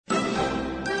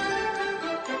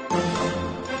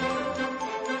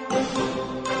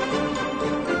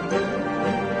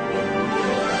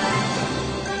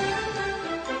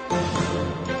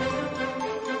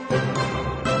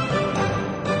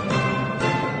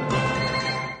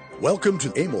Welcome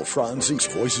to Emil Franzi's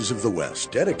Voices of the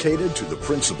West, dedicated to the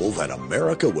principle that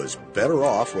America was better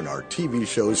off when our TV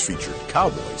shows featured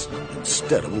cowboys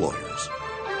instead of lawyers.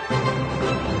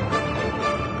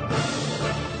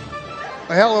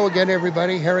 Hello again,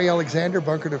 everybody. Harry Alexander,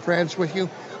 Bunker de France with you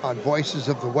on Voices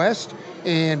of the West.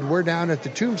 And we're down at the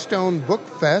Tombstone Book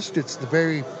Fest. It's the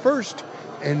very first,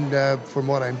 and from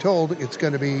what I'm told, it's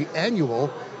going to be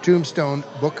annual Tombstone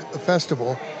Book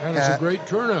Festival. And it's a great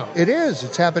turnout. It is.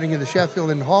 It's happening in the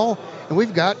Sheffield Inn Hall. And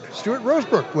we've got Stuart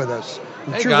Rosebrook with us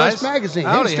from Hey True guys. West Magazine.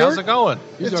 Howdy, hey, how's it going?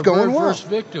 He's It's our going very well. first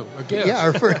victim, I guess. Yeah,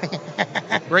 our first.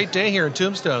 Great day here in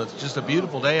Tombstone. It's just a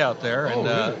beautiful day out there, and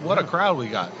really? what a crowd we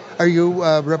got. Are you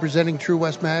representing True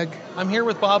West Mag? I'm here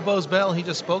with Bob Bosbell. He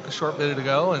just spoke a short bit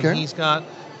ago, and Okay.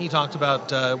 he talked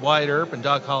about Wyatt Earp and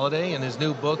Doc Holliday and his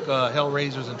new book,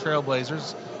 Hellraisers and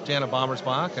Trailblazers, Janet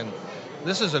Bommersbach. And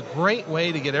this is a great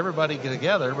way to get everybody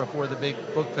together before the big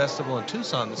book festival in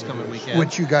Tucson this coming weekend.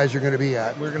 Which you guys are going to be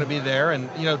at. We're going to be there, and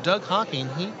Doug Hawking,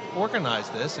 he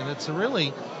organized this, and it's a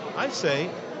really, I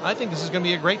think this is going to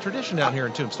be a great tradition down here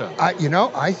in Tombstone.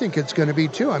 I think it's going to be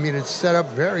too. I mean, it's set up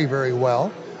very, very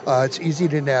well. It's easy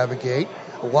to navigate.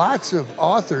 Lots of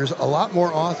authors, a lot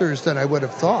more authors than I would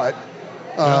have thought.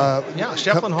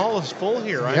 Shefflin Hall is full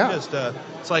here. Yeah.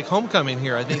 It's like homecoming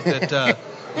here. I think that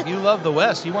if you love the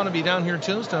West, you want to be down here in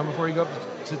Tombstone before you go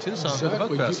up to Tucson for the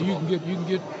book festival. You can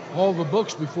get all the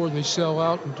books before they sell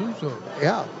out in Tucson.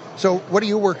 Yeah. So what are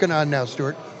you working on now,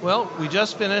 Stuart? Well, we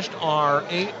just finished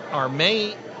our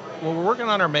May. Well, we're working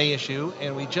on our May issue,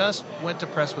 and we just went to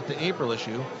press with the April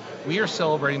issue. We are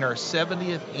celebrating our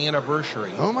 70th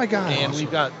anniversary. Oh, my God. And Awesome.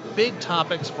 we've got big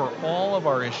topics for all of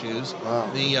our issues. Wow.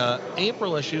 The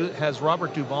April issue has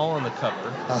Robert Duvall on the cover.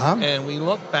 Uh-huh. And we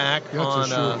look back That's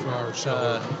on a surefire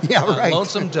seller. Yeah, right.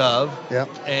 Lonesome Dove. Yep.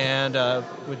 And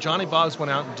when Johnny Boggs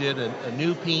went out and did a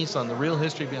new piece on the real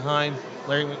history behind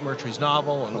Larry McMurtry's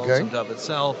novel and Okay. Lonesome Dove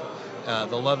itself, the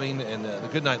Loving and the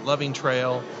Goodnight Loving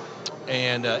Trail.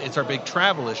 And it's our big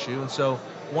travel issue. And so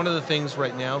one of the things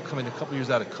right now, coming a couple years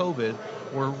out of COVID,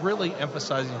 we're really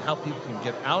emphasizing how people can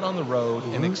get out on the road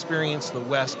and experience the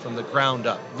West from the ground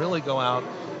up. Really go out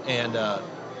and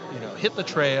hit the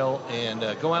trail and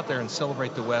go out there and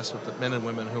celebrate the West with the men and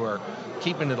women who are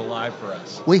keeping it alive for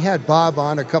us. We had Bob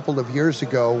on a couple of years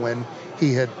ago when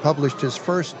he had published his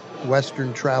first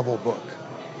Western travel book.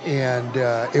 And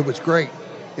it was great,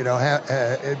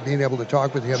 being able to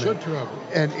talk with him. Should travel.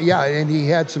 And he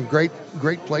had some great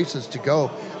places to go,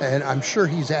 and I'm sure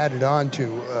he's added on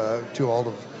to all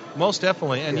of. Most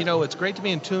definitely, and Yeah. it's great to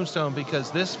be in Tombstone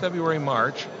because this February,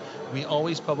 March, we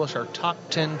always publish our top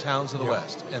 10 towns of the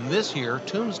West, and this year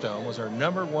Tombstone was our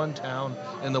number one town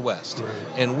in the West, Right.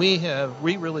 and we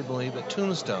really believe that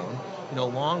Tombstone,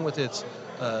 along with its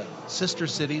sister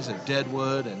cities of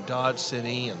Deadwood and Dodge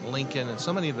City and Lincoln and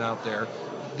so many of them out there.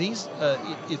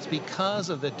 It's because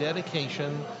of the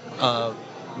dedication of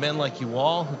men like you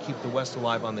all who keep the West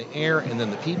alive on the air, and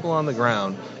then the people on the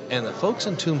ground, and the folks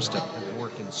in Tombstone who are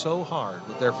working so hard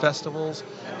with their festivals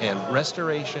and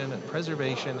restoration and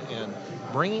preservation and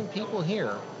bringing people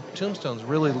here. Tombstone's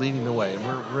really leading the way, and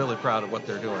we're really proud of what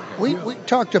they're doing here. We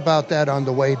talked about that on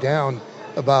the way down,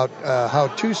 about how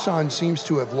Tucson seems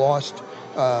to have lost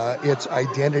its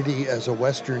identity as a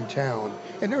Western town.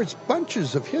 And there's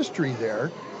bunches of history there,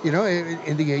 in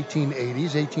the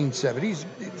 1880s, 1870s,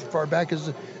 as far back as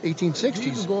the 1860s.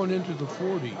 Even going into the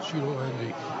 40s,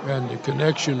 and the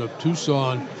connection of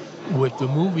Tucson with the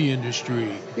movie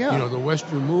industry, Yeah. The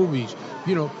Western movies.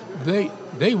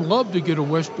 They love to get a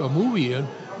movie in,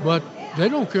 but they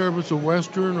don't care if it's a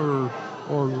Western or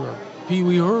Pee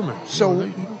Wee Herman.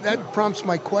 So that prompts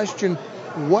my question: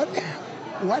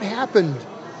 what happened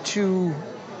to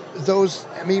those?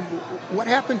 I mean, what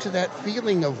happened to that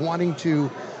feeling of wanting to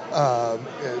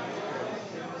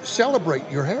celebrate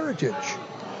your heritage?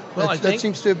 Well, that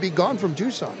seems to be gone from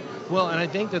Tucson. Well, and I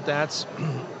think that's,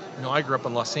 I grew up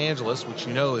in Los Angeles, which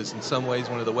is in some ways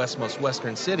one of the most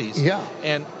western cities. Yeah.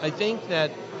 And I think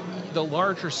that the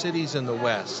larger cities in the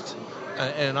West,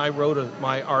 and I wrote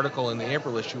my article in the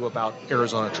April issue about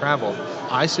Arizona travel.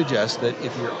 I suggest that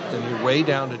if you're on your way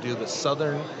down to do the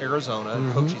southern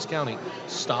Arizona, Cochise County,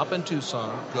 stop in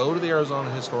Tucson, go to the Arizona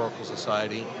Historical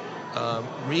Society,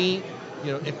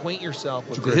 acquaint yourself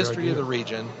with the history of the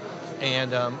region,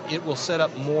 and it will set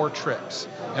up more trips.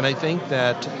 And I think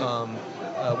that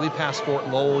we passed Fort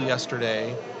Lowell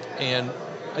yesterday, and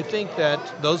I think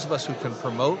that those of us who can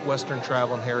promote Western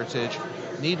travel and heritage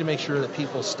need to make sure that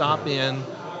people stop in.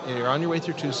 You're on your way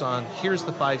through Tucson. Here's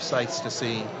the 5 sites to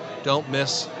see. Don't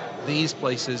miss these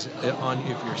places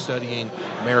if you're studying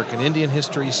American Indian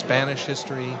history, Spanish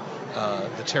history,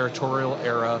 the territorial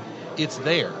era. It's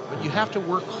there, but you have to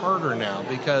work harder now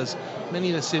because many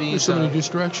of the cities... There's so many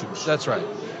distractions. That's right.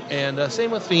 And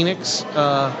same with Phoenix.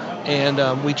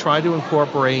 And we try to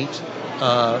incorporate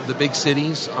the big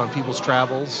cities on people's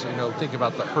travels. Think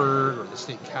about the Herd or the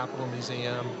State Capitol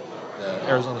Museum, the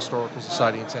Arizona Historical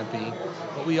Society in Tempe.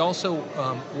 But we also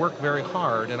work very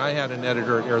hard, and I had an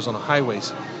editor at Arizona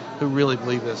Highways who really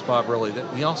believed this, Bob Riley,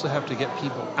 that we also have to get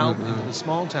people out into the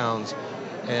small towns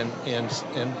and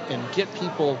get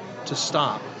people to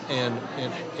stop and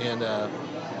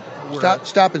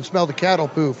stop and smell the cattle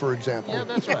poo, for example. Yeah,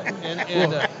 that's right.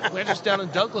 And we were just down in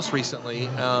Douglas recently,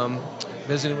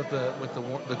 visiting with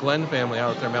the Glenn family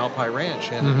out at their Malpai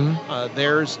Ranch, and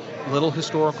there's little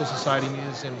historical society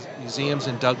museums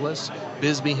in Douglas.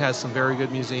 Bisbee has some very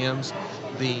good museums.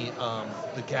 The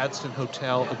Gadsden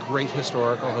Hotel, a great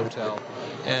historical hotel,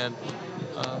 and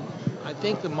I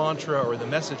think the mantra or the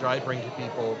message I bring to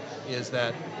people is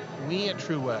that we at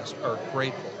True West are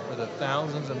grateful for the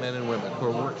thousands of men and women who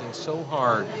are working so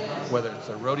hard, whether it's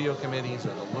the rodeo committees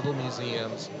or the little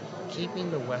museums, keeping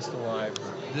the West alive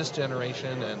for this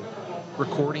generation and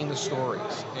recording the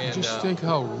stories. And just think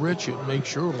how rich it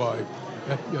makes your life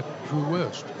at True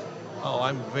West. Oh,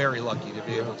 I'm very lucky to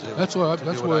be able to. That's why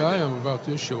I am about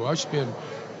this show. I spend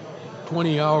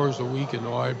 20 hours a week in the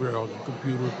library on the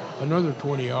computer, another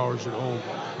 20 hours at home.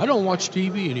 I don't watch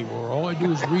TV anymore. All I do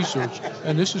is research,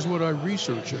 and this is what I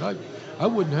research, and I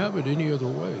wouldn't have it any other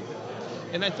way.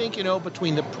 And I think,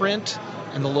 between the print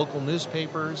and the local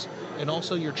newspapers and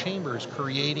also your chambers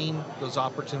creating those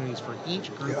opportunities for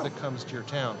each group that comes to your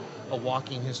town, a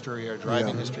walking history or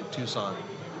driving history of Tucson.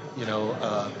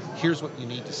 Here's what you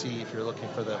need to see if you're looking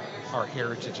for our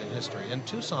heritage and history. And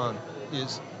Tucson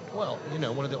is,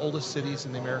 one of the oldest cities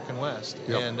in the American West.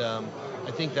 Yep. And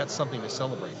I think that's something to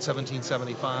celebrate.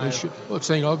 1775. It's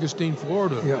St. Augustine,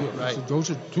 Florida. Yep. Right. So those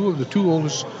are two of the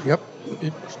oldest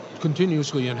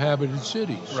continuously inhabited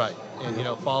cities. Right. And,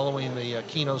 following the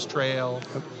Keno's Trail,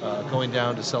 going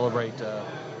down to celebrate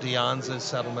Dianza's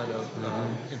settlement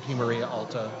in P. Maria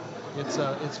Alta.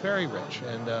 It's very rich.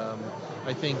 And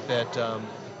I think that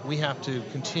we have to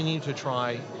continue to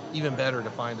try even better to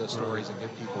find those stories and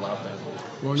get people out there.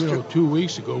 Well, 2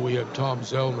 weeks ago we had Tom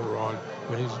Zellner on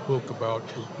with his book about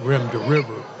Rim to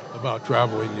River, about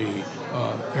traveling the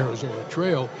Arizona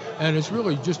Trail, and it's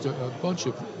really just a bunch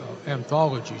of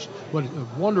anthologies, but a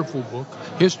wonderful book,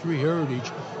 history, heritage,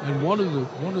 and one of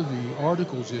the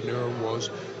articles in there was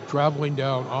traveling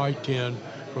down I-10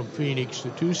 from Phoenix to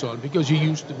Tucson, because he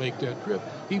used to make that trip.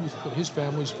 His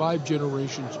family's 5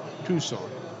 generations Tucson,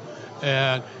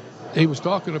 and he was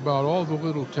talking about all the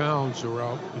little towns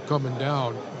around coming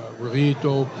down,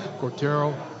 Rillito,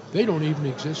 Cortero. They don't even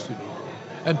exist anymore,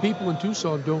 and people in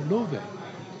Tucson don't know that.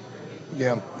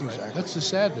 Yeah, exactly. That's the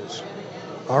sadness.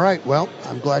 All right. Well,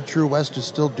 I'm glad True West is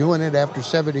still doing it after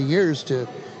 70 years to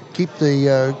keep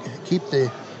the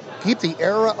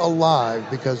era alive,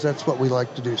 because that's what we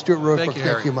like to do. Stuart Rosebrooke,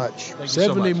 thank you much. Thank you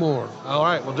 70 so much. more. All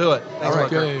right, we'll do it. Thanks, all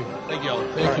right. Okay. Thank you all.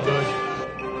 Thank you, Bud.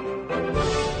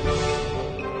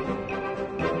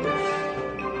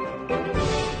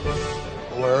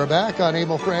 We're back on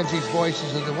Abel Franzi's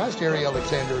Voices of the West. Harry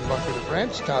Alexander and Bunker the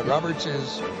French. Todd Roberts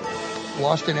is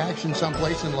lost in action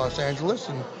someplace in Los Angeles,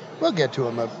 and we'll get to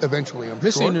him eventually, I'm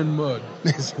Missing sure. in mud.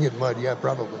 Missing in mud, yeah,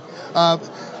 probably.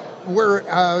 We're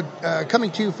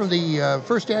coming to you from the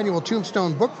first annual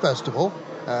Tombstone Book Festival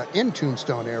in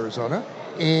Tombstone, Arizona.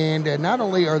 And not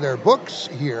only are there books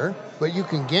here, but you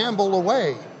can gamble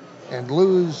away and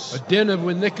lose... A den of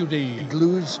iniquity.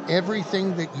 Lose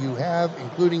everything that you have,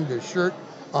 including the shirt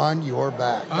on your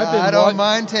back. I don't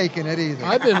mind taking it either.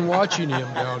 I've been watching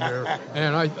him down there,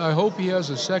 and I hope he has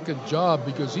a second job,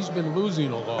 because he's been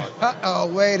losing a lot. Uh-oh,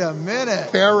 wait a minute.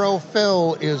 Pharaoh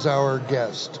Phil is our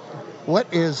guest.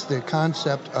 What is the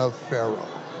concept of Pharaoh?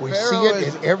 We see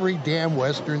it in every damn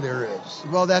Western there is.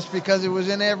 Well, that's because it was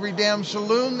in every damn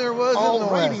saloon there was in the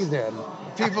Alrighty West. then.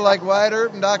 People like Wyatt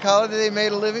Earp and Doc Holliday, they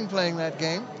made a living playing that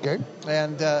game. Okay.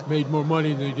 And Made more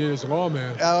money than they did as a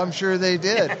lawman. I'm sure they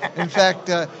did. In fact,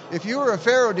 if you were a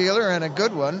Pharaoh dealer, and a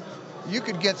good one, you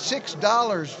could get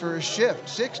 $6 for a shift.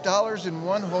 $6 in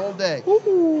one whole day.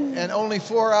 Ooh. And only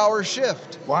 4-hour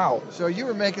shift. Wow. So you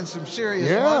were making some serious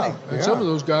money. And some of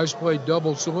those guys played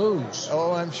double saloons.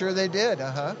 Oh, I'm sure they did.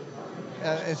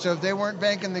 And so if they weren't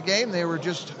banking the game, they were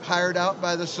just hired out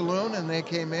by the saloon, and they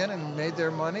came in and made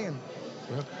their money.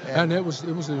 And it was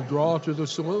a draw to the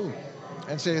saloon.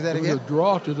 And say that It was again? a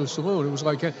draw to the saloon. It was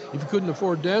like, if you couldn't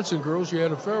afford dancing girls, you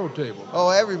had a Pharaoh table. Oh,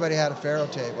 everybody had a Pharaoh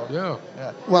table. Yeah.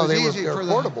 Yeah. Well, It was easy they're for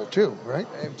portable too, right?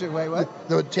 Wait, what?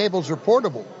 The tables are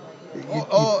portable.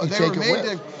 They were made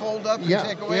to fold up and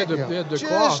take away. They had the Just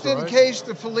cloth, in right? case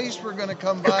the police were going to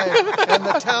come by and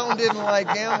the town didn't like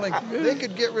gambling, they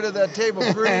could get rid of that table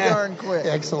pretty darn quick.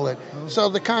 Excellent. So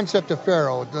the concept of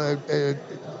Faro,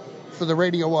 for the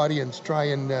radio audience, try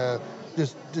and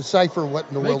just decipher what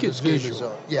in the world this game is.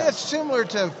 Yeah, it's similar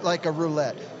to like a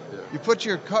roulette. Yeah. You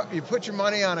put your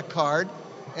money on a card,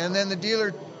 and then the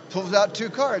dealer pulls out two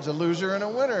cards, a loser and a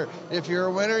winner. If you're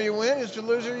a winner, you win. If you're a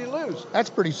loser, you lose. That's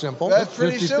pretty simple. That's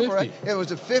pretty 50-50. simple, right? It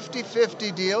was a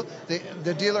 50-50 deal.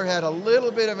 The dealer had a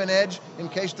little bit of an edge in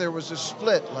case there was a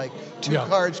split, like two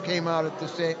cards came out at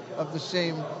the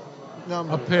same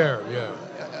number. A pair,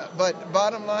 yeah. But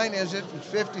bottom line is it's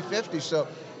 50-50. So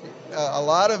a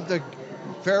lot of the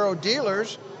Faro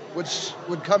dealers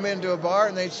would come into a bar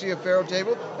and they'd see a Faro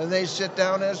table and they'd sit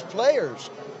down as players.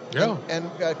 Yeah. And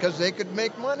because they could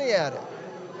make money at it.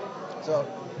 So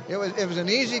it was an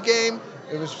easy game.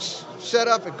 It was set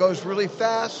up. It goes really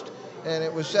fast, and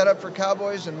it was set up for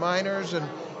cowboys and miners and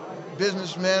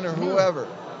businessmen or whoever.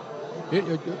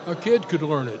 A kid could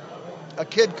learn it. A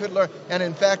kid could learn. And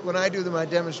in fact, when I do my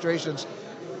demonstrations,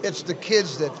 it's the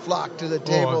kids that flock to the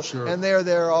table, sure. and they're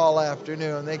there all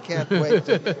afternoon. They can't wait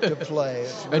to play.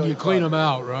 It's really And you clean fun. them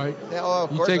out, right? Yeah,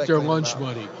 of you course take I their clean lunch them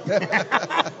out. money.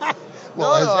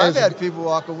 I've had people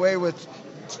walk away with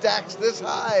stacks this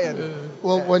high. And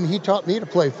when he taught me to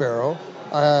play Faro,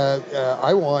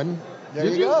 I won. There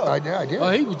you go. I did. Oh,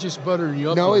 he was just buttering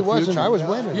you up. No, for he the wasn't. future. I was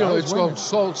winning. You know, I was it's winning.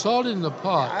 called salt in the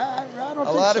pot. I don't A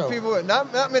think lot so. of people,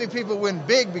 not many people win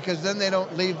big because then they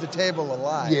don't leave the table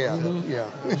alive. Yeah, Mm-hmm.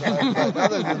 yeah. But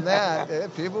other than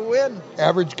that, people win.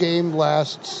 Average game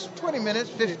lasts 20 minutes,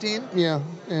 15. Yeah,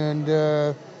 and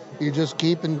you just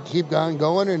keep on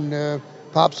going and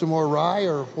pop some more rye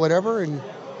or whatever, and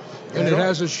it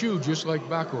has a shoe just like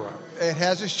Baccarat. It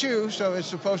has a shoe, so it's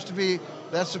supposed to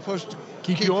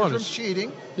keep you you from honest.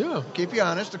 cheating. Yeah. Keep you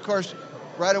honest. Of course,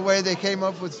 right away they came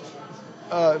up with,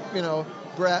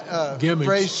 Gimmicks.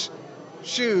 brace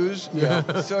shoes,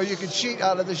 Yeah. so you could cheat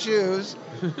out of the shoes.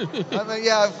 I mean,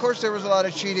 yeah, of course there was a lot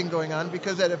of cheating going on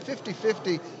because at a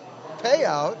 50-50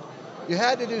 payout, you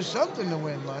had to do something to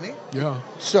win money. Yeah.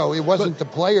 so it wasn't the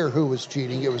player who was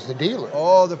cheating; it was the dealer.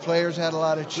 Oh, the players had a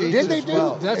lot of cheats Did they as do?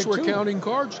 well. That's They where too. counting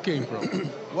cards came from.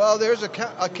 Well, there's a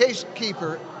case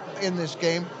keeper in this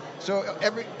game, so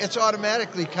it's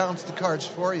automatically counts the cards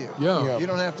for you. Yeah. You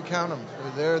don't have to count them.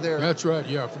 They're there. That's right.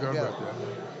 Yeah, I forgot Yeah. about that.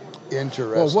 Interesting.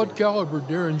 Well, what caliber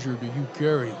Derringer do you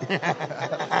carry?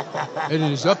 And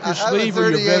it is up your I have a sleeve or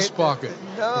your 38 vest pocket?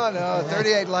 No,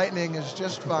 38 Lightning is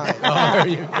just fine. Oh, there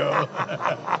you go.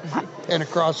 And a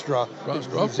cross draw. Of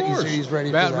course. He's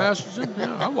ready Bat for that. Masterson?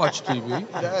 Yeah, I watch TV.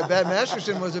 Bad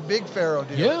Masterson was a big Faro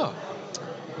deal. Yeah.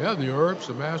 Yeah, the Earps,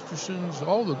 the Mastersons,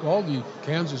 all the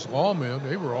Kansas lawmen,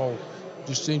 they were all,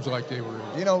 just seems like they were.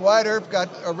 You know, White Earp got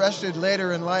arrested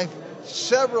later in life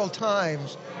several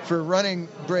times for running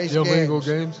brace The games. bingo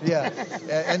games? Yeah,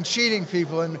 and cheating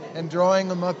people and drawing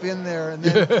them up in there and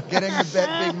then getting to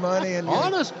bet big money. And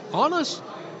Honest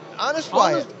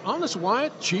Wyatt. Honest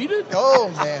Wyatt cheated? Oh,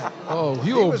 man. Oh,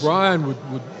 He Hugh was- O'Brien would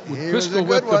he was a pistol good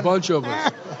whip a one. bunch of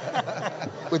us.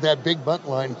 With that big butt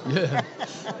line. Yeah.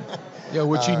 Yeah,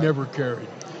 which he never carried.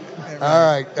 All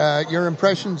right, your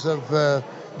impressions of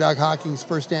Doug Hawking's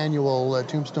first annual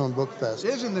Tombstone Book Fest.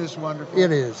 Isn't this wonderful? It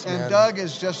is, And man. Doug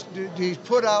is he's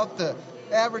put out the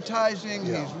advertising.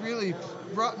 Yeah. He's really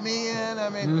brought me in. I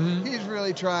mean, he's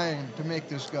really trying to make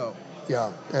this go.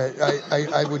 Yeah,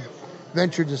 I would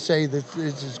venture to say that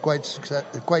this is quite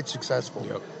successful.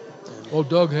 Yep. Well,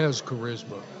 Doug has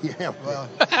charisma. Yeah.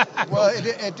 Well,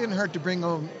 it didn't hurt to bring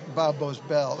home Bob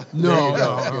Bosbell. No.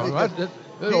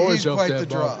 That always He's helped quite that the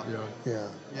draw. Bob. Yeah. Yeah.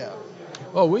 Yeah.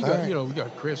 Oh, we got right. we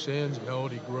got Chris Enns,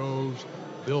 Melody Groves,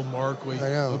 Bill Markley, I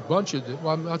know. a bunch of.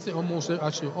 I think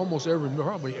almost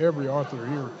every author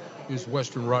here is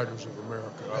Western Writers of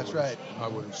America. That's right. I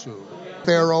would assume.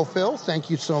 Pharaoh Phil, thank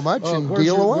you so much, and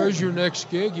deal away. Where's your next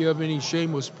gig? You have any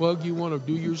shameless plug you want to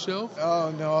do yourself?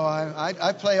 Oh no,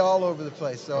 I play all over the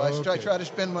place. So I try to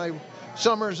spend my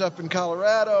summers up in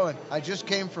Colorado, and I just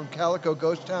came from Calico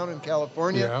Ghost Town in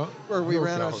California, where we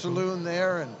ran a saloon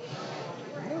there, and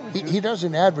He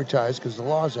doesn't advertise because the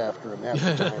law's after him half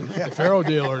the time. The Faro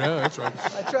dealer, yeah, that's right.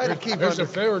 I try to keep There's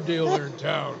under. a Faro dealer in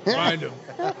town. Find him.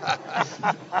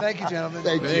 Thank you, gentlemen.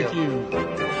 Thank you. Thank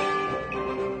you.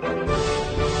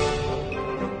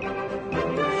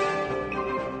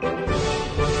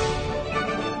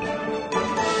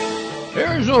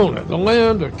 Arizona, the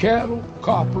land of cattle,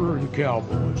 copper, and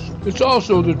cowboys. It's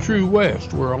also the true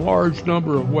West, where a large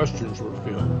number of Westerns were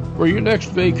filmed. For your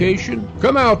next vacation,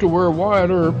 come out to where Wyatt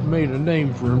Earp made a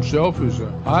name for himself as a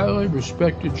highly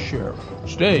respected sheriff.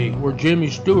 Stay where Jimmy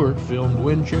Stewart filmed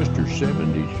Winchester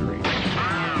 73.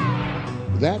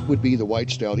 That would be the White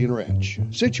Stallion Ranch.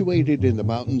 Situated in the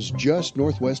mountains just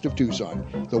northwest of Tucson,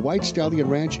 the White Stallion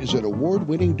Ranch is an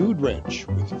award-winning dude ranch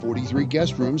with 43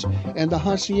 guest rooms and the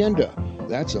Hacienda.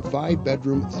 That's a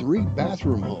 5-bedroom,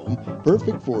 3-bathroom home,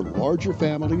 perfect for larger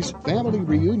families, family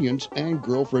reunions, and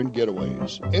girlfriend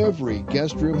getaways. Every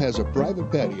guest room has a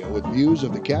private patio with views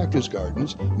of the cactus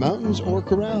gardens, mountains, or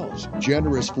corrals.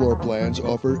 Generous floor plans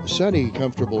offer sunny,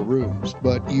 comfortable rooms,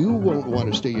 but you won't want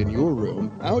to stay in your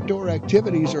room. Outdoor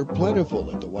activities are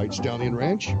plentiful at the White Stallion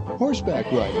Ranch.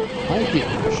 Horseback riding, hiking,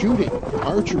 shooting,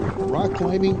 archery, rock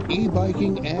climbing,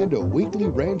 e-biking, and a weekly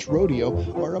ranch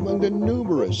rodeo are among the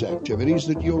numerous activities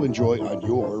that you'll enjoy on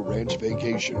your ranch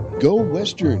vacation. Go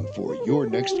Western for your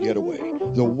next getaway.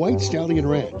 The White Stallion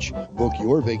Ranch. Book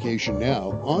your vacation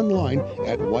now online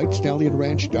at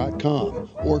whitestallionranch.com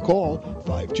or call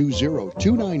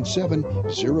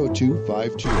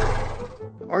 520-297-0252.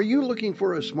 Are you looking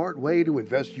for a smart way to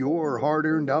invest your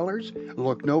hard-earned dollars?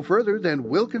 Look no further than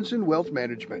Wilkinson Wealth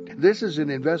Management. This is an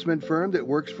investment firm that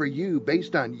works for you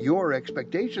based on your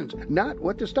expectations, not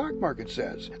what the stock market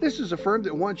says. This is a firm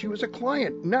that wants you as a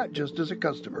client, not just as a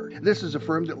customer. This is a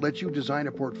firm that lets you design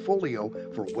a portfolio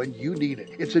for when you need it.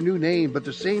 It's a new name, but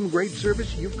the same great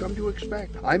service you've come to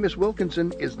expect. Miss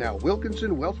Wilkinson is now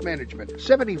Wilkinson Wealth Management,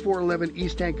 7411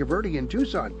 East Tanca Verde in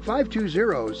Tucson,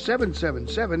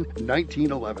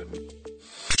 520-777-1911.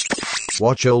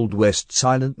 Watch Old West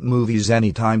silent movies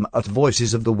anytime at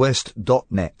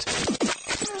voicesofthewest.net.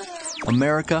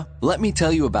 America, let me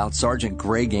tell you about Sergeant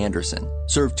Greg Anderson.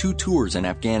 Served 2 tours in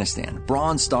Afghanistan,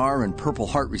 Bronze Star and Purple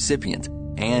Heart recipient,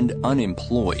 and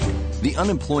unemployed. The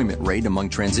unemployment rate among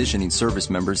transitioning service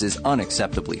members is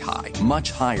unacceptably high, much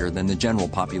higher than the general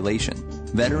population.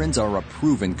 Veterans are a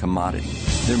proven commodity.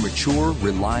 They're mature,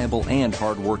 reliable, and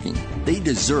hardworking. They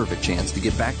deserve a chance to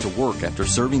get back to work after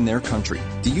serving their country.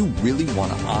 Do you really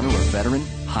want to honor a veteran?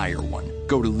 Hire one.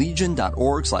 Go to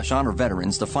legion.org/honor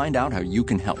veterans to find out how you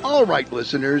can help. All right,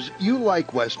 listeners, you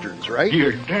like Westerns, right?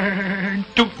 You're darn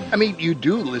tootin'. I mean, you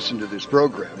do listen to this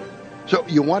program. So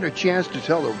you want a chance to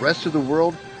tell the rest of the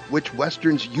world which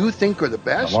Westerns you think are the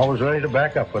best? I'm always ready to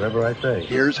back up whatever I say.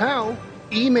 Here's how.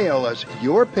 Email us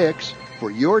your picks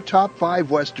for your top 5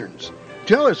 Westerns.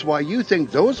 Tell us why you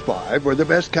think those 5 are the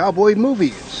best cowboy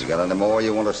movies. You got any more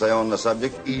you want to say on the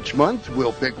subject? Each month,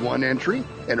 we'll pick one entry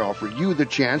and offer you the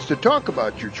chance to talk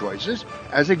about your choices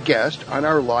as a guest on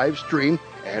our live stream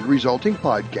and resulting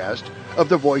podcast of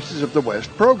the Voices of the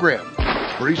West program.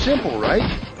 Pretty simple, right?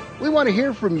 We want to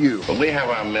hear from you. Well, we have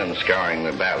our men scouring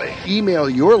the valley. Email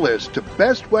your list to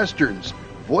Best Westerns,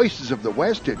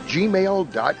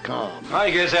 voicesofthewest@gmail.com. I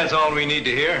guess that's all we need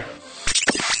to hear.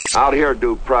 Out here,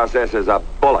 due process is a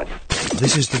bullet.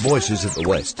 This is the Voices of the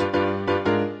West.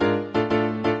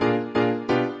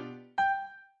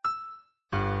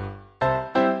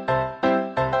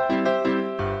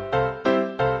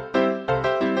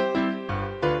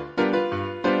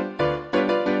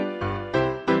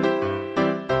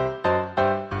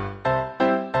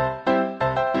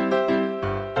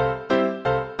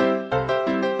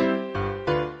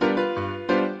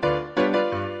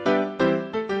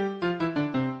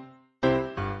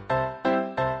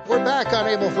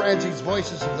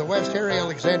 Voices of the West. Harry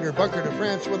Alexander Bunker de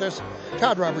France with us.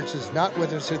 Todd Roberts is not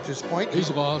with us at this point.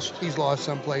 He's lost. He's lost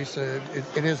someplace. It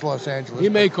is Los Angeles. He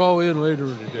may call in later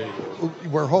in the day.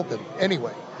 We're hoping.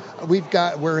 Anyway,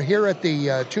 we're here at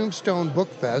the Tombstone Book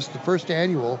Fest, the first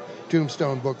annual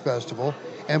Tombstone Book Festival,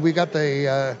 and we got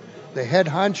the head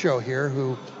honcho here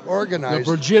who organized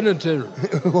the progenitor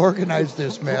who organized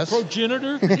this mess.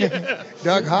 Progenitor?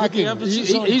 Doug Hawking.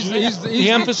 He's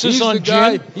the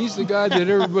guy that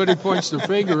everybody points the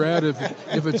finger at if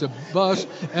it's a bust,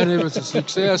 and if it's a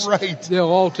success, right. They'll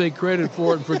all take credit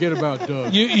for it and forget about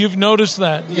Doug. You've noticed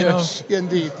that, yes,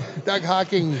 indeed. Doug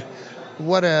Hawking,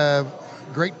 what a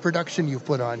great production you've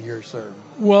put on here, sir.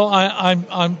 Well,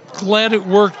 I'm glad it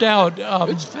worked out.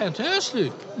 It's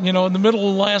fantastic. In the middle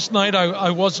of last night,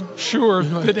 I wasn't sure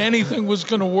that anything was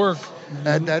going to work.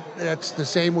 And that's the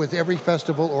same with every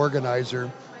festival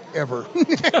organizer ever.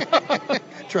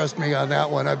 Trust me on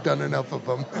that one. I've done enough of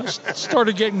them. I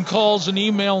started getting calls and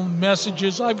email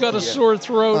messages. I've got a sore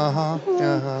throat.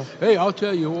 Hey, I'll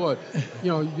tell you what.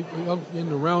 In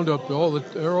the roundup,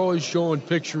 they're always showing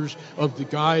pictures of the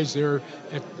guys there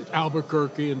at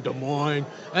Albuquerque and Des Moines,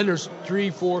 and there's 3,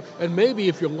 4, and maybe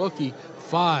if you're lucky,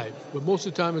 5, but most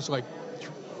of the time it's like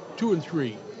 2 and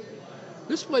 3.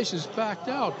 This place is packed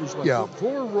out. There's like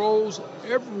 4 rows.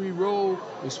 Every row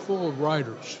is full of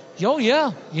writers. Oh,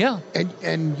 yeah.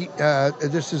 And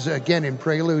this is, again, in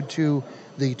prelude to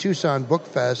the Tucson Book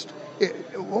Fest.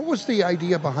 What was the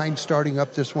idea behind starting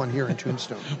up this one here in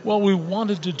Tombstone? Well, we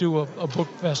wanted to do a book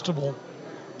festival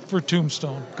for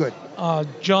Tombstone. Good.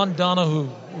 John Donahue,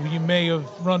 who you may have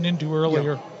run into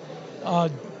earlier.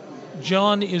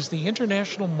 John is the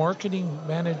international marketing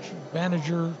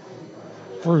manager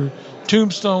for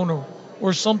Tombstone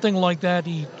or something like that.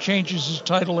 He changes his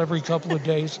title every couple of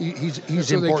days. He's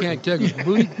so important. They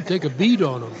can't take a beat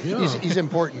on him. Yeah. He's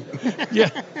important. Yeah.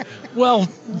 Well,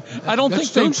 I don't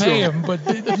think they Tombstone. pay him, but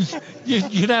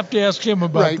you'd have to ask him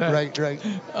about that.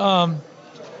 Right.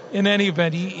 In any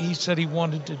event, he said he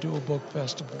wanted to do a book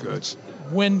festival. Good.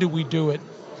 When do we do it?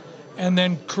 And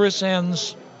then Chris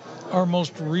Enns, our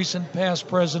most recent past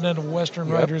president of Western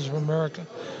Writers of America,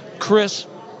 Chris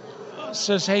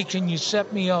says, hey, can you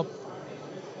set me up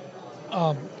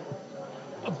a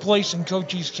place in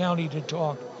Cochise County to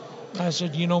talk? And I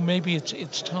said, maybe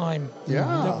it's time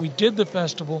that we did the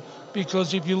festival,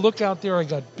 because if you look out there, I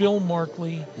got Bill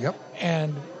Markley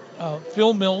and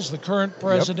Phil Mills, the current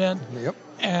president,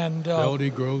 and Melody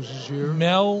Groves is here.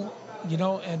 Mel,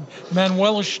 and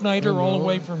Manuela Schneider, all the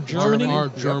way from Germany. Our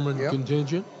German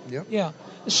contingent. Yeah.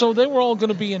 So they were all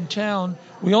going to be in town.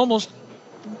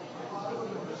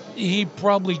 He'd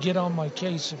probably get on my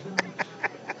case.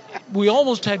 We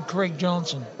almost had Craig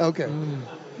Johnson. Okay.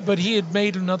 But he had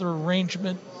made another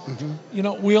arrangement.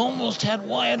 Mm-hmm. We almost had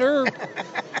Wyatt Earp.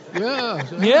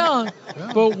 Yeah.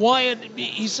 But Wyatt,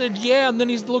 he said, and then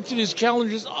he looked at his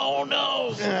calendar and said, oh,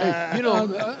 no. Hey,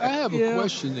 I have a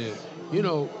question there.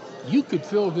 You could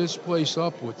fill this place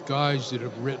up with guys that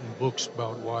have written books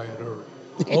about Wyatt Earp.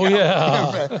 Oh,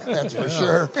 yeah. That's for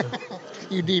sure.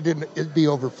 You need it'd be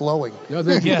overflowing. Yeah,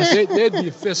 they'd be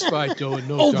a fist fight, though, in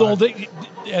no time.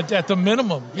 At the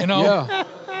minimum, Yeah.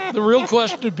 The real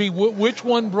question would be, which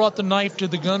one brought the knife to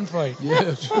the gunfight?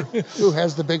 Yes. Who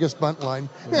has the biggest bunt line?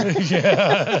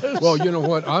 Yes. Well, you know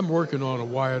what? I'm working on a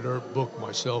Wyatt Earp book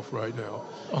myself right now.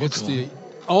 It's the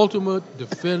ultimate,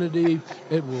 definitive,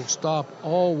 it will stop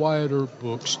all Wyatt Earp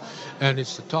books, and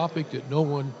it's the topic that no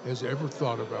one has ever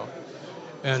thought about.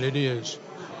 And it is,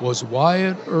 was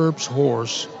Wyatt Earp's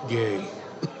horse gay?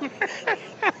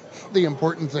 The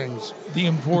important things. The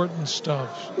important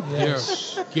stuff.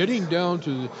 Yes. Getting down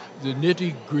to the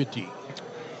nitty-gritty.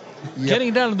 Yep.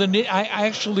 Getting down to the I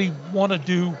actually want to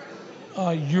do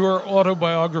your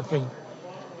autobiography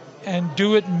and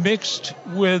do it mixed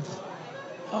with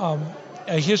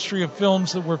a history of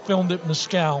films that were filmed at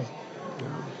Mescal.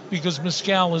 Because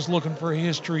Mescal is looking for a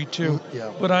history too.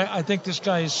 Yeah. But I think this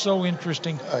guy is so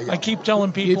interesting. I keep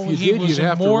telling people if you did, you'd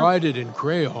have to write it in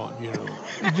crayon,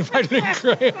 Write it in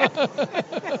crayon.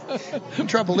 The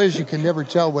trouble is, you can never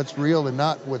tell what's real and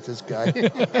not with this guy.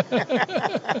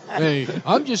 Hey,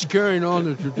 I'm just carrying on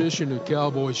the tradition of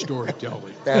cowboy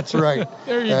storytelling. That's right.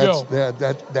 There you go.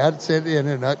 That's it in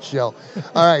a nutshell.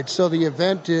 All right, so the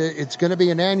event, it's going to be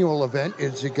an annual event.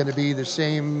 Is it going to be the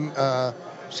same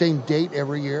date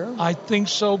every year? I think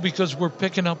so, because we're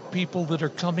picking up people that are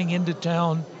coming into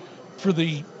town for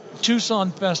the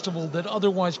Tucson Festival that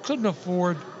otherwise couldn't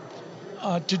afford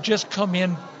to just come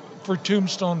in for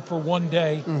Tombstone for one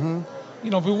day. Mm-hmm.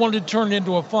 If we wanted to turn it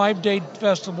into a 5-day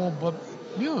festival, but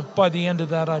by the end of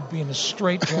that, I'd be in a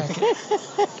straitjacket.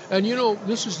 And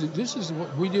this is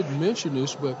what we didn't mention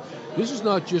this, but this is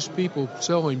not just people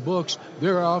selling books.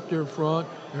 They're out there front.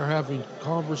 They're having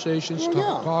conversations,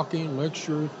 talking,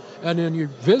 lecture, and then you're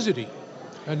visiting.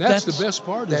 And that's the best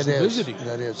part, is the visiting.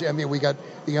 That is. I mean, we got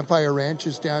the Empire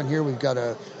Ranches down here. We've got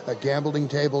a gambling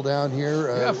table down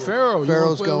here. Faro.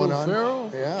 Faro's going on. Faro?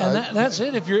 Yeah. And that's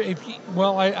it.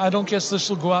 I don't guess this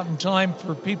will go out in time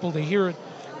for people to hear it.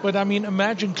 But, I mean,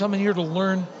 imagine coming here to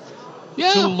learn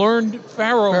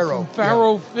Faro from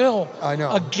Faro Phil. I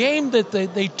know. A game that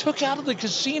they took out of the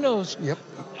casinos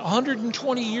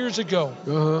 120 years ago.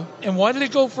 Uh-huh. And why did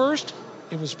it go first?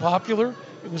 It was popular.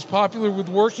 It was popular with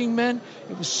working men.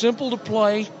 It was simple to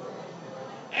play.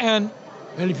 And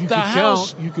if you could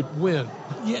count, you could win.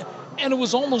 Yeah. And it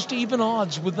was almost even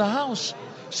odds with the house.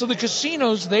 So the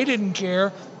casinos, they didn't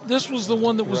care. This was the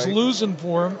one that was losing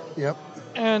for them. Yep.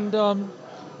 And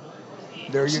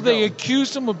there you so go. they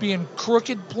accused him of being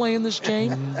crooked playing this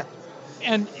game.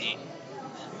 And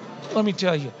let me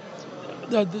tell you,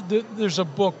 there's a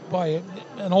book by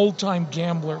an old-time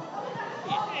gambler.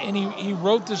 And he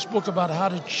wrote this book about how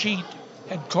to cheat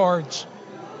at cards.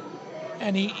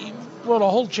 And he wrote a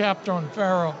whole chapter on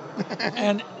Faro.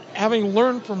 And having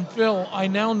learned from Phil, I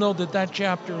now know that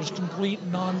chapter is complete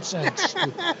nonsense.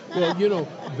 Well,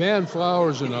 Van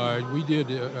Flowers and I, we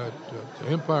did at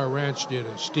Empire Ranch did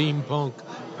a steampunk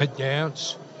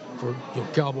dance for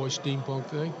cowboy steampunk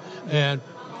thing, and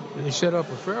they set up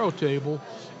a faro table,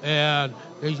 and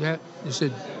they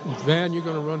said, Van, you're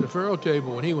going to run the faro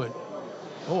table, and he went,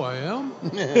 oh, I am?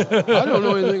 I don't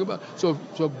know anything about it. So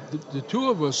the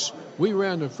two of us, we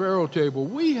ran the faro table.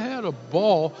 We had a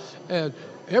ball, and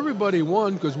everybody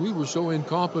won because we were so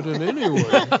incompetent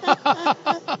anyway.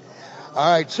 All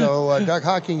right, so Doug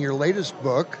Hocking, your latest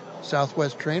book,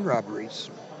 Southwest Train Robberies.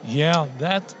 Yeah,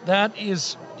 that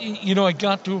is, I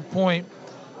got to a point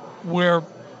where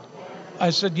I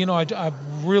said,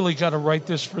 I've really got to write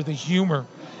this for the humor.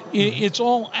 It's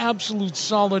all absolute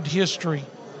solid history,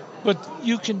 but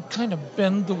you can kind of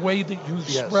bend the way that you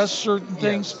express certain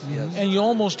things, and you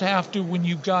almost have to when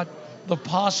you've got the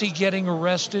posse getting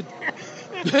arrested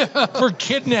for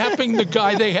kidnapping the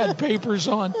guy they had papers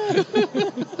on.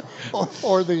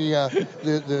 or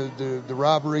the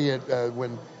robbery at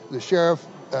when the sheriff,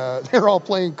 they're all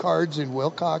playing cards in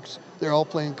Wilcox. They're all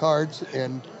playing cards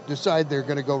and decide they're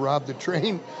going to go rob the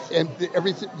train, and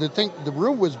the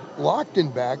room was locked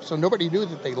in back, so nobody knew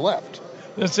that they left.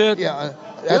 That's it. Yeah,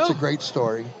 that's a great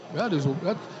story. That is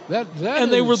that.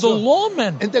 And they were the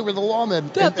lawmen. And they were the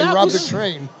lawmen. And they robbed the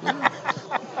train.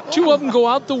 Two of them go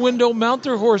out the window, mount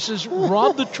their horses,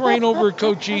 rob the train over at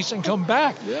Cochise, and come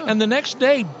back. Yeah. And the next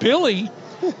day, Billy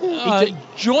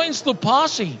joins the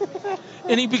posse,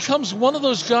 and he becomes one of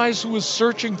those guys who is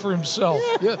searching for himself.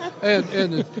 Yeah,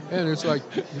 and it's like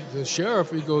the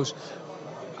sheriff. He goes,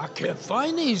 I can't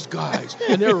find these guys,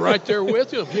 and they're right there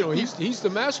with him. He's the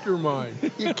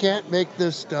mastermind. You can't make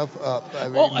this stuff up. I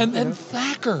mean, and then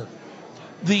Thacker,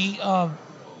 the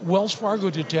Wells Fargo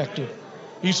detective.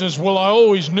 He says, well, I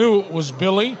always knew it was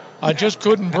Billy. I just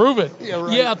couldn't prove it.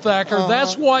 Yeah, Thacker,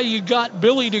 that's why you got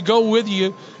Billy to go with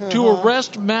you to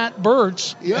arrest Matt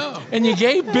Burtz. Yeah. And you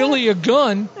gave Billy a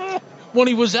gun when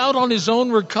he was out on his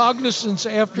own recognizance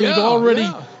after he'd already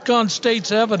gone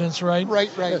state's evidence, right?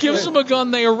 Right. Gives him a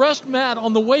gun. They arrest Matt.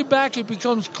 On the way back, it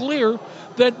becomes clear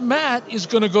that Matt is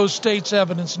going to go state's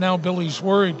evidence. Now Billy's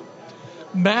worried.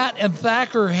 Matt and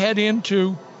Thacker head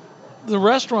into the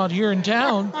restaurant here in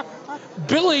town.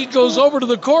 Billy goes over to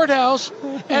the courthouse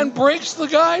and breaks the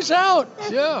guys out.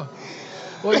 Yeah.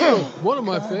 Well, one of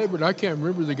my favorite, I can't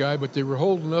remember the guy, but they were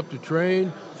holding up the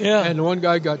train. Yeah. And the one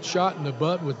guy got shot in the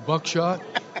butt with buckshot.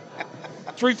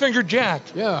 Three-Finger Jack.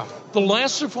 Yeah. The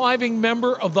last surviving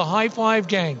member of the High Five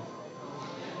gang.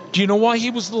 Do you know why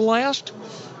he was the last?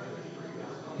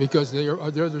 Because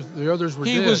the others were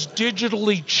dead. He was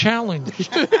digitally challenged.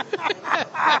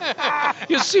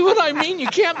 You see what I mean? You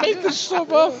can't make this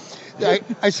stuff up.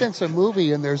 I sense a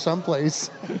movie in there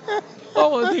someplace.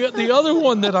 The other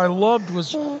one that I loved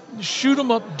was Shoot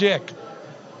 'em Up Dick.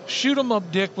 Shoot 'em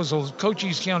Up Dick was a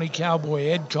Cochise County cowboy,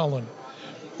 Ed Cullen,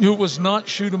 who was not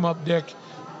Shoot 'em Up Dick,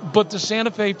 but the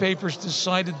Santa Fe papers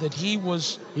decided that he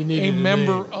was a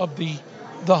member of the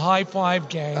High Five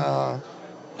gang,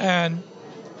 and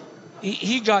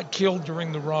he got killed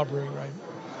during the robbery, right?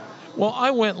 Well, I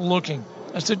went looking.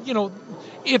 I said,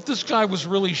 if this guy was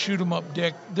really Shoot 'em Up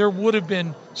Dick, there would have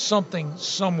been something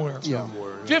somewhere. Yeah.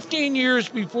 15 years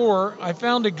before, I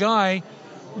found a guy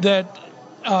that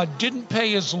didn't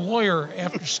pay his lawyer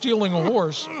after stealing a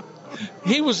horse.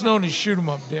 He was known as Shoot 'em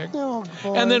Up Dick. Oh,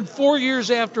 boy. And then 4 years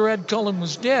after Ed Cullen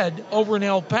was dead, over in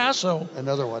El Paso,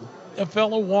 another one. A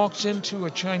fellow walks into a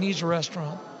Chinese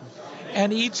restaurant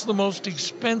and eats the most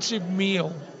expensive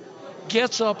meal,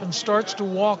 gets up and starts to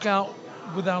walk out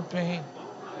without paying.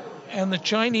 And the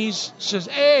Chinese says,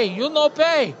 hey, you'll no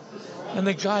pay. And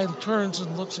the guy turns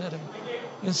and looks at him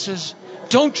and says,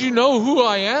 don't you know who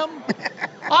I am?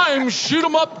 I'm Shoot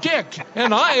 'em Up Dick,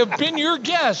 and I have been your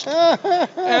guest.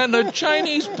 And the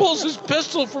Chinese pulls his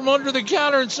pistol from under the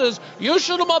counter and says, you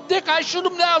shoot 'em up, Dick, I shoot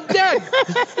 'em down dead.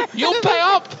 You'll pay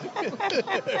up.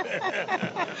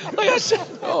 Like I said.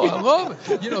 Oh, I love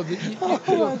it.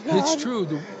 It's true.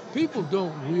 The people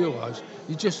don't realize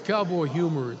it's just cowboy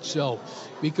humor itself,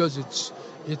 because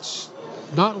it's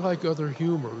not like other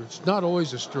humor. It's not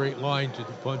always a straight line to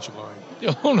the punchline.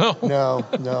 Oh, no.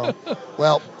 No.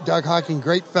 Well, Doug Hocking,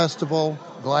 great festival.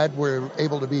 Glad we're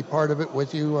able to be part of it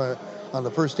with you on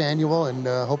the first annual, and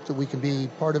hope that we can be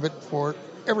part of it for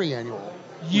every annual.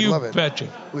 We love it. Betcha.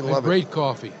 We love great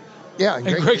coffee. Yeah, and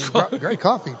great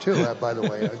coffee, too, by the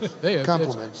way. Hey,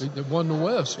 compliments. It won the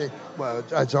West. Well,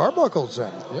 it's Arbuckle's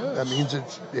then. Yes. That means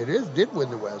it did win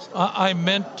the West. I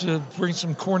meant to bring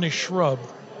some Cornish shrub.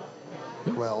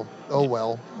 Well, oh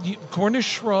well. Cornish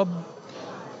shrub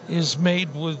is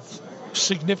made with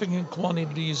significant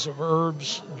quantities of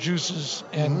herbs, juices,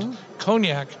 and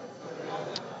cognac.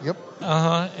 Yep.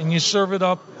 And you serve it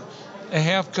up a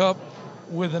half cup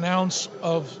with an ounce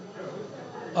of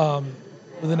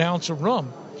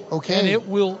rum. Okay. And it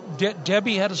will.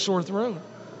 Debbie had a sore throat.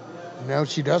 No,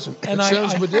 she doesn't. And it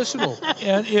sounds medicinal.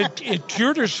 And it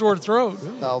cured her sore throat.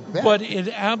 I'll bet. But it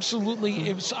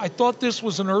absolutely, I thought this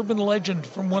was an urban legend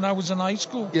from when I was in high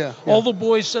school. Yeah. All the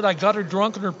boys said I got her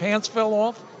drunk and her pants fell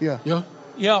off. Yeah. Yeah.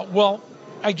 Yeah, well,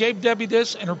 I gave Debbie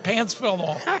this and her pants fell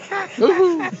off.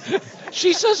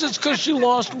 She says it's because she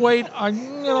lost weight. I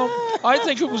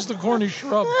think it was the Cornish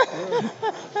shrub.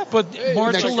 But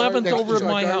March 11th over at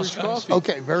my house, guys.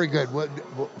 Okay, very good.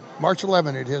 March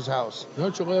 11th at his house.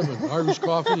 March 11th, Irish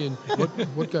coffee and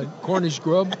what kind? Cornish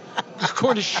grub?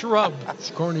 Cornish shrub.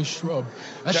 Cornish shrub.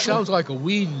 That sounds like a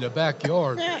weed in the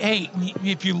backyard. Hey,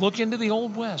 if you look into the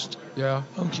Old West, Yeah.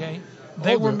 okay,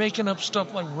 they were making up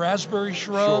stuff like raspberry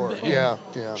shrub. Sure. Yeah.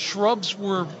 Shrubs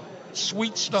were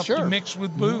sweet stuff to mix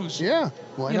with booze. Yeah.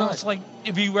 Why not? It's like,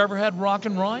 have you ever had rock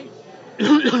and rye?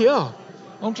 Yeah.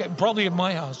 Okay, probably at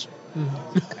my house.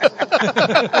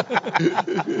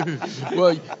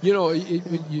 Well,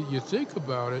 you think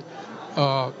about it,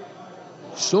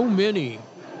 so many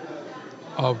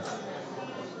of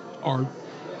our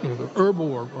the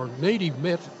herbal or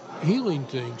native healing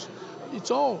things, it's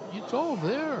all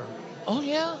there. Oh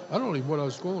yeah. I don't know where I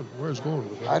was going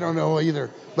with that. I don't know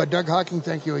either. But Doug Hawking,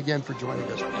 thank you again for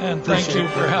joining us. And thank you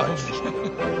for having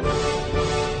me.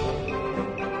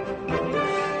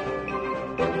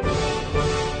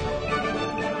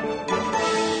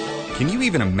 Can you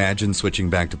even imagine switching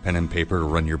back to pen and paper to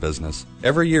run your business?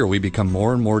 Every year we become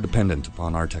more and more dependent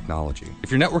upon our technology.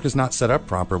 If your network is not set up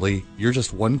properly, you're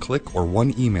just one click or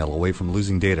one email away from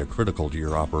losing data critical to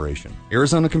your operation.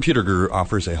 Arizona Computer Guru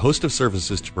offers a host of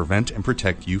services to prevent and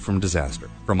protect you from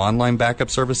disaster. From online backup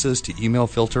services to email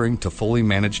filtering to fully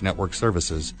managed network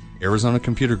services, Arizona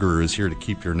Computer Guru is here to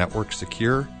keep your network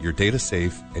secure, your data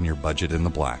safe, and your budget in the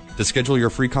black. To schedule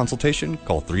your free consultation,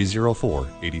 call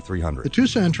 304-8300. The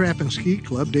Tucson Trap and Ski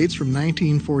Club dates from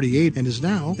 1948 and is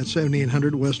now at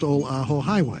 7800 West Old Ajo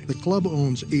Highway. The club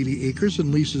owns 80 acres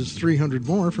and leases 300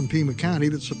 more from Pima County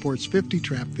that supports 50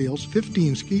 trap fields,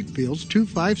 15 skeet fields, 2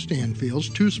 5-stand fields,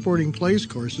 2 sporting plays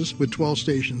courses with 12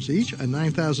 stations each, a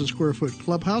 9,000 square foot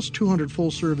clubhouse, 200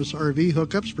 full-service RV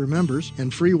hookups for members,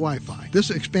 and free Wi-Fi.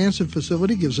 This expansive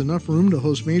facility gives enough room to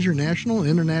host major national and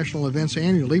international events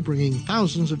annually, bringing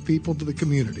thousands of people to the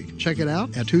community. Check it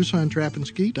out at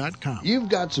TucsonTrapandSki.com. You've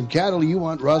got some cattle you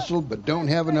want rustled, but don't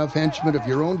have enough henchmen of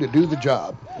your own to do the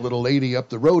job. Little lady up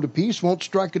the road a piece won't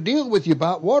strike a deal with you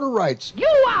about water rights.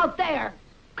 You out there!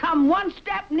 Come one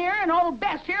step near and old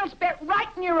Bess here'll spit right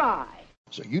in your eye.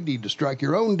 So you need to strike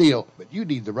your own deal, but you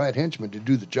need the right henchman to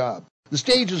do the job. The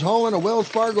stage is hauling a Wells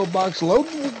Fargo box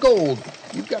loaded with gold.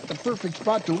 You've got the perfect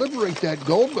spot to liberate that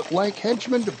gold, but like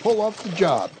henchmen to pull off the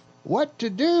job. What to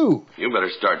do? You better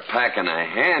start packing a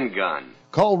handgun.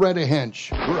 Call Red a Hench.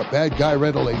 We're a bad guy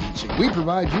rental agency. We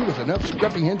provide you with enough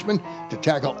scruffy henchmen to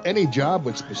tackle any job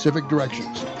with specific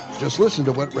directions. Just listen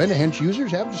to what Red a Hench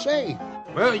users have to say.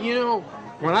 Well,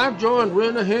 when I joined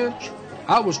Red a Hench,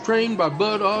 I was trained by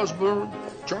Bud Osborne,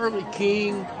 Charlie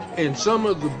King, and some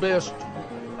of the best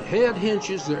head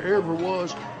henches there ever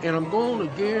was, and I'm going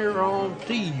to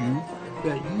guarantee you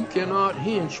that you cannot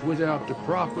hench without the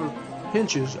proper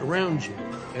henches around you,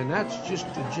 and that's just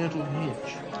a gentle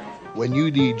hench. When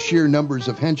you need sheer numbers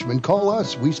of henchmen, call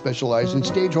us. We specialize in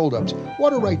stage holdups,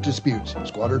 water right disputes,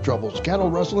 squatter troubles,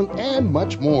 cattle rustling, and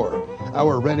much more.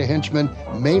 Our Red-A henchmen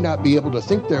may not be able to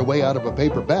think their way out of a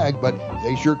paper bag, but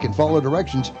they sure can follow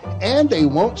directions, and they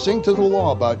won't sing to the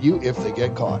law about you if they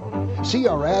get caught. See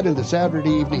our ad in the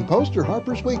Saturday Evening Post or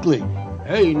Harper's Weekly.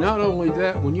 Hey, not only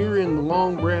that, when you're in the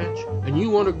Long Branch and you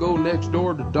want to go next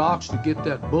door to Doc's to get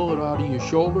that bullet out of your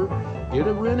shoulder, get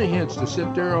a Rent-A-Hench to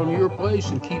sit there on your place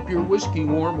and keep your whiskey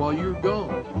warm while you're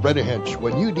gone. Rent-A-Hench,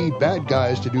 when you need bad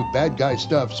guys to do bad guy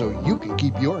stuff so you can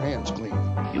keep your hands clean.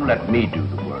 You let me do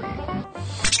the work.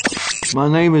 My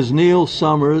name is Neil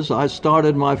Summers. I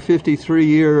started my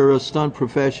 53-year stunt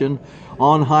profession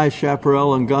on High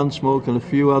Chaparral and Gunsmoke and a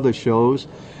few other shows,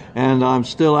 and I'm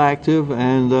still active,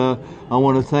 and I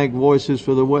want to thank Voices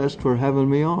for the West for having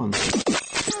me on.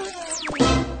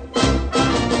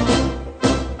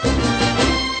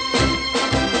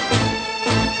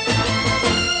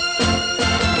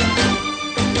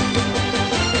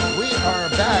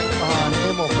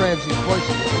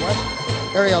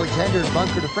 Harry Alexander and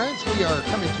Bunker de France. We are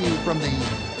coming to you from the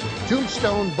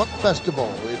Tombstone Book Festival.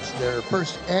 It's their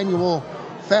first annual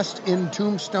fest in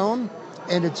Tombstone,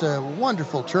 and it's a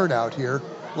wonderful turnout here.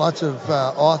 lots of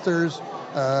authors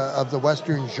of the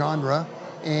Western genre.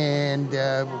 And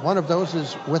one of those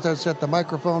is with us at the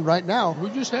microphone right now.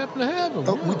 We just happen to have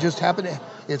him. We just happen to.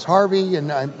 It's Harvey,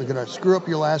 and I'm going to screw up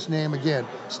your last name again.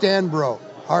 Stanbro.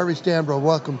 Harvey Stanbro,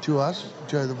 welcome to us,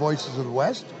 to the Voices of the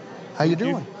West. How you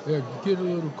doing? Yeah, get a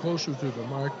little closer to the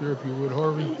mic there, if you would,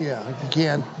 Harvey. Yeah, if you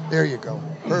can. There you go.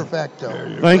 Perfecto.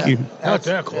 Thank you. Not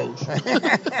that close.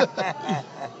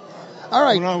 All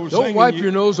right. Don't wipe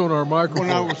your nose on our microphone.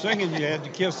 When I was singing, you had to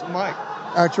kiss the mic.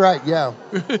 That's right, yeah.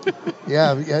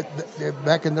 yeah,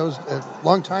 back in those,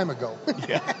 long time ago.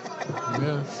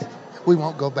 Yeah. We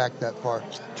won't go back that far,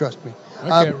 trust me.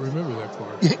 I can't remember that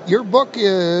far. Your book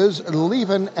is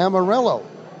Leaving Amarillo.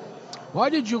 Why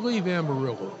did you leave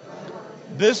Amarillo?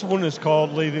 This one is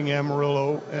called Leaving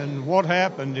Amarillo, and what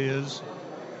happened is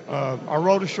I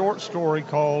wrote a short story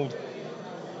called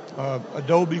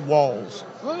Adobe Walls.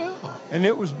 Oh, yeah. And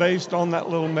it was based on that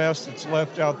little mess that's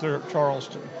left out there at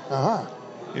Charleston. Uh-huh.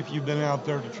 If you've been out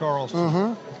there to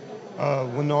Charleston,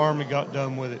 when the Army got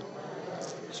done with it.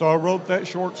 So I wrote that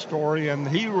short story, and the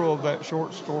hero of that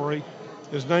short story,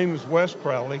 his name is Wes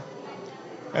Crowley.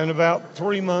 And about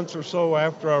 3 months or so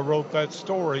after I wrote that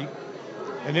story,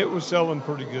 and it was selling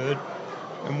pretty good,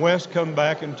 and Wes come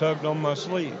back and tugged on my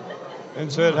sleeve and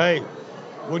said, "Hey,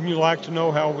 wouldn't you like to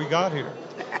know how we got here?"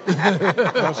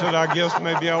 I said, "I guess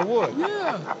maybe I would."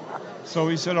 Yeah. So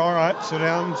he said, "All right, sit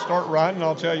down and start writing.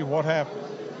 I'll tell you what happened."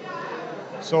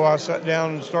 So I sat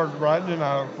down and started writing, and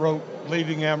I wrote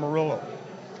Leaving Amarillo.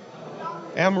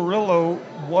 Amarillo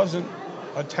wasn't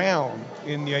a town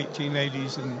in the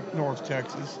 1880s in North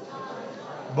Texas,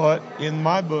 but in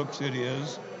my books it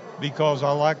is, because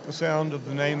I like the sound of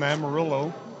the name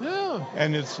Amarillo. Yeah.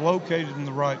 And it's located in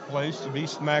the right place to be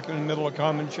smack in the middle of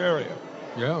Comancheria.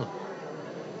 Yeah.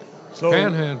 So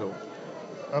Panhandle.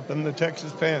 Up in the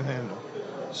Texas Panhandle.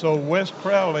 So Wes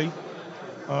Crowley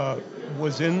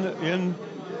was in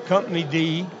Company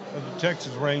D of the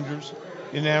Texas Rangers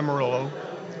in Amarillo,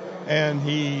 and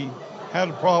he had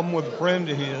a problem with a friend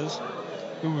of his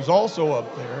who was also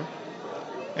up there,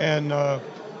 and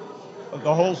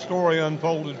the whole story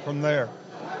unfolded from there.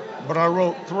 But I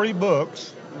wrote 3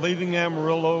 books: Leaving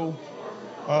Amarillo,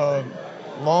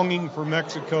 Longing for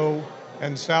Mexico,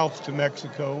 and South to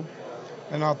Mexico.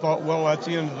 And I thought, well, that's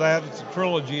the end of that. It's a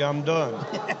trilogy. I'm done.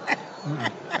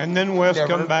 And then Wes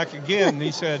come back again, and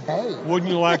he said, "Hey, wouldn't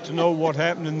you like to know what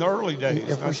happened in the early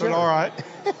days?" I said, "All right."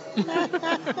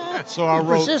 So I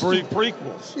wrote 3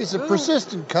 prequels. He's a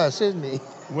persistent cuss, isn't he?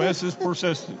 Wes is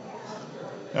persistent.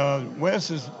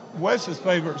 Wes's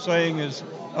favorite saying is,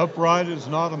 "Upright is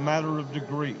not a matter of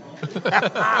degree. You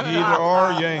either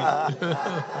are or you ain't."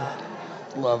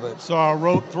 Love it. So I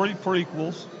wrote 3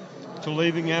 prequels to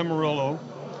Leaving Amarillo,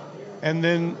 and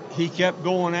then he kept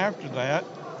going after that,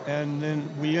 and then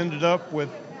we ended up with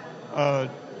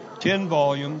 10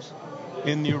 volumes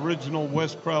in the original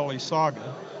Wes Crowley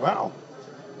saga. Wow.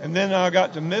 And then I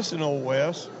got to missing old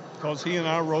Wes, because he and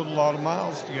I rode a lot of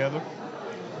miles together,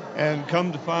 and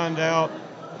come to find out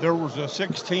there was a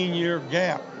 16-year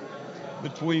gap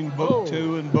between book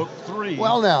 2 and book 3.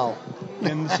 Well, now.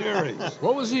 In the series.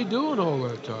 What was he doing all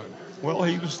that time? Well,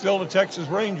 he was still a Texas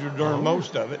Ranger during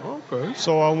most of it. Okay.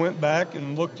 So I went back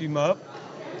and looked him up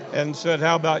and said,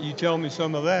 "How about you tell me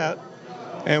some of that?"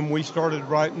 And we started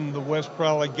writing the Wes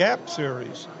Crowley Gap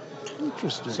series.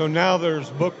 Interesting. So now there's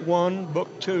book 1,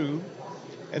 book 2,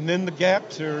 and then the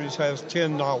Gap series has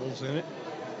 10 novels in it,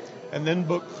 and then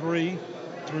book 3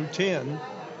 through 10.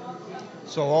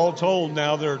 So all told,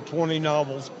 now there are 20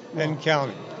 novels and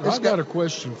counting. I've got a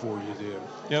question for you then.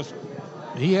 Yes, sir.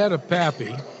 He had a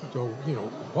pappy, so,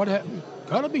 what happened?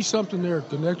 Got to be something there,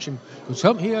 connection, because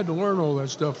he had to learn all that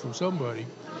stuff from somebody.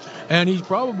 And he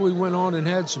probably went on and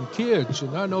had some kids,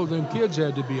 and I know them kids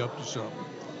had to be up to something.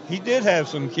 He did have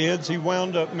some kids. He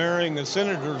wound up marrying a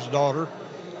senator's daughter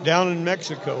down in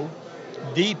Mexico,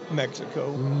 deep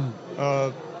Mexico,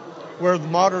 where the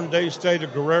modern-day state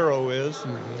of Guerrero is,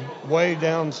 way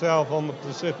down south on the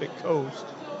Pacific coast.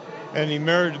 And he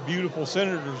married a beautiful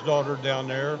senator's daughter down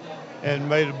there and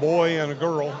made a boy and a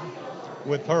girl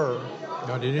with her.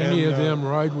 Now, did any of them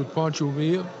ride with Pancho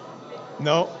Villa?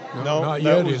 No, not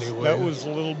yet anyway. That was a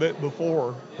little bit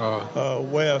before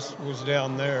Wes was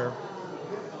down there.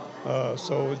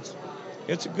 So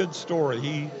it's a good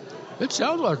story. It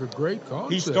sounds like a great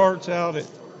concept. He starts out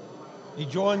he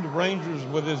joined the Rangers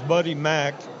with his buddy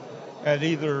Mac at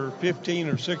either 15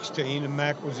 or 16, and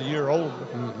Mac was a year older.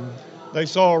 They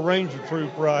saw a Ranger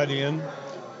troop ride in,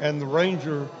 and the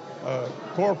Ranger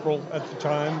corporal at the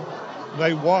time,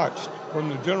 they watched from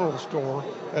the general store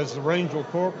as the Ranger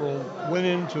corporal went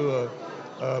into a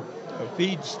a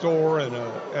feed store and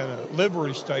a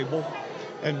livery stable,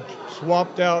 and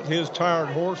swapped out his tired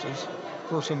horses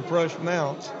for some fresh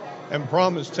mounts, and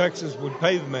promised Texas would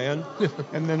pay the man.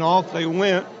 And then off they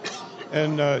went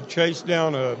and chased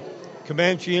down a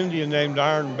Comanche Indian named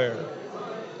Iron Bear.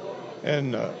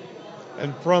 And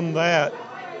from that,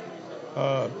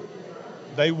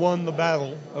 they won the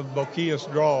battle of Boquillas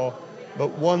Draw,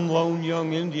 but one lone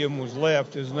young Indian was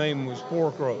left. His name was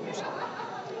Four Crows.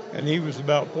 And he was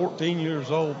about 14 years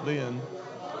old then.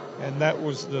 And that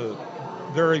was the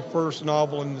very first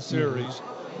novel in the series,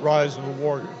 Rise of a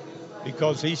Warrior,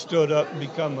 because he stood up and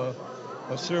become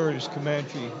a serious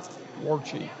Comanche war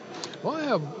chief. Well, I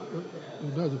have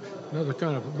another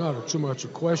kind of, not so much a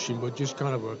question, but just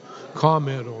kind of a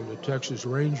comment on the Texas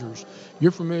Rangers.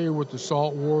 You're familiar with the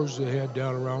Salt Wars they had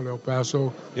down around El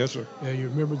Paso? Yes, sir. And you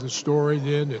remember the story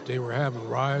then that they were having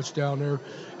riots down there,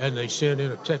 and they sent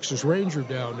in a Texas Ranger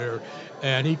down there,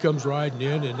 and he comes riding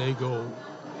in, and they go,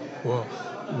 well,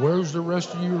 where's the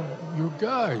rest of your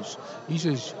guys? He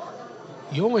says,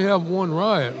 you only have one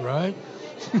riot, right?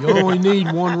 You only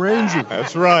need one ranger.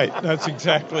 That's right. That's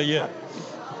exactly it.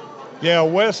 Yeah,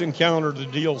 Wes encountered a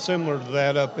deal similar to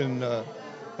that up in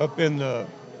the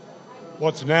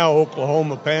what's now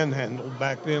Oklahoma Panhandle.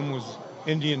 Back then was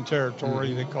Indian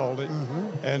Territory, they called it.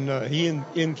 And he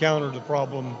encountered a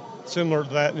problem similar to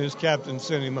that, and his captain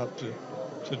sent him up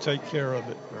to take care of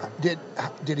it.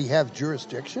 Did he have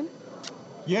jurisdiction?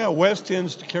 Yeah, Wes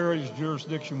tends to carry his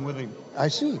jurisdiction with him. I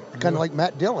see. Kind of like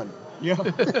Matt Dillon. Yeah.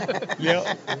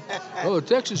 Yeah. Well, the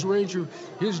Texas Ranger,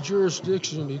 his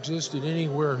jurisdiction existed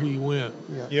anywhere he went.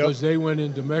 Yeah. Because they went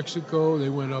into Mexico, they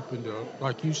went up into,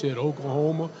 like you said,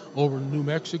 Oklahoma, over to New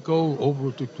Mexico,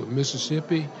 over to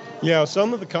Mississippi. Yeah,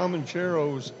 some of the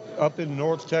Comancheros up in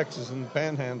North Texas in the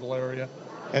Panhandle area,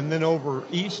 and then over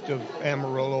east of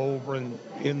Amarillo, over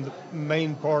in the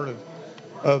main part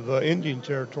of Indian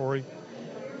Territory,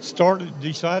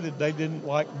 decided they didn't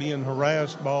like being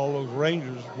harassed by all those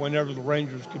rangers whenever the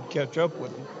rangers could catch up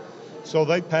with them. So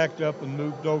they packed up and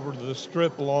moved over to the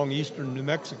strip along eastern New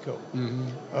Mexico,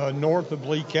 north of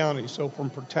Lee County, so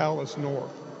from Portales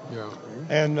north. Yeah.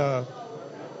 And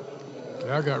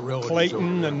I got relatives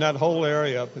Clayton and that whole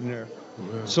area up in there.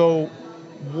 Yeah. So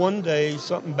one day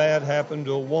something bad happened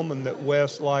to a woman that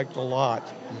Wes liked a lot.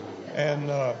 And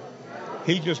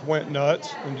he just went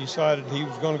nuts and decided he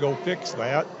was going to go fix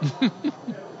that.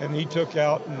 And he took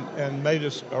out and made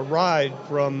us a ride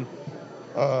from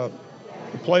a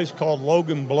place called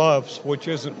Logan Bluffs, which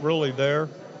isn't really there,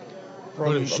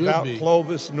 from about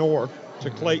Clovis north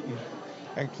to Clayton,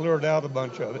 and cleared out a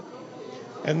bunch of it.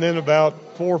 And then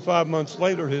about 4 or 5 months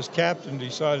later, his captain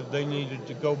decided they needed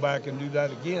to go back and do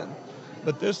that again.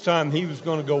 But this time he was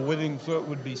going to go with him so it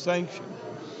would be sanctioned.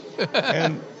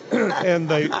 And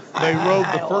they rode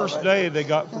the first day. They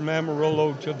got from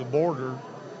Amarillo to the border,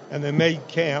 and they made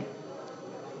camp.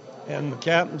 And the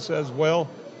captain says, well,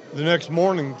 the next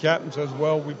morning, the captain says,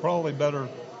 well, we probably better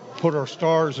put our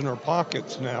stars in our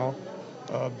pockets now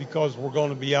because we're going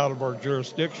to be out of our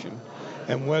jurisdiction.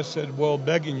 And Wes said, well,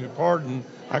 begging your pardon,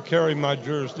 I carry my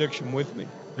jurisdiction with me.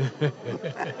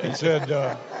 He said,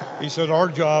 our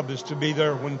job is to be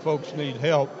there when folks need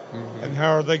help. And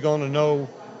how are they going to know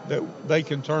that they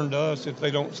can turn to us if they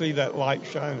don't see that light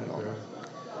shining on them?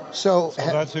 So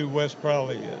that's who Wes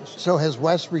Crowley is. So has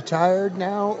Wes retired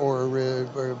now, or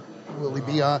will he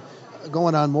be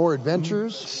going on more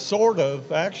adventures? Sort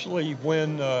of. Actually,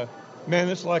 when man,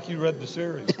 it's like you read the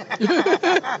series.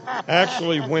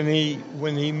 Actually, when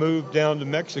he moved down to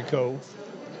Mexico,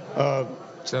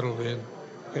 settled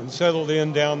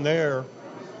in down there,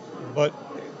 but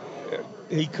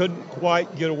he couldn't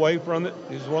quite get away from it.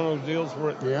 It was one of those deals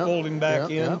where it pulled him back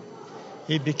in. Yeah.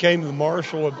 He became the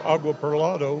marshal of Agua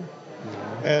Perlado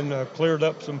and cleared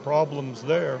up some problems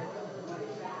there.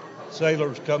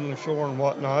 Sailors coming ashore and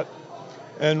whatnot,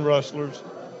 and rustlers.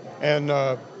 And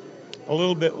a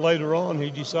little bit later on, he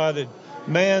decided,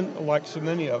 man, like so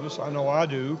many of us, I know I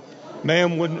do,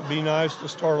 man, wouldn't it be nice to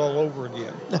start all over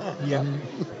again? Yeah.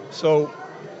 So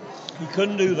he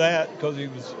couldn't do that because he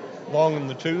was long in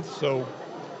the tooth. So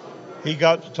he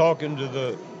got to talking to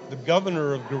the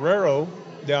governor of Guerrero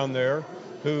down there,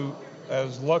 who,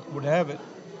 as luck would have it,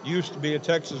 used to be a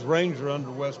Texas Ranger under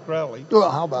Wes Crowley.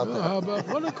 Well, how about that?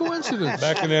 What a coincidence.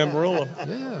 Back in Amarillo.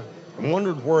 Yeah. I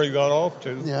wondered where he got off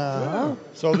to. Yeah.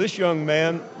 So this young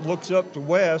man looks up to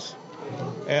Wes,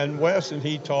 and Wes and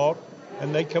he talk,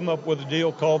 and they come up with a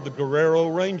deal called the Guerrero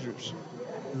Rangers.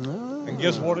 And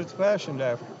guess what it's fashioned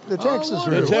after? The Texas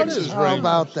The Rangers. Texas How Rangers.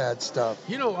 about that stuff?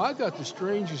 You know, I got the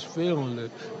strangest feeling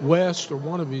that West or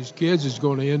one of his kids is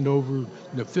going to end over in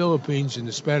the Philippines in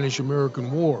the Spanish-American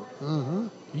War. Mm-hmm.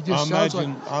 He just sounds like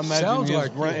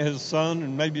his son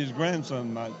and maybe his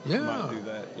grandson might do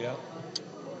that. Yeah.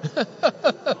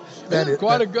 That's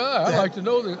quite a guy. I'd like to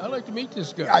know that. I'd like to meet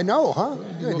this guy. I know, huh?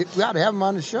 We got to have him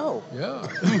on the show. Yeah.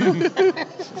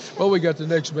 Well, we got the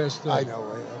next best thing. I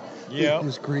know. Yeah. He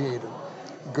was creative.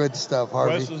 Good stuff,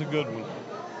 Harvey. Wes is a good one.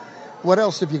 What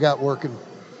else have you got working?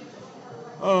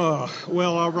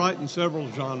 Well, I write in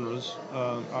several genres.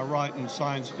 I write in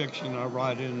science fiction. I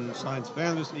write in science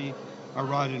fantasy. I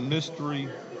write in mystery.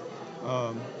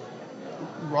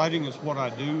 Writing is what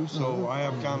I do, so I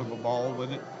have kind of a ball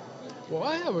with it. Well,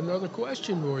 I have another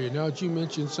question for you. Now that you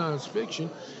mentioned science fiction,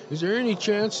 is there any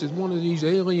chance that one of these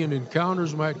alien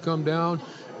encounters might come down,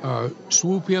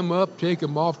 swoop him up, take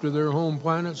him off to their home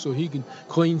planet so he can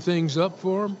clean things up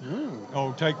for them?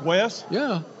 Oh, take Wes?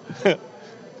 Yeah.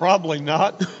 Probably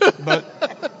not, but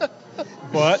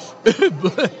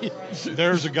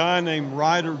there's a guy named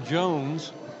Ryder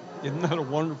Jones. Isn't that a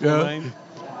wonderful name?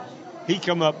 He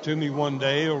come up to me one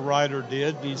day, or Ryder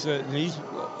did. He said, and he's an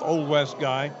old West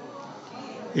guy.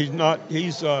 He's not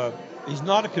a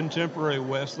contemporary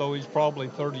West, though. He's probably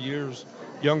 30 years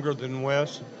younger than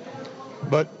Wes.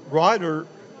 But Ryder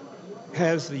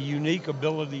has the unique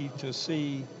ability to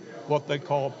see what they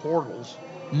call portals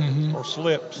or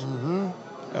slips.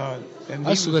 Mm-hmm. And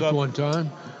I slipped one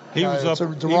time. He was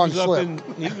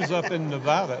up in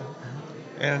Nevada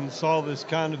and saw this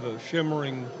kind of a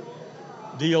shimmering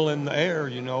deal in the air,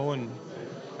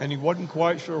 and he wasn't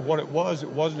quite sure what it was. It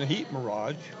wasn't a heat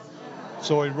mirage.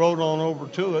 So he rode on over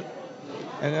to it,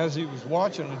 and as he was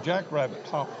watching, a jackrabbit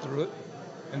hopped through it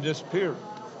and disappeared.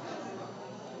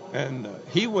 And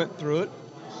he went through it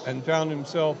and found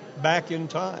himself back in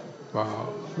time.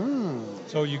 Wow.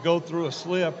 So you go through a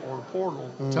slip or a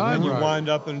portal, and you wind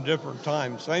up in a different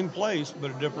time. Same place, but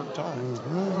a different time.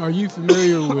 Are you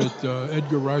familiar with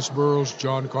Edgar Rice Burroughs'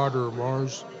 John Carter of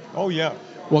Mars? Oh, yeah.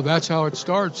 Well, that's how it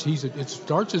starts. It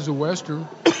starts as a Western.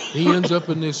 He ends up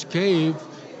in this cave,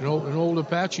 an old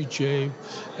Apache cave,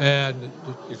 and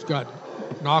it's got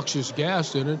noxious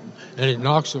gas in it, and it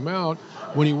knocks him out.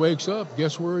 When he wakes up,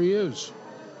 guess where he is?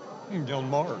 He's on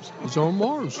Mars. He's on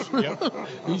Mars. Yep.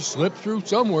 He slipped through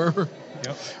somewhere.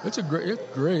 Yep. It's great.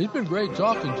 It's been great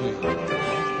talking to you. It's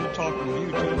good talking to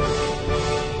you, too.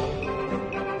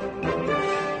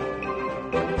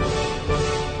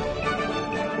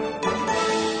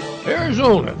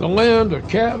 Arizona, the land of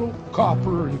cattle,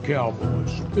 copper, and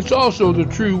cowboys. It's also the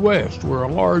true West, where a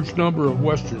large number of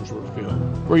Westerns were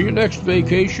filmed. For your next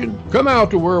vacation, come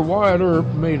out to where Wyatt Earp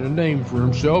made a name for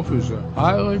himself as a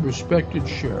highly respected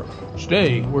sheriff.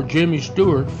 Stay where Jimmy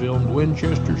Stewart filmed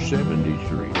Winchester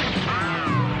 73.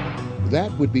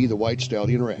 That would be the White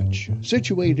Stallion Ranch.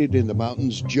 Situated in the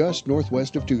mountains just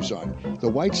northwest of Tucson, the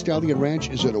White Stallion Ranch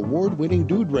is an award-winning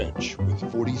dude ranch with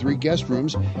 43 guest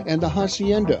rooms and the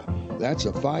Hacienda. That's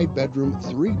a 5-bedroom,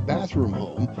 3-bathroom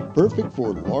home, perfect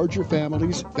for larger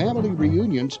families, family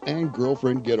reunions, and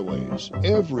girlfriend getaways.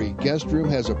 Every guest room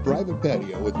has a private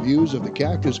patio with views of the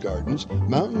cactus gardens,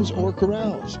 mountains, or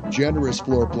corrals. Generous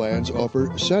floor plans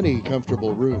offer sunny,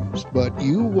 comfortable rooms, but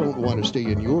you won't want to stay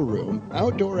in your room.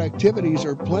 Outdoor activities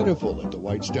are plentiful at the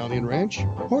White Stallion Ranch.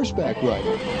 Horseback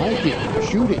riding, hiking,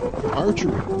 shooting,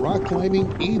 archery, rock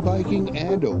climbing, e-biking,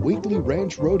 and a weekly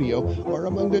ranch rodeo are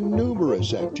among the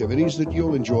numerous activities that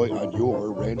you'll enjoy on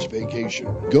your ranch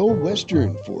vacation. Go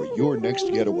Western for your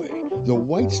next getaway. The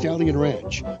White Stallion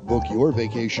Ranch. Book your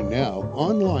vacation now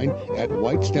online at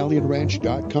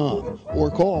whitestallionranch.com or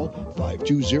call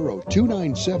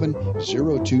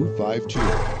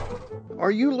 520-297-0252. Are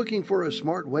you looking for a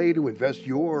smart way to invest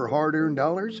your hard-earned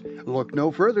dollars? Look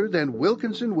no further than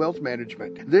Wilkinson Wealth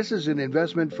Management. This is an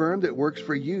investment firm that works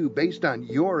for you based on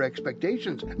your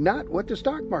expectations, not what the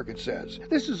stock market says.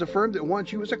 This is a firm that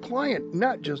wants you as a client,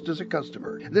 not just as a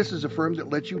customer. This is a firm that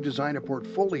lets you design a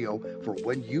portfolio for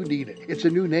when you need it. It's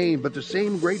a new name, but the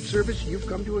same great service you've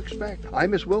come to expect.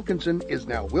 Miss Wilkinson is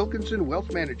now Wilkinson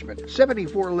Wealth Management,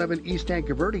 7411 East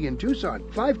Tanca Verde in Tucson,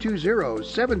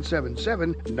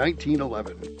 520-777-1911.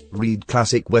 Read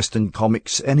classic Western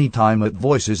comics anytime at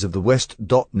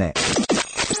voicesofthewest.net.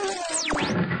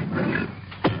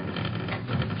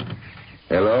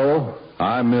 Hello,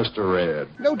 I'm Mr. Red.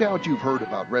 No doubt you've heard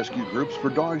about rescue groups for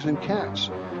dogs and cats.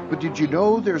 But did you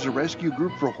know there's a rescue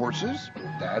group for horses?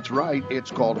 That's right,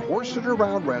 it's called Horse It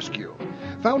Around Rescue.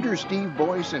 Founders Steve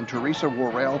Boyce and Teresa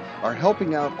Worrell are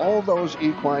helping out all those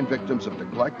equine victims of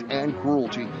neglect and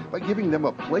cruelty by giving them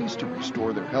a place to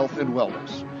restore their health and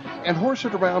wellness. And Horse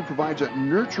It Around provides a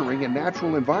nurturing and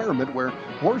natural environment where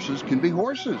horses can be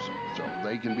horses, so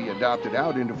they can be adopted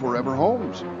out into forever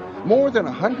homes. More than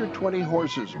 120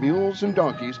 horses, mules, and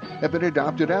donkeys have been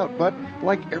adopted out, but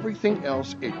like everything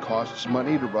else, it costs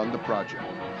money to run the project.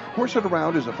 Horse It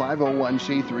Around is a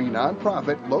 501c3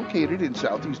 nonprofit located in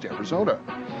southeast Arizona.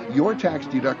 Your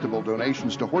tax-deductible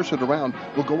donations to Horse It Around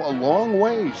will go a long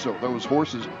way so those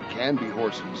horses can be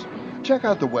horses. Check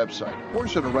out the website,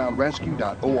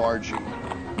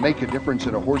 horseitaroundrescue.org. Make a difference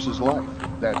in a horse's life.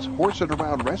 That's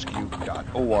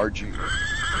horseitaroundrescue.org.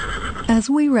 As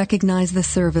we recognize the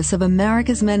service of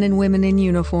America's men and women in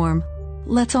uniform,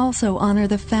 let's also honor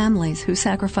the families who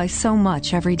sacrifice so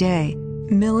much every day.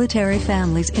 Military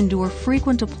families endure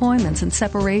frequent deployments and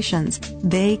separations.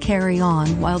 They carry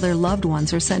on while their loved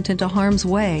ones are sent into harm's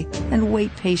way and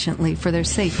wait patiently for their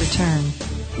safe return.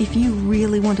 If you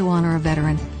really want to honor a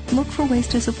veteran, look for ways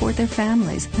to support their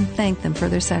families and thank them for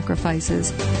their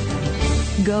sacrifices.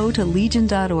 Go to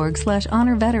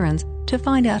legion.org/honor-veterans to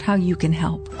find out how you can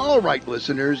help. All right,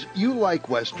 listeners, you like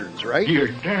Westerns, right? You're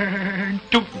darn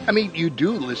tootin'. I mean, you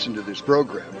do listen to this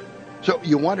program. So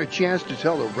you want a chance to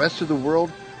tell the rest of the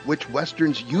world which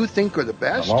Westerns you think are the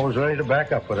best? I'm always ready to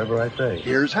back up whatever I say.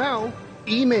 Here's how.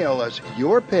 Email us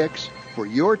your picks for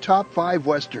your top 5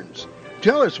 Westerns.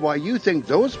 Tell us why you think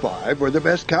those 5 are the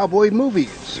best cowboy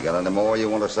movies. You got any more you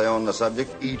want to say on the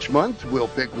subject? Each month, we'll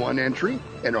pick one entry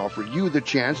and offer you the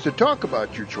chance to talk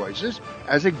about your choices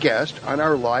as a guest on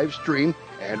our live stream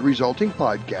and resulting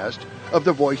podcast of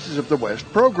the Voices of the West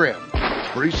program.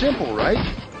 Pretty simple, right?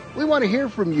 We want to hear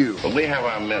from you. Well, we have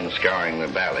our men scouring the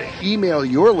valley. Email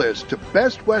your list to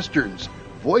Best Westerns,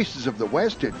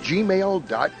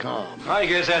 voicesofthewest@gmail.com. I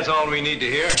guess that's all we need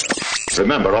to hear.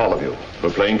 Remember, all of you, we're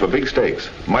playing for big stakes,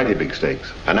 mighty big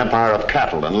stakes, an empire of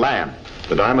cattle and land.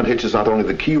 The Diamond Hitch is not only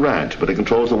the key ranch, but it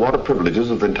controls the water privileges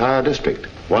of the entire district.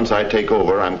 Once I take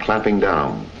over, I'm clamping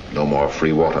down. No more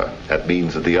free water. That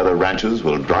means that the other ranches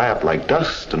will dry up like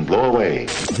dust and blow away.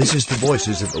 This is the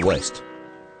Voices of the West.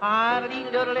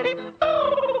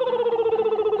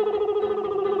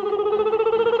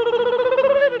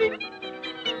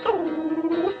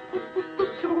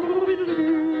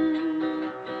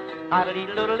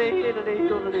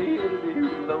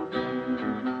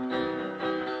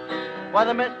 While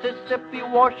the Mississippi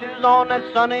washes on that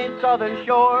sunny southern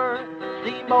shore,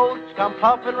 steamboats come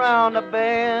puffing round a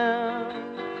bend,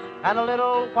 and a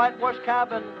little whitewashed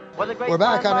cabin. We're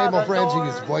back on Able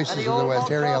Francing's Voices of the West.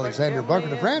 Harry Alexander Bunker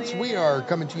to France. We are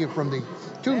coming to you from the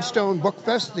Tombstone Book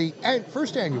Fest, the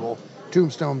first annual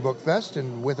Tombstone Book Fest,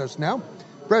 and with us now,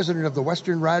 President of the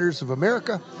Western Writers of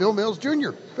America, Phil Mills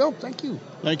Jr. Phil, thank you.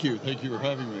 Thank you. Thank you for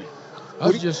having me. I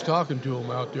was just talking to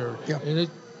him out there, and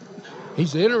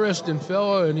he's an interesting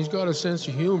fella, and he's got a sense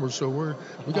of humor. So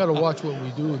we got to watch what we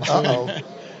do and say.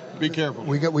 Be careful.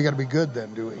 We got to be good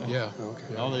then, do we? Yeah.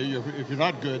 Okay. Well, if you're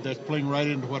not good, that's playing right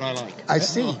into what I like. I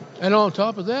see. And on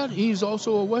top of that, he's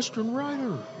also a Western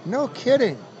writer. No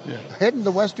kidding. Yeah. Heading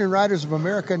the Western Writers of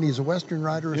America, and he's a Western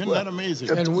writer as well. Isn't that amazing?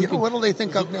 And what will they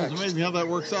think of next? It's amazing how that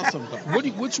works out sometimes.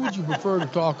 Which would you prefer to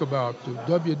talk about, the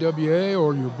WWA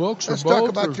or your books? Let's or both, talk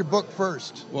about your book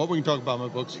first. Well, we can talk about my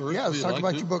books first. Yeah, let's talk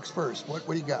about your books first. What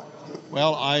do you got?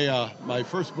 Well, my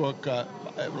first book, a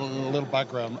little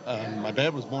background. My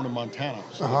dad was born in Montana,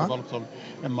 so I developed some,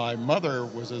 and my mother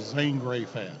was a Zane Grey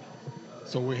fan.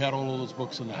 So we had all of those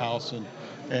books in the house,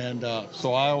 and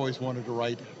so I always wanted to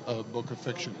write a book of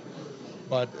fiction.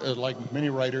 But like many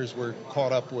writers, we're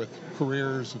caught up with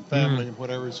careers and family and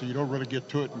whatever, so you don't really get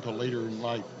to it until later in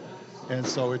life. And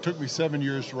so it took me 7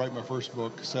 years to write my first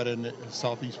book, set in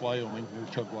southeast Wyoming, near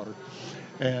Chugwater.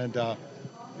 And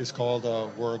it's called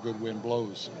Where a Good Wind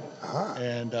Blows.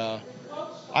 And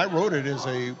I wrote it as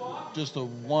just a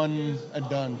one and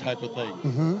done type of thing.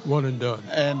 One and done.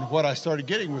 And what I started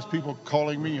getting was people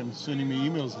calling me and sending me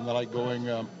emails and the like going,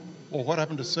 well, what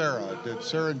happened to Sarah? Did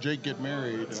Sarah and Jake get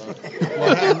married?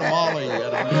 What happened to Molly?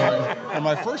 And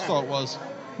my first thought was,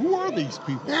 who are these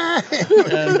people?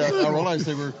 And I realized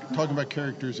they were talking about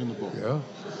characters in the book. Yeah.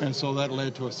 And so that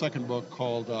led to a second book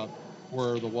called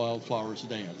Where the Wildflowers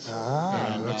Dance.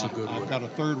 And that's a good one. I've got a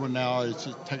third one now. It's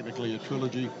technically a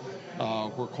trilogy,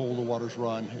 Where Cold the Waters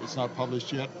Run. It's not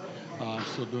published yet.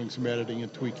 Still doing some editing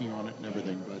and tweaking on it and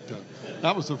everything. But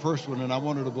that was the first one, and I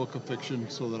wanted a book of fiction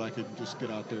so that I could just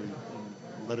get out there and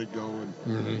let it go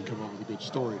and come up with a good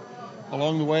story.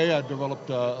 Along the way, I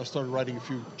started writing a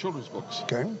few children's books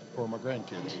for my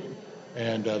grandkids.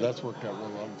 And that's worked out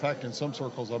really well. In fact, in some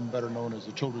circles, I'm better known as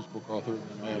a children's book author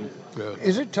than I am.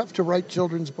 Is it tough to write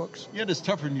children's books? Yeah, it's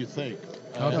tougher than you think.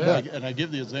 And I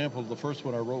give the example, the first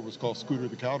one I wrote was called Scooter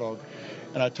the Cowdog.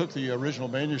 And I took the original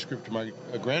manuscript to my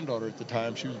granddaughter at the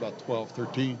time. She was about 12,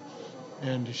 13.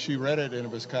 And she read it, and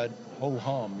it was kind of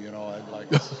ho-hum, I'd like,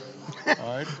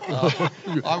 all right.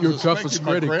 I was expecting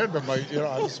my grandma,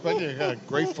 I was expecting a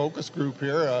great focus group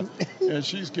here, and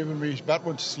she's giving me, about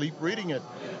went to sleep reading it.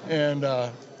 And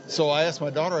so I asked my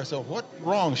daughter, I said, "What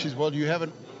wrong?" She said, "Well, you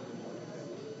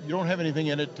don't have anything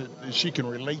in it that she can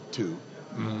relate to.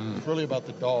 Mm-hmm. It's really about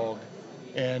the dog."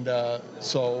 And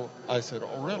so I said,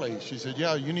 "Oh, really?" She said,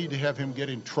 "Yeah, you need to have him get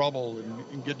in trouble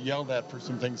and get yelled at for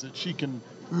some things that she can."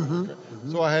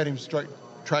 Mm-hmm. So I had him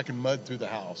tracking mud through the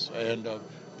house and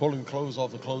pulling clothes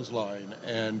off the clothesline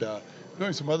and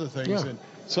doing some other things. Yeah. And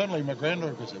suddenly my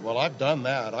granddaughter said, "Well, I've done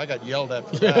that. I got yelled at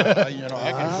for that. I can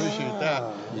appreciate that."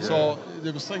 Yeah. So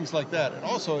there was things like that. And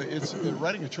also,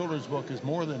 writing a children's book is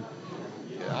more than,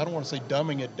 I don't want to say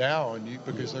dumbing it down,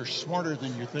 because they're smarter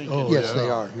than you think. Oh, yes, they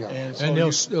are. Yeah. And, so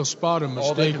they'll spot a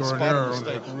mistake or an error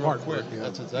real quick. Yeah.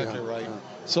 That's exactly right. Yeah.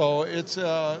 So it's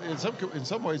in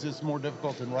some ways it's more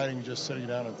difficult than writing just sitting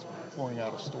down and pouring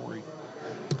out a story.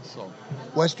 So,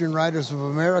 Western Writers of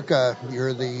America,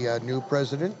 you're the new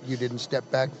president. You didn't step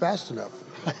back fast enough.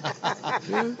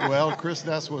 Well, Chris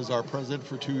Ness was our president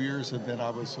for 2 years, and then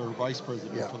I was her vice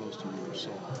president for those 2 years.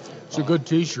 So it's a good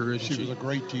teacher, isn't she? She was a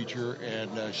great teacher,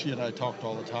 and she and I talked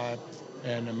all the time.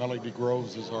 And Melody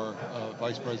Groves is our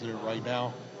vice president right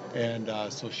now. And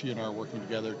so she and I are working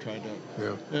together trying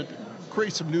to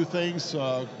create some new things,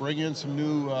 bring in some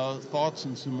new thoughts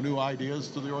and some new ideas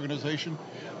to the organization.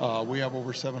 We have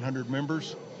over 700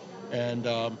 members, and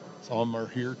some are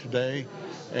here today.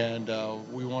 And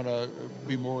we want to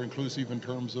be more inclusive in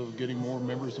terms of getting more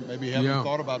members that maybe haven't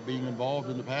thought about being involved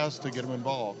in the past to get them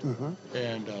involved. Mm-hmm.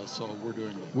 And so we're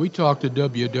doing that. We talk the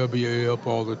WWA up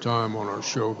all the time on our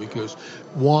show because,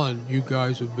 one, you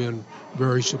guys have been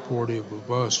very supportive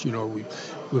of us.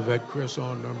 We've had Chris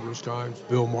on numerous times,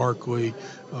 Bill Markley,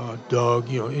 Doug.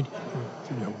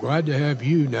 Glad to have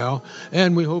you now,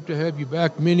 and we hope to have you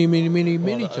back many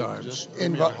times.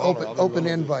 Open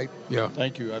invite. Yeah.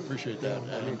 Thank you. I appreciate that.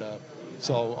 And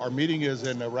so our meeting is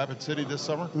in Rapid City this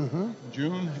summer,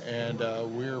 June, and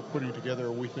we're putting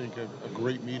together, we think, a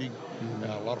great meeting.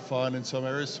 A lot of fun in some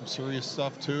areas, some serious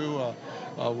stuff too.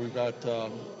 We've had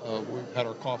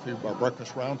our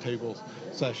breakfast roundtable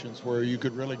sessions where you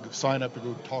could really sign up to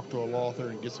go talk to an author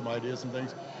and get some ideas and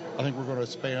things. I think we're going to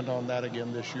expand on that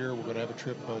again this year. We're going to have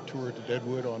a tour to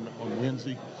Deadwood on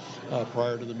Wednesday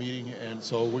prior to the meeting, and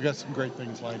so we got some great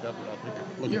things lined up, and I think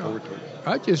I'm looking forward to it.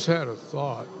 I just had a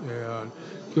thought,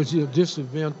 because this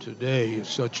event today is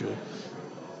such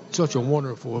a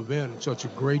wonderful event and such a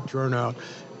great turnout.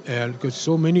 And because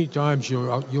so many times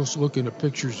you'll look into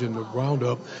pictures in the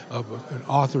roundup of an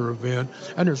author event,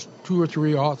 and there's 2 or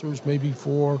 3 authors, maybe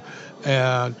 4,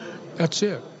 and that's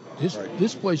it.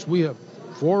 This place, we have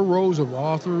 4 rows of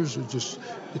authors, and just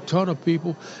a ton of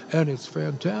people, and it's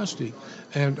fantastic.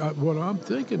 And what I'm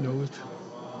thinking though is,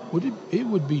 it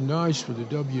would be nice for the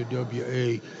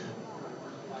WWA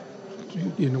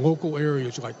in local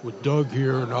areas, like with Doug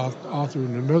here, an author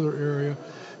in another area,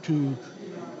 to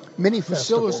mini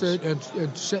facilitate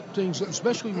and set things,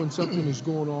 especially when something is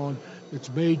going on that's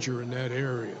major in that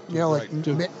area.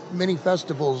 Mini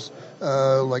festivals,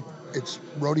 like it's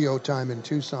rodeo time in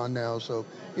Tucson now, so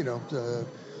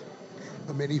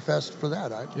a mini fest for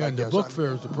that. And the book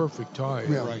fair is the perfect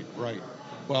time. Yeah. Right.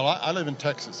 Well, I live in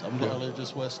Texas. I live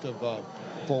just west of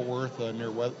Fort Worth,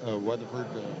 near Weatherford,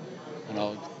 and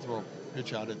I'll throw a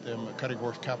pitch out at them, cutting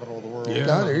horse capital of the world.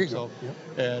 Yeah, there you go.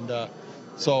 And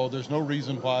so there's no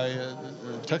reason why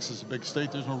Texas is a big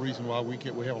state. There's no reason why we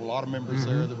have a lot of members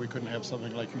there that we couldn't have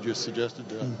something like you just suggested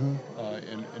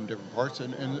in different parts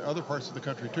and other parts of the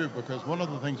country too. Because one of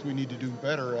the things we need to do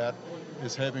better at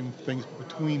is having things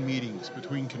between meetings,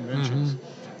 between conventions,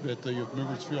 that the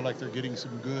members feel like they're getting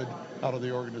some good out of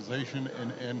the organization.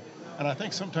 And I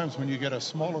think sometimes when you get a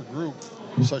smaller group,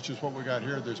 such as what we got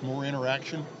here, there's more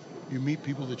interaction. You meet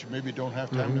people that you maybe don't have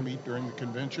time to meet during the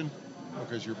convention,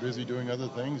 because you're busy doing other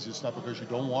things. It's not because you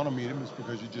don't want to meet them, it's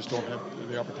because you just don't have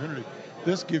the opportunity.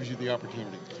 This gives you the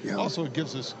opportunity. Yeah. Also, it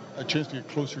gives us a chance to get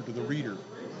closer to the reader,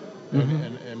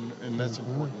 and that's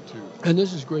important too. And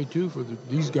this is great too for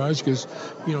these guys, because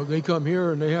they come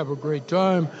here and they have a great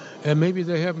time, and maybe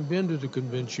they haven't been to the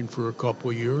convention for a couple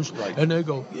of years, and they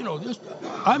go,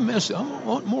 I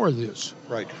want more of this.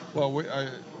 Right. Well,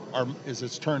 as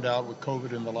it's turned out with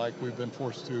COVID and the like, we've been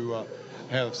forced to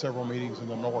have several meetings in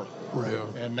the north. Right.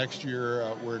 Yeah. And next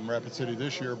year we're in Rapid City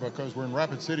this year because we're in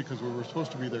Rapid City because we were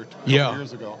supposed to be there 2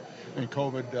 years ago. And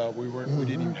COVID, we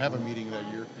didn't even have a meeting that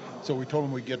year. So we told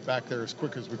them we'd get back there as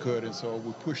quick as we could, and so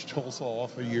we pushed Tulsa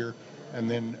off a year. And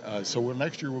then,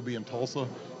 next year we'll be in Tulsa.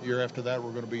 The year after that,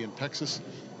 we're going to be in Texas,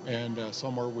 and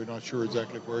somewhere we're not sure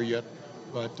exactly where yet.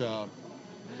 But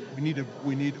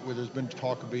there's been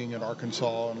talk of being in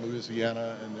Arkansas and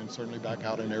Louisiana, and then certainly back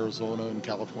out in Arizona and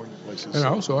California places. And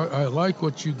also, I like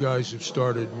what you guys have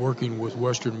started working with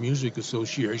Western Music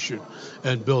Association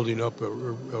and building up a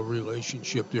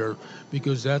relationship there,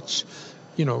 because that's,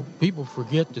 people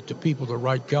forget that the people that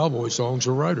write cowboy songs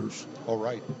are writers. Oh,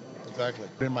 right. Exactly.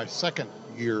 In my second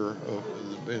year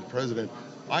as president,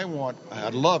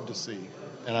 I'd love to see,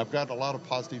 and I've got a lot of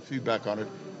positive feedback on it,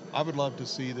 I would love to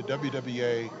see the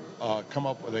WWA come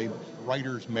up with a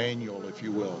writer's manual, if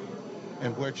you will,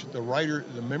 in which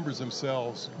the members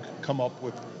themselves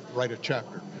write a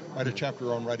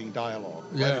chapter on writing dialogue,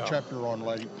 write a chapter on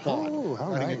writing plot,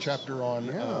 a chapter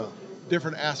on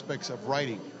different aspects of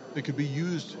writing that could be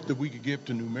used, that we could give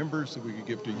to new members, that we could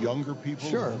give to younger people.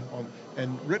 Sure.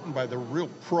 And written by the real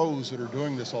pros that are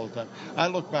doing this all the time. I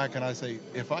look back and I say,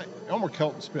 Elmer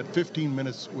Kelton spent 15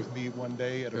 minutes with me one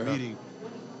day at a meeting.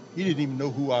 He didn't even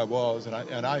know who I was, and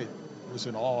I was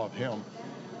in awe of him,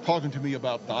 talking to me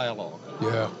about dialogue.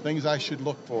 Yeah. Things I should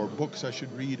look for, books I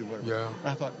should read, or whatever. Yeah. And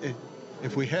I thought,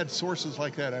 if we had sources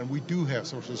like that, and we do have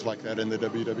sources like that in the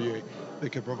WWA, that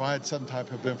could provide some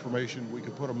type of information, we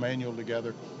could put a manual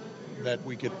together that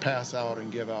we could pass out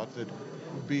and give out, that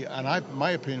would be,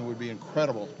 my opinion, would be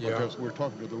incredible, because we're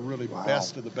talking to the really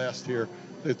best of the best here,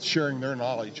 that's sharing their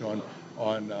knowledge on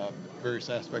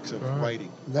various aspects of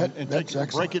writing,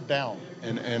 break it down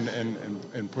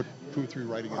and put 2 or 3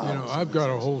 writing. I've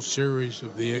got a whole series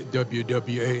of the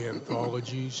WWA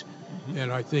anthologies,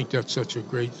 and I think that's such a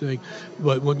great thing.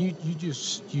 But when you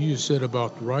just said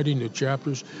about writing the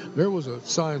chapters, there was a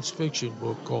science fiction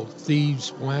book called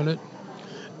Thieves' Planet,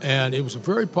 and it was a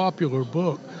very popular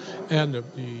book. And the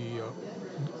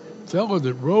fellow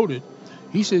that wrote it,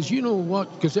 he says, you know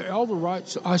what? Because all the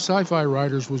sci-fi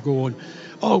writers was going,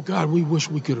 oh God, we wish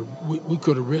we could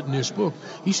have written this book.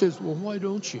 He says, well, why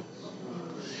don't you?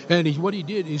 And what he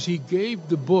did is he gave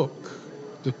the book,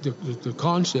 the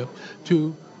concept,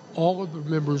 to all of the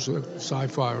members of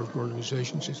sci-fi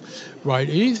organizations. He says, write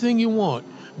anything you want.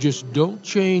 Just don't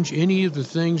change any of the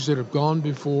things that have gone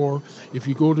before. If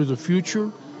you go to the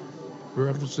future,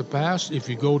 reference the past. If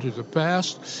you go to the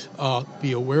past,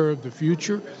 be aware of the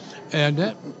future. And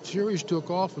that series took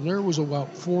off, and there was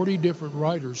about 40 different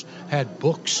writers had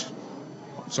books.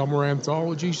 Some were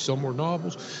anthologies, some were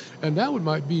novels, and that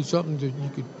might be something that you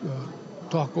could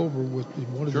talk over with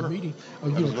in one of the meetings.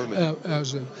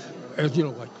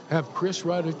 Like have Chris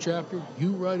write a chapter,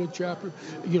 you write a chapter,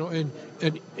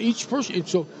 and each person. And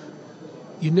so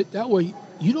that way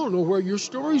you don't know where your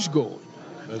story's going,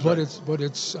 but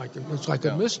it's like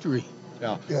a mystery.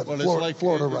 Yeah. Well, it's like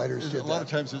Florida writers did a lot of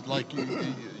times it's like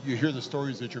you hear the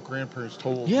stories that your grandparents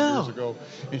told Yeah. years ago.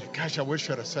 And gosh, I wish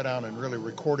I'd have sat down and really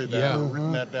recorded that or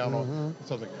written that down on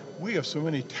something. We have so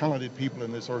many talented people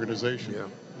in this organization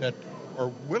that are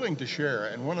willing to share.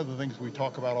 And one of the things we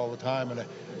talk about all the time,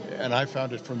 and I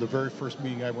found it from the very first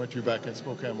meeting I went to back in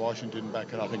Spokane, Washington,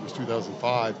 back in I think it was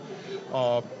 2005,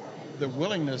 the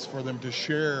willingness for them to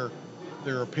share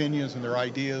their opinions and their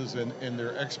ideas and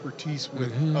their expertise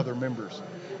with other members.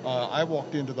 I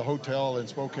walked into the hotel in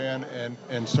Spokane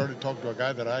and started talking to a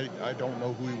guy that I don't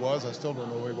know who he was. I still don't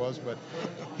know who he was, but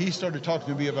he started talking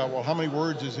to me about, well, how many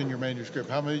words is in your manuscript?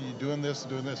 How many are you doing this,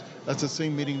 doing this? That's the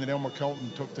same meeting that Elmer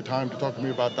Kelton took the time to talk to me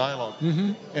about dialogue.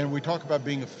 And we talk about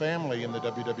being a family in the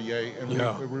WWA, and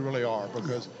we really are,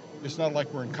 because it's not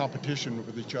like we're in competition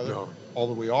with each other,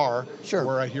 although we are. Sure.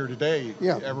 We're right here today.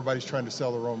 Everybody's trying to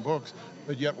sell their own books,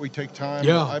 but yet we take time,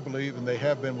 I believe, and they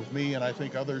have been with me, and I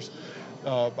think others,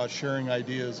 about sharing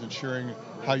ideas and sharing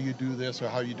how you do this or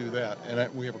how you do that.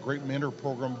 And we have a great mentor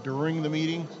program during the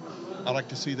meetings. I'd like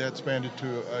to see that expanded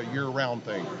to a year-round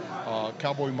thing.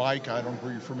 Cowboy Mike, I don't know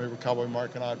if you're familiar with Cowboy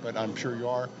Mike or not, but I'm sure you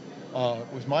are,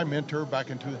 was my mentor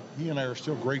back into, he and I are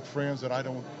still great friends, and I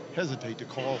don't hesitate to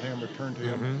call him or turn to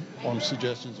him on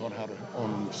suggestions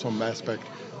on some aspect.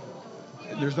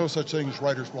 There's no such thing as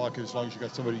writer's block as long as you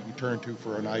got somebody you can turn to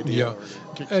for an idea or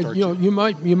to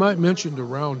kickstart you might mention the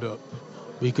Roundup,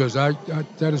 because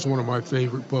that is one of my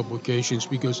favorite publications,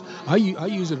 because I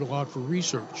use it a lot for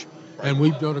research. And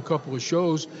we've done a couple of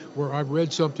shows where I've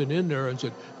read something in there and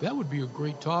said, that would be a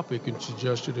great topic, and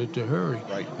suggested it to Harry.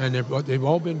 Right. And they've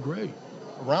all been great.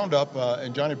 Roundup,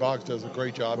 and Johnny Boggs does a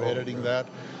great job editing that.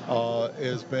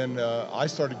 Has been I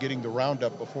started getting the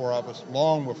Roundup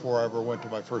long before I ever went to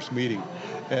my first meeting,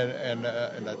 and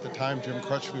at the time Jim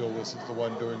Crutchfield was the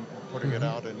one putting it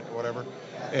out and whatever.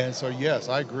 And so yes,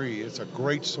 I agree. It's a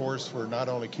great source for not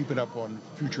only keeping up on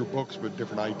future books, but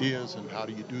different ideas and how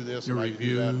do you do this, the and reviews. How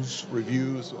you do that.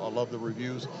 Reviews. I love the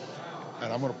reviews.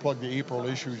 And I'm going to plug the April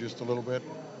issue just a little bit.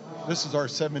 This is our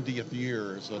 70th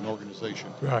year as an organization.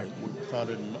 Right. We were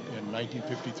founded in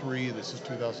 1953. This is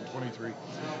 2023.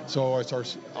 So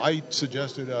I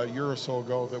suggested a year or so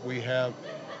ago that we have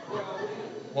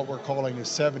what we're calling a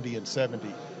 70 and 70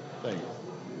 thing.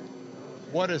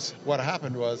 What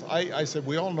happened was I said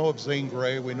we all know of Zane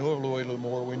Grey, we know of Louis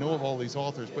L'Amour, we know of all these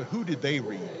authors, but who did they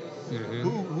read? Mm-hmm.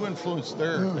 Who influenced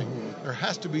their thing? There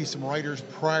has to be some writers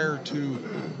prior to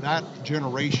that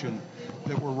generation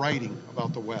that were writing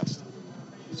about the West.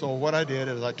 So what I did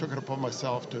is I took it upon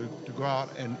myself to go out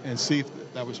and see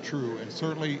if that was true. And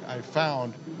certainly I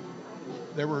found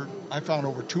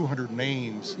over 200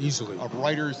 names easily of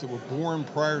writers that were born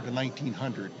prior to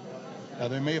 1900. Now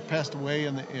they may have passed away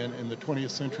in the 20th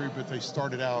century, but they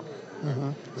started out.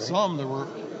 Some that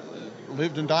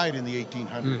lived and died in the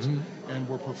 1800s and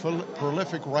were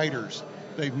prolific writers.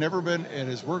 They've never been, and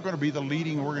as we're going to be the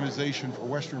leading organization for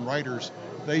Western writers,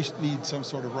 they need some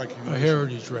sort of recognition. A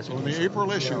heritage recognition. So in the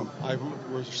April issue,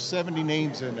 there's 70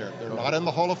 names in there. They're not in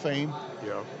the Hall of Fame,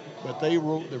 but they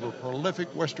were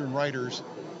prolific Western writers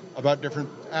about different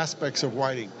aspects of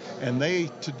writing, and they,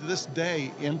 to this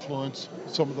day, influence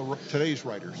some of today's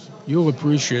writers. You'll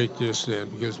appreciate this then,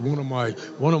 because one of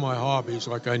my hobbies,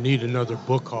 like I need another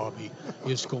book hobby,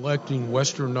 is collecting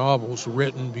Western novels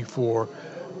written before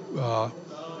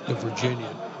the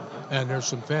Virginian. And there's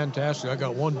some fantastic. I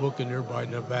got one book in there by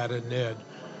Nevada Ned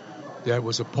that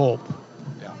was a pulp.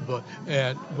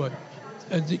 Yeah. But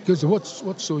because what's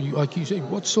so, like you say,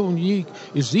 what's so unique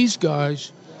is these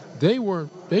guys. They weren't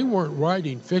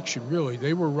writing fiction, really.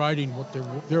 They were writing what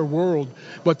their world,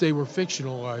 but they were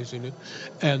fictionalizing it.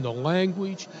 And the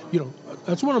language,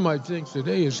 that's one of my things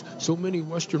today is so many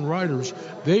Western writers,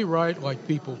 they write like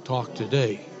people talk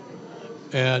today.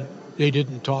 And they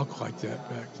didn't talk like that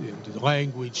back then. The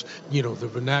language, the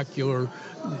vernacular,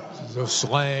 the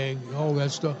slang, all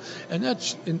that stuff. And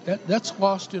that's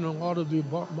lost in a lot of the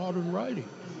modern writing.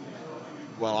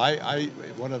 Well,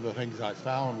 one of the things I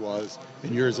found was,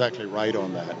 and you're exactly right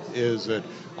on that, is that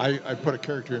I put a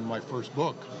character in my first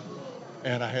book,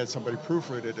 and I had somebody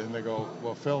proofread it, and they go,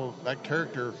 well, Phil, that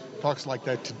character talks like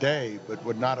that today, but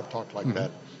would not have talked like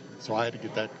that. So I had to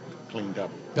get that cleaned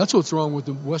up. That's what's wrong with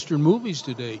the Western movies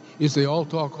today, is they all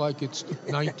talk like it's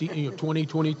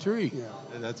 2023. Yeah.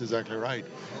 That's exactly right.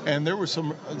 And there were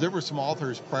some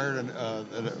authors prior to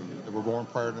that were born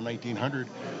prior to 1900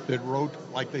 that wrote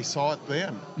like they saw it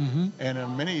then. Mm-hmm. And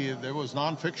in many, there was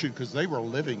nonfiction because they were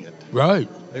living it. Right.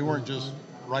 They weren't just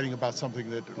writing about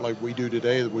something that like we do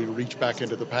today, that we reach back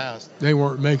into the past. They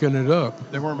weren't making it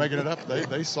up. They weren't making it up.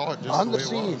 They saw it just on the the way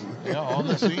scene. It was. Yeah, on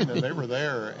the scene, and they were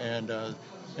there. And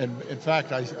in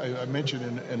fact, I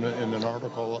mentioned in that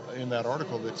article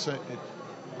that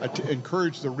I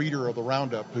encourage the reader of the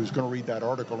Roundup who's going to read that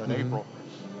article in April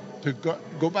to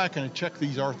go back and check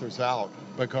these authors out,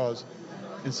 because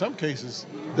in some cases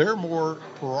they're more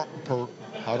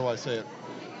how do I say it,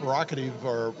 provocative,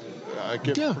 or I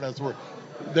can't pronounce the word.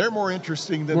 They're more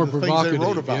interesting than the things they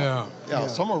wrote about. Yeah.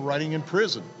 Some are writing in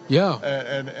prison. Yeah.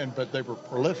 But they were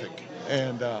prolific,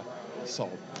 and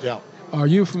so yeah. Are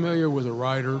you familiar with a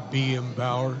writer, B.M.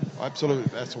 Bauer?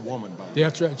 Absolutely. That's a woman, by the way.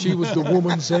 That's right. She was the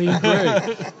woman Zane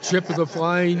Grey, Ship of the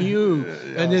Flying U.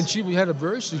 Yes. And then she had a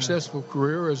very successful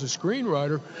career as a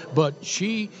screenwriter, but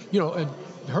she, I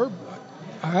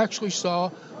actually saw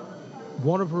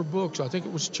one of her books, I think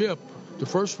it was Chip, the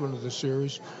first one of the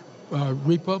series,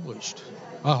 republished.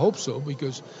 I hope so,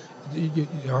 because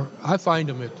I find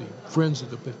them at the Friends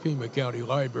of the Pima County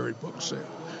Library book sale.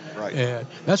 Right. And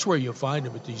that's where you'll find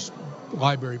them, at these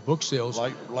library book sales.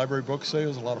 Library book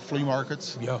sales, a lot of flea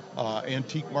markets,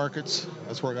 antique markets.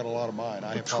 That's where I got a lot of mine.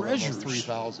 I have probably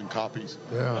 3,000 copies,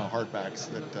 hardbacks.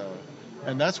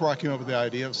 And that's where I came up with the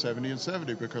idea of 70 and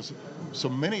 70, because so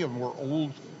many of them were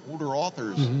older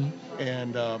authors. Mm-hmm.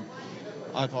 And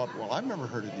I thought, well, I've never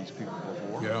heard of these people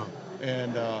before. Yeah.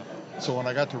 And so when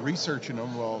I got to researching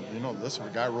them, well, this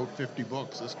guy wrote 50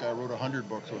 books. This guy wrote 100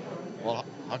 books. Well,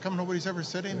 how come nobody's ever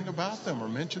said anything about them or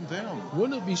mentioned them?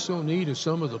 Wouldn't it be so neat if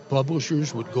some of the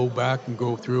publishers would go back and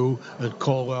go through and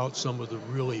call out some of the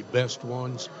really best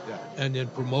ones and then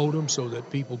promote them so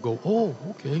that people go, oh,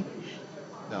 okay.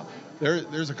 Now,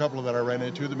 There's a couple that I ran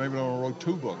into that maybe only wrote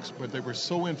 2 books, but they were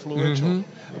so influential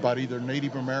about either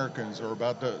Native Americans or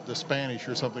about the Spanish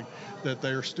or something that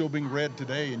they are still being read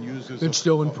today and used as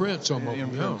still in print. Some of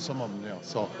them, yeah. Some of them, yeah.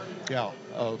 So, yeah.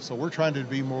 So we're trying to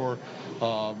be more.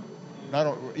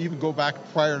 Not even go back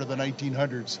prior to the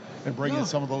 1900s and bring in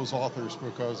some of those authors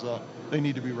because they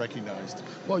need to be recognized.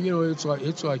 Well, it's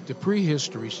like the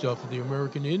prehistory stuff of the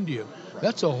American Indian. Right.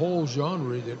 That's a whole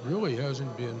genre that really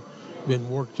hasn't been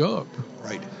worked up.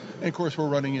 Right. And of course, we're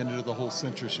running into the whole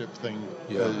censorship thing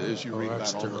as you read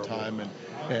about all the time,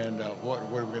 and what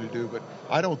are we going to do? But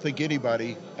I don't think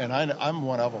anybody, and I'm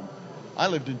one of them. I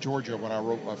lived in Georgia when I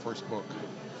wrote my first book.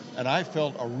 And I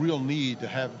felt a real need to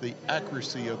have the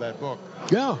accuracy of that book.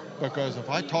 Yeah. Because if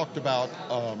I talked about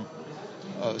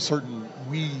a certain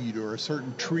weed or a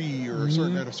certain tree or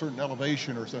at a certain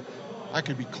elevation or something, I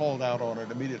could be called out on it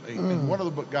immediately. And one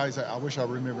of the guys, I wish I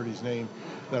remembered his name,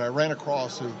 that I ran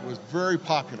across who was very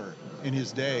popular in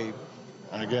his day,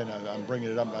 and again, I'm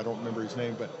bringing it up, I don't remember his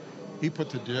name, but he put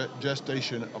the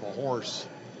gestation of a horse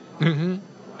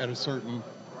at a certain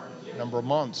number of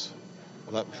months.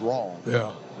 Well, that was wrong.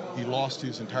 Yeah. He lost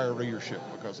his entire readership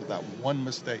because of that one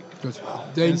mistake.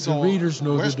 The readers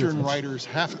know Western the difference. writers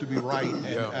have to be right,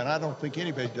 and I don't think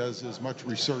anybody does as much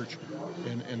research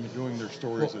in doing their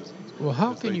stories as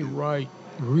how can you write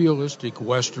realistic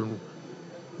Western,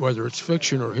 whether it's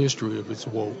fiction or history, if it's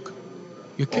woke?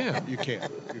 You can't. You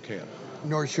can't.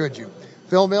 Nor should you.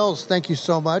 Phil Mills, thank you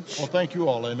so much. Well, thank you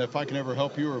all. And if I can ever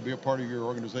help you or be a part of your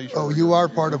organization. Oh, you are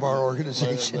part of our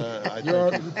organization.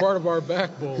 You're part of our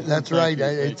backbone. That's right.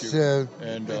 It's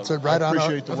right on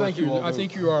our. I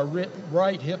think you are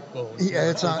right hip bone. Yeah,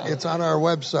 it's on our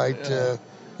website.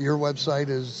 Your website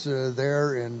is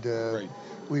there, and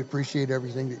we appreciate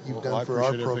everything that you've done for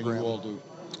our program. You all do.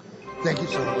 Thank you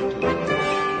so much.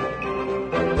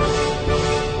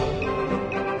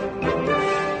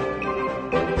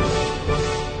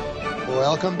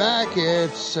 Welcome back.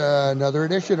 It's another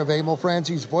edition of Emil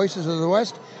Francie's Voices of the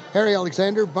West. Harry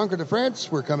Alexander, Bunker de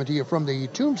France. We're coming to you from the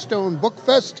Tombstone Book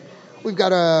Fest. We've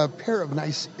got a pair of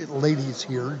nice ladies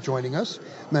here joining us.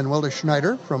 Manuela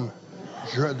Schneider from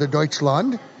the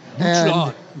Deutschland.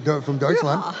 And from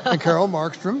Deutschland. Yeah. And Carol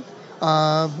Markstrom,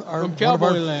 one of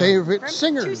our favorite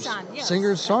singers. Tucson, yes.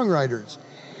 Singers-songwriters.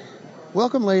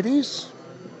 Welcome, ladies.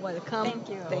 Welcome.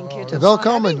 Thank you for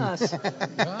having us.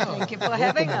 Thank you for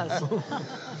having us.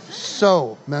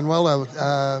 So,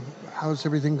 Manuela, how's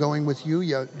everything going with you?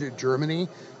 You Germany,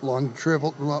 long trip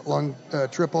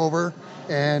over,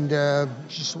 and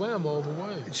she swam all the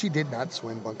way. She did not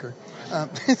swim, Bunker.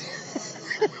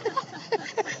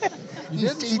 You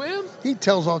didn't swim? He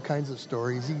tells all kinds of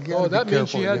stories. That means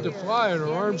she had to fly, and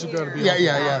her arms have got to be.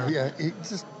 Yeah.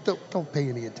 Just don't pay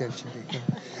any attention to him.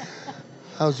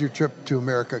 How's your trip to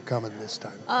America coming this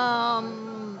time?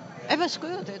 It was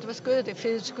good. It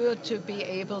feels good to be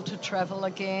able to travel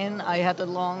again. I had a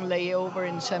long layover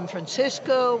in San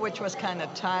Francisco, which was kind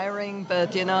of tiring,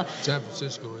 but San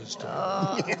Francisco is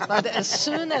tiring. But as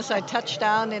soon as I touched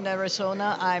down in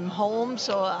Arizona, I'm home,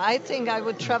 so I think I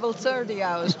would travel 30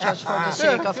 hours just for the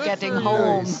sake of getting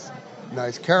home.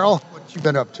 Nice. Carol, what you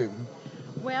been up to?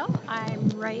 Well, I'm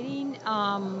writing,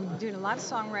 doing a lot of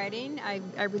songwriting.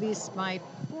 I released my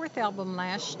 4th album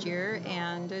last year,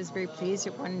 and I was very pleased.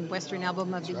 It won Western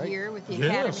Album of the Year with the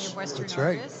Academy of Western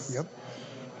Artists. Yep.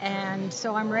 And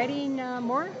so I'm writing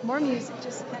more music,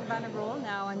 just kind of on a roll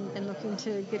now, and looking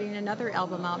to getting another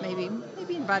album out maybe in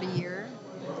about a year,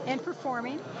 and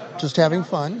performing. Just having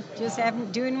fun. Just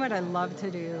doing what I love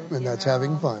to do. And that's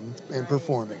having fun and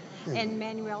performing. And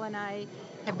Manuel and I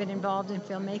have been involved in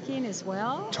filmmaking as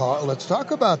well. Let's talk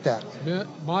about that.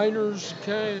 Miner's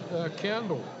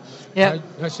Candle. Yeah.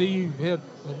 I see you've had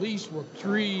at least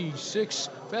 6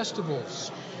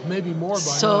 festivals, maybe more by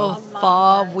now. So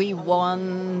far, we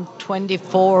won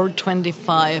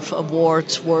 25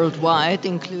 awards worldwide,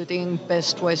 including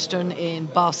Best Western in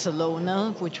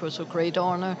Barcelona, which was a great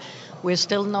honor. We're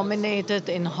still nominated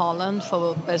in Holland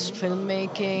for Best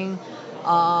Filmmaking.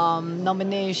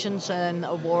 Nominations and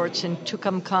awards in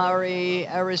Tucumcari,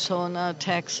 Arizona,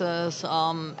 Texas,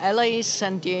 LA,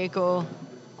 San Diego,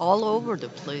 all over the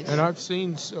place. And I've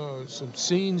seen some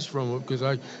scenes from it because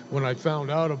when I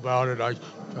found out about it, I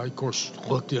of course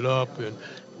looked it up and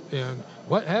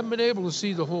haven't been able to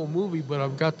see the whole movie, but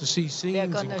I've got to see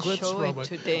scenes and clips from it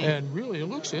today. And really, it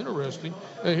looks interesting.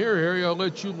 And here, Harry, I'll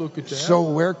let you look at that. So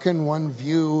where can one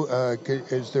view?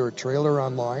 Is there a trailer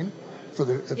online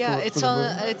for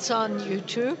the it's on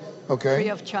YouTube. Okay. Free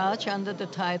of charge under the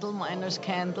title Miner's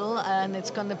Candle, and it's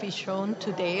going to be shown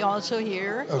today also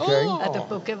here at the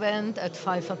book event at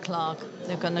 5 o'clock.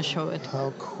 They're going to show it.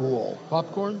 How cool.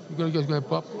 Popcorn? You guys gonna have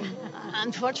popcorn?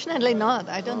 Unfortunately not.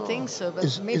 I don't think so,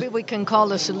 but maybe we can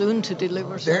call a saloon to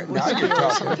deliver some now whiskey you're or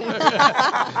talking.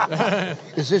 something.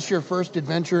 Is this your first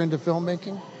adventure into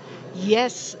filmmaking?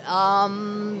 Yes.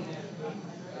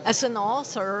 As an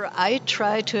author, I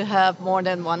try to have more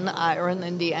than one iron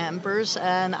in the embers,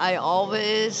 and I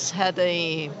always had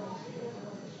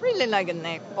really like a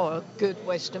knack for good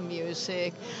Western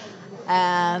music,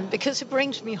 and because it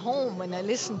brings me home when I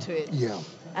listen to it. Yeah.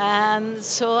 And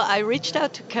so I reached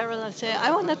out to Carol and said, I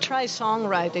want to try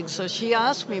songwriting. So she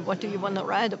asked me, what do you want to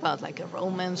write about, like a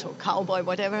romance or cowboy,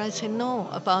 whatever? I said, no,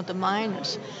 about the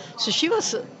miners. So she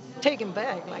was taken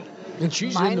back, like, and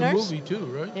she's miners? in the movie too,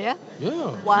 right? Yeah.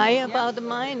 Yeah. Why about the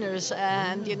miners?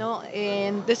 And,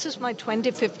 this is my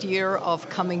 25th year of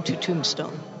coming to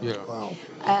Tombstone. Yeah. Wow.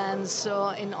 And so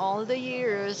in all the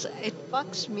years, it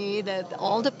bugs me that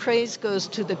all the praise goes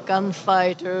to the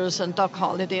gunfighters and Doc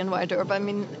Holliday and White Earp. I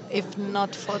mean, if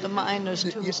not for the miners,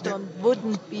 Tombstone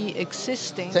wouldn't be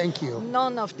existing. Thank you.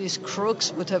 None of these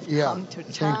crooks would have come to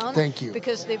town. Thank you.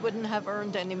 Because they wouldn't have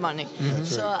earned any money. Mm-hmm.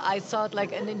 So I thought,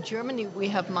 and in Germany we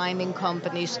have mining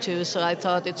companies too, so I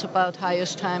thought it's about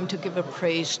highest time to give a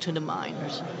praise to the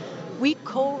miners. We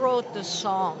co-wrote the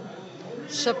song.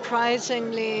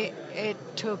 Surprisingly, it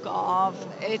took off.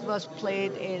 It was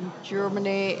played in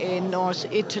Germany, in North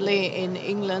Italy, in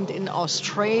England, in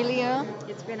Australia.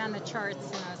 It's been on the charts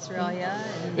in Australia.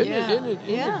 Isn't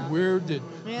it weird that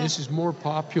this is more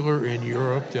popular in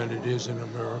Europe than it is in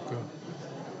America?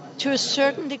 To a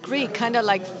certain degree, kind of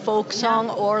like folk song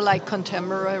or like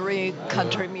contemporary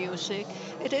country music.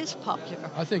 It is popular.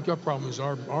 I think our problem is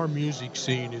our music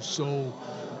scene is so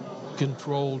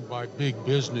controlled by big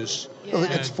business. Well,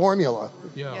 it's formula.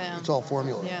 Yeah. It's all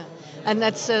formula. Yeah. And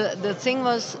that's the thing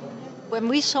was, when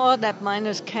we saw that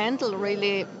Miner's Candle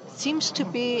really seems to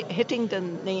be hitting the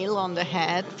nail on the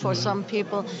head for some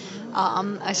people,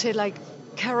 I said,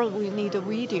 Carol, we need a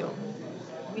video.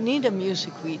 We need a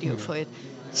music video for it.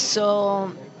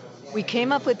 So we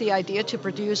came up with the idea to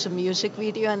produce a music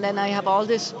video, and then I have all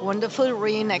these wonderful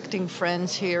reenacting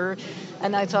friends here,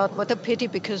 and I thought, what a pity,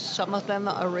 because some of them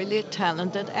are really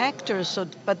talented actors,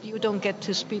 but you don't get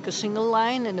to speak a single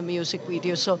line in a music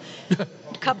video. So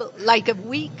a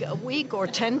week or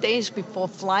 10 days before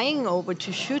flying over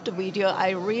to shoot the video, I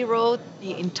rewrote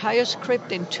the entire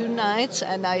script in 2 nights,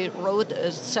 and I wrote a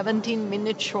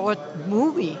 17-minute short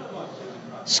movie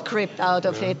script out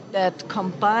of it that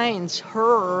combines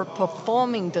her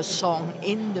performing the song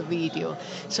in the video.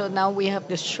 So now we have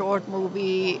this short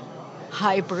movie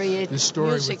hybrid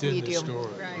music video. The story.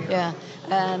 Right. Yeah,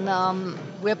 and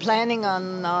we're planning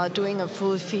on doing a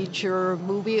full feature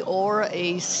movie or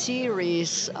a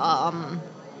series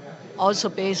also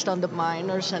based on the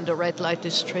miners and the red light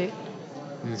district.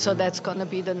 Mm-hmm. So that's going to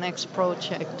be the next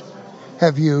project.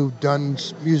 Have you done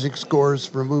music scores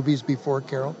for movies before,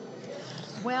 Carol?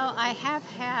 Well, I have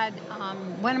had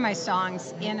one of my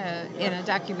songs in a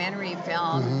documentary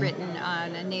film written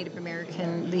on a Native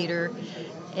American leader,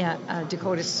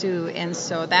 Dakota Sioux, and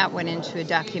so that went into a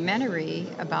documentary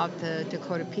about the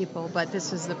Dakota people. But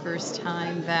this is the first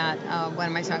time that one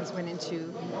of my songs went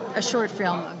into a short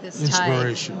film of this type.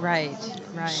 Inspiration. Right.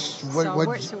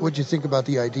 What did you think about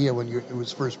the idea when it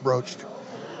was first broached?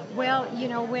 Well,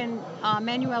 when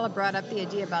Manuela brought up the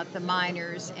idea about the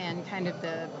miners and kind of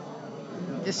the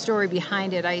story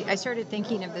behind it, I started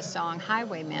thinking of the song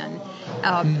Highwaymen.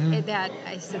 That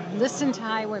I said, listen to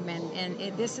Highwaymen,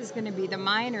 and this is going to be the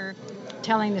miner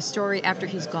telling the story after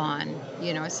he's gone.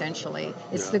 Essentially,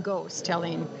 it's the ghost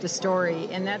telling the story,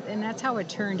 and that's how it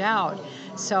turned out.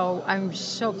 So I'm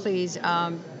so pleased.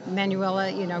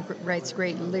 Manuela, writes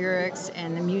great lyrics,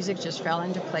 and the music just fell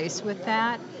into place with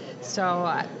that. So,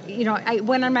 I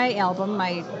went on my album,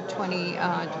 my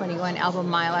 2021 album,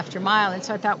 Mile After Mile, and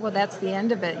so I thought, well, that's the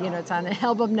end of it. It's on the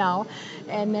album now.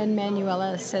 And then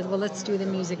Manuela said, well, let's do the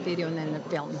music video, and then the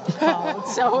film followed.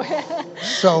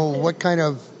 So what kind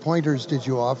of pointers did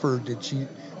you offer?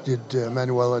 Did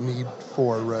Manuela need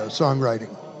for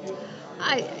songwriting?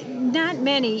 Not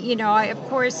many. I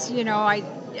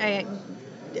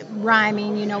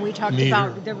rhyming. We talked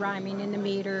about the rhyming in the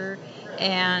meter.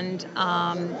 And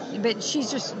but she's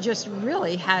just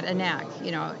really had a knack,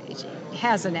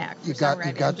 has a knack. You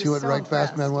got to it right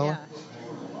fast, Manuela. Yeah.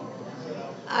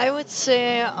 I would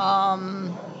say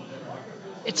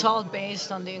It's all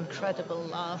based on the incredible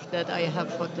love that I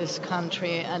have for this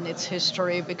country and its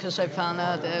history, because I found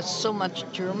out there's so much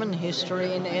German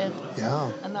history in it.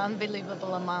 Yeah. An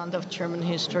unbelievable amount of German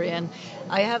history. And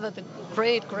I have a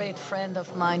great, great friend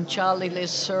of mine, Charlie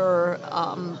Lisseur.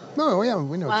 Oh, yeah,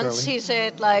 we know Once Charlie. he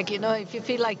said, like, if you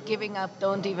feel like giving up,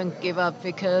 don't even give up,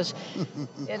 because,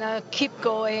 keep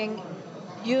going.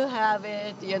 You have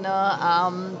it,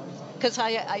 because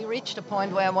I reached a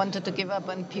point where I wanted to give up,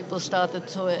 and people started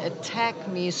to attack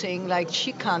me, saying, like,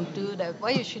 she can't do that.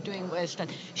 Why is she doing Western?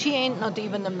 She ain't not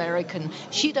even American.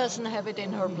 She doesn't have it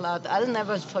in her blood. I'll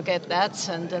never forget that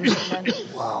sentence. And then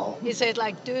wow. He said,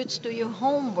 like, dudes, do your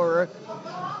homework.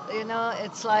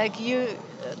 It's like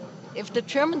if the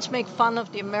Germans make fun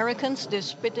of the Americans, they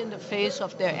spit in the face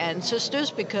of their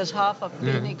ancestors, because half of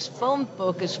Phoenix's phone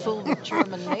book is full with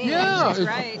German names. Yeah, That's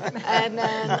right. And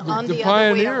then on the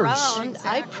other way around,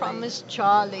 I promised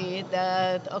Charlie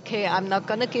that, okay, I'm not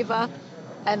going to give up,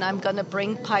 and I'm going to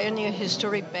bring pioneer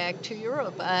history back to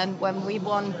Europe. And when we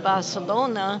won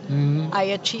Barcelona, I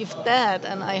achieved that,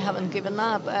 and I haven't given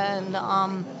up. And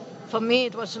for me,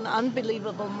 it was an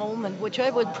unbelievable moment, which I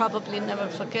would probably never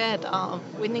forget,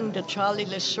 winning the Charlie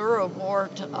Lisseur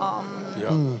Award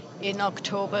in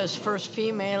October as first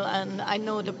female. And I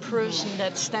know the person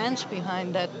that stands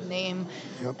behind that name.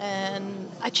 Yep.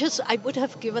 And I would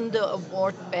have given the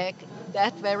award back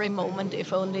that very moment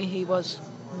if only he was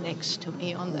next to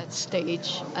me on that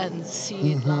stage and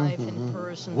see it live in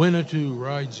person. Winnetou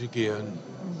rides again.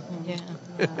 Yeah.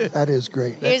 That is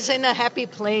great. He's in a happy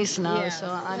place now, so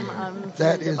I'm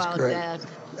thrilled about great.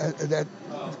 that.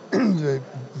 The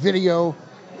video,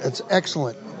 that's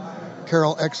excellent.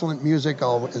 Carol, excellent music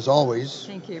as always.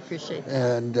 Thank you, appreciate that.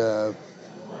 And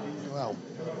well,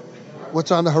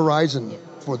 what's on the horizon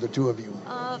for the two of you?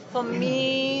 For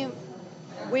me,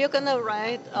 we are going to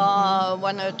write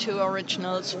one or two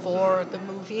originals for the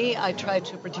movie I try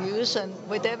to produce, and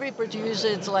with every producer,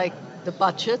 it's like the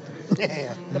budget.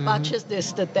 The budget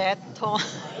is the dead talk.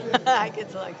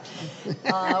 It's like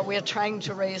we're trying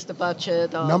to raise the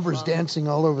budget of numbers dancing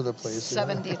all over the place.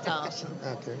 70,000.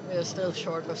 Okay. We're still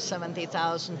short of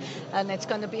 70,000, and it's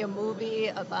going to be a movie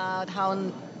about how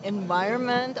an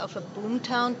environment of a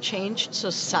boomtown changed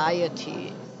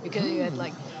society, because you had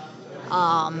like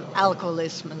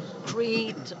alcoholism,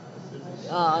 greed,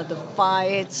 the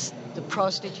fights, the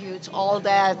prostitutes, all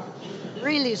that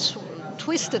really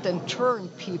twisted and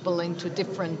turned people into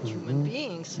different human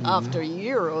beings after a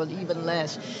year or even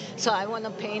less. So I want to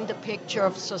paint a picture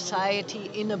of society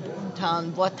in a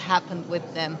boomtown, what happened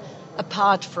with them,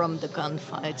 apart from the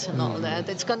gunfights and all that.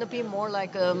 It's going to be more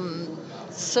like a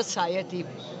society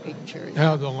picture.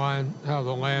 How the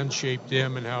land shaped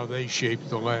them and how they shaped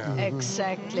the land.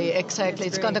 Exactly.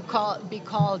 It's going to be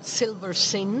called Silver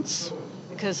Sins,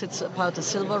 because it's about the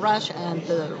silver rush and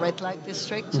the red light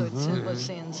district, so it's Silver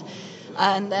Sins.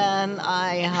 And then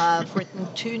I have written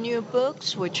 2 new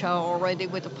books, which are already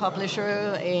with the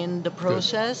publisher in the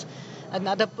process. Good.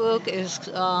 Another book is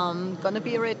going to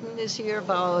be written this year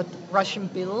about Russian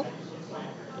Bill,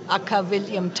 aka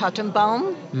William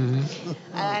Tottenbaum.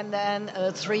 And then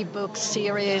a 3-book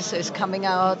series is coming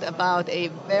out about a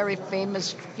very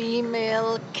famous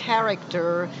female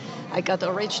character. I got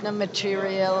original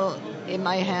material in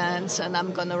my hands, and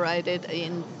I'm going to write it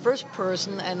in first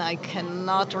person, and I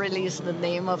cannot release the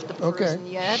name of the person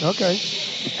yet. Okay.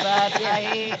 But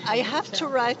I have to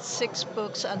write 6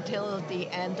 books until the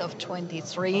end of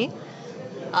 23.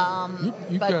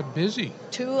 You got busy.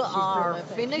 2 are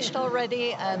finished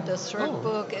already, and the 3rd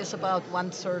book is about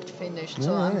 1/3 finished.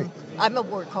 So I'm a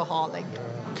workaholic.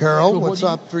 Carol, what's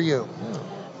up for you?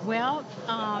 Well,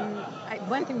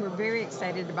 one thing we're very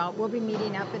excited about, we'll be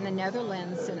meeting up in the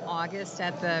Netherlands in August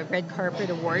at the Red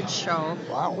Carpet Awards show,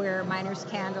 where Miners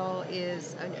Candle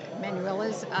Manuel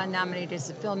is nominated as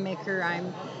a filmmaker.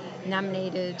 I'm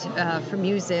nominated for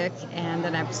music, and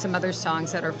then I have some other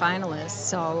songs that are finalists.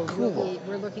 So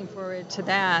we're looking forward to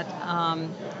that.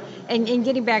 And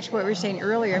getting back to what we were saying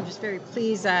earlier, I'm just very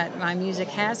pleased that my music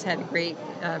has had a great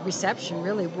reception,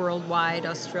 really worldwide,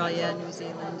 Australia, New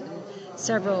Zealand, and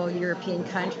several European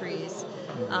countries.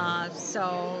 So,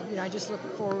 I just look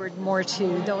forward more to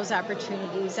those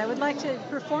opportunities. I would like to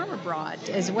perform abroad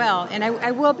as well. And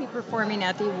I will be performing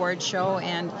at the award show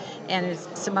and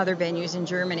some other venues in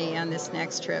Germany on this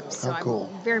next trip. So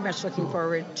I'm very much looking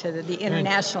forward to the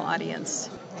international audience.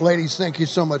 Ladies, thank you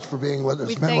so much for being with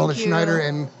us. Manuela Schneider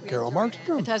and Carol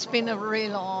Markstrom. It has been a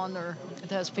real honor. It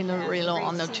has been a real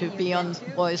honor to be on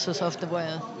Voices of the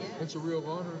West. It's a real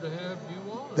honor to have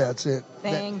you on. That's it.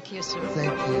 Thank you, sir.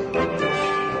 Thank you.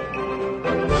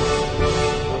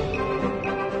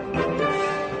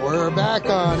 We're back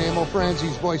on Emil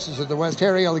Franzi's Voices of the West.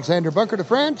 Harry Alexander Bunker de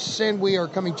France, and we are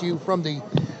coming to you from the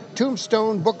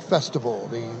Tombstone Book Festival,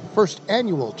 the first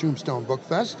annual Tombstone Book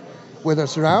Fest. With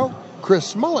us now,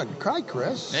 Chris Mullen. Hi,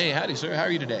 Chris. Hey, howdy, sir. How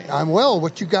are you today? I'm well.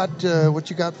 What you got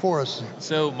for us?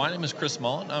 So my name is Chris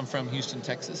Mullen. I'm from Houston,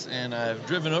 Texas, and I've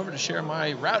driven over to share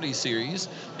my Rowdy series,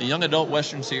 a young adult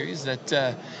Western series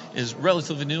that is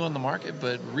relatively new on the market,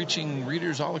 but reaching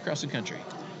readers all across the country.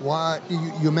 Why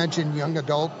you mentioned young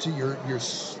adult? You're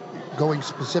going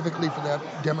specifically for that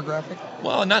demographic?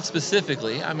 Well, not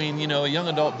specifically. I mean, a young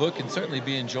adult book can certainly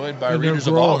be enjoyed by readers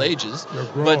of all ages.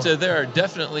 But there are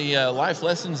definitely life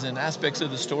lessons and aspects of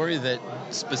the story that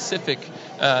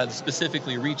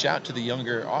specifically reach out to the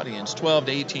younger audience, 12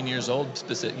 to 18 years old,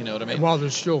 you know what I mean? While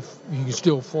you can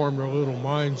still form their little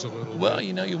minds a little bit. Well,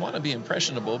 you want to be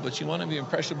impressionable, but you want to be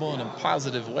impressionable in a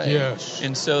positive way. Yes.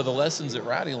 And so the lessons that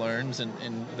Rowdy learns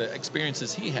and the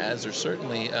experiences he has are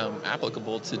certainly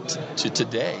applicable to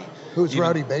today. Who's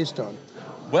Rowdy based on?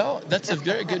 Well, that's a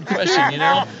very good question,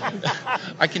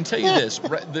 I can tell you this,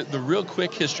 the real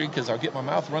quick history, because I'll get my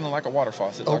mouth running like a water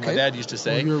faucet, like my dad used to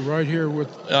say. Well, you're right here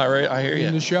I hear you.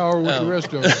 In the shower with the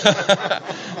rest of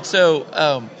us.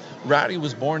 So, Rowdy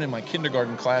was born in my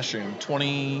kindergarten classroom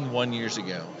 21 years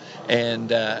ago,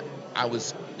 and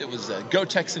it was Go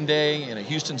Texan Day, and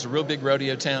Houston's a real big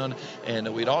rodeo town,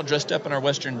 and we'd all dressed up in our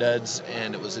Western duds,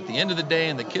 and it was at the end of the day,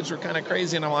 and the kids were kind of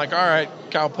crazy, and I'm like, all right,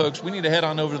 cowpokes, we need to head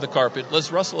on over to the carpet.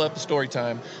 Let's rustle up a story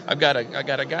time. I got a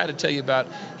guy to tell you about.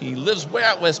 He lives way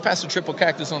out west past the Triple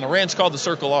Cactus on a ranch called the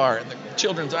Circle R, and the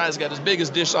children's eyes got as big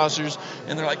as dish saucers,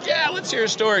 and they're like, yeah, let's hear a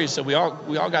story. So we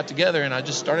all got together, and I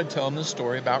just started telling this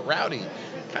story about Rowdy,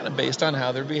 kind of based on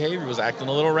how their behavior was acting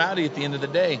a little rowdy at the end of the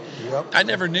day. Yep. I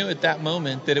never knew at that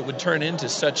moment that it would turn into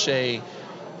such a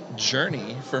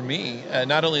journey for me,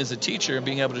 not only as a teacher and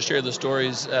being able to share the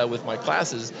stories with my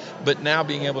classes, but now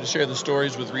being able to share the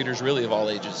stories with readers really of all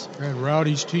ages. And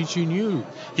Rowdy's teaching you.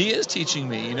 He is teaching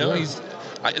me, Yeah.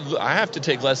 I have to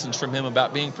take lessons from him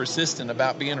about being persistent,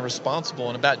 about being responsible,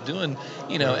 and about doing,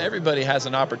 everybody has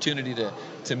an opportunity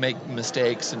to make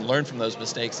mistakes and learn from those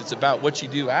mistakes. It's about what you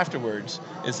do afterwards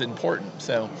is important.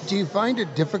 So, do you find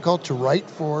it difficult to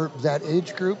write for that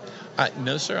age group?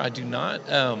 No, sir, I do not.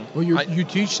 Well, you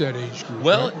teach that age group.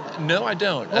 Well, right? no, I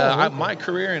don't. Okay. My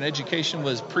career in education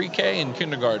was pre-K and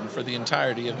kindergarten for the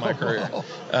entirety of my career.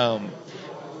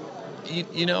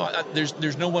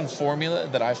 There's no one formula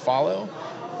that I follow.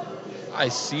 I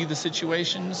see the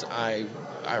situations. I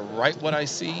write what I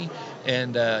see,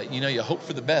 and you hope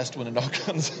for the best when it all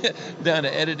comes down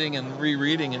to editing and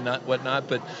rereading and whatnot.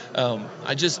 But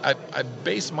I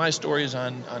base my stories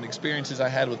on experiences I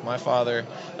had with my father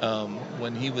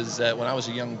when I was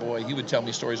a young boy. He would tell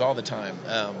me stories all the time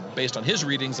based on his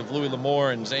readings of Louis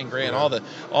L'Amour and Zane Grey and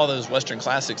all those Western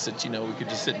classics that we could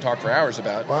just sit and talk for hours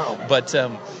about. Wow. But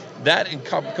that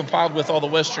compiled with all the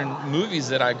Western movies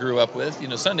that I grew up with.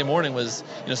 Saturday morning was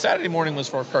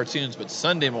for cartoons, but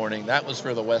Sunday morning, that was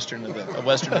for the Western of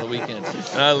the weekend.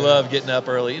 And I love getting up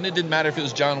early. And it didn't matter if it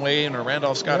was John Wayne or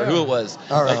Randolph Scott or who it was.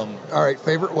 All right.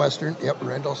 Favorite Western? Yep,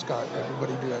 Randolph Scott.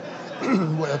 Everybody do it.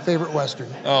 Favorite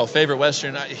Western? Oh, favorite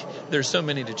Western. There's so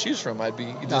many to choose from. I'd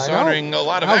be dishonoring a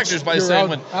lot of actors by saying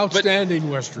one. Outstanding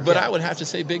Western. But I would have to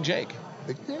say Big Jake.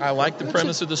 I like the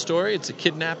premise of the story. It's a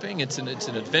kidnapping. It's an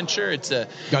adventure. It's a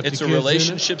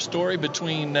relationship story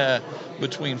between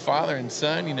father and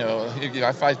son.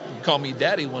 If I call me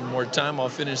daddy one more time, I'll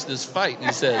finish this fight.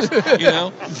 He says,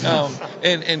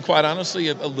 and quite honestly,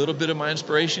 a little bit of my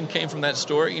inspiration came from that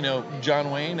story. John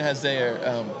Wayne has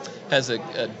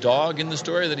a dog in the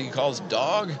story that he calls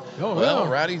Dog. Oh, well,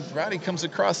 yeah. Rowdy comes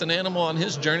across an animal on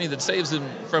his journey that saves him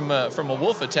from a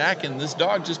wolf attack, and this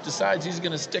dog just decides he's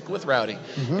going to stick with Rowdy.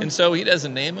 Mm-hmm. And so he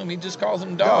doesn't name him, he just calls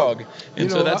him Dog.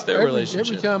 And so that's their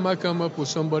relationship. Every time I come up with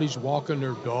somebody's walking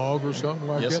their dog or something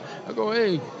like that, I go,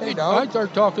 hey dog. I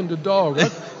start talking to Dog.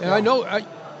 And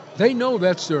they know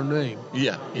that's their name.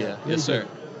 Yeah. Yes, sir.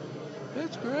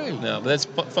 That's great. No, but that's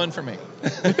fun for me.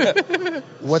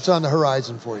 What's on the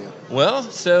horizon for you? Well,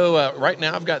 so right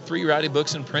now I've got 3 Rowdy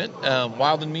books in print.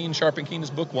 Wild and Mean, Sharp and Keen is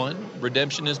book 1.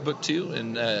 Redemption is book 2.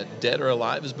 And Dead or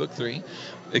Alive is book 3.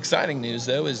 Exciting news,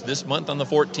 though, is this month on the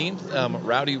 14th,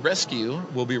 Rowdy Rescue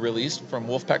will be released from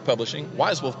Wolfpack Publishing.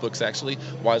 Wise Wolf Books, actually.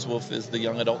 Wise Wolf is the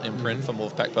young adult imprint from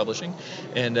Wolfpack Publishing.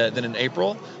 And then in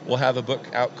April, we'll have a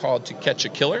book out called To Catch a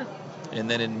Killer. And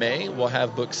then in May, we'll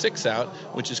have book 6 out,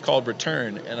 which is called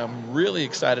Return. And I'm really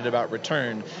excited about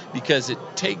Return because it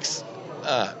takes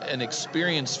an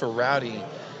experience for Rowdy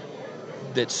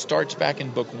that starts back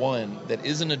in book 1 that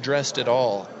isn't addressed at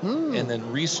all and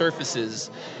then resurfaces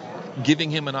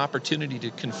giving him an opportunity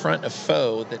to confront a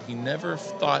foe that he never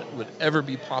thought would ever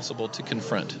be possible to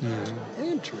confront.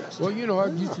 Interesting. Well,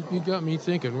 you got me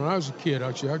thinking. When I was a kid,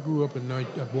 actually, I grew up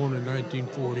born in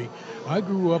 1940. I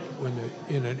grew up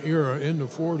in an era in the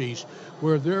 40s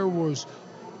where there was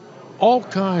all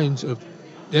kinds of.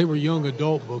 They were young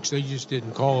adult books. They just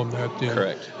didn't call them that then.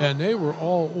 Correct. And they were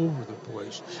all over the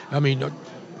place. I mean, the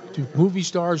movie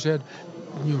stars had,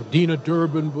 Dina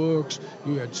Durbin books.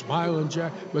 You had Smiling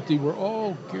Jack, but they were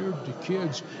all geared to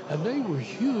kids, and they were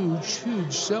huge,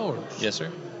 huge sellers. Yes, sir.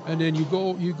 And then you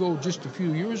go just a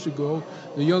few years ago,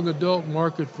 the young adult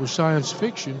market for science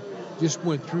fiction just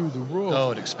went through the roof.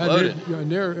 Oh, it exploded. And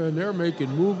they're making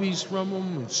movies from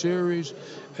them and series,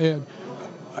 and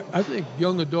I think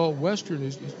young adult Western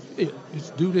is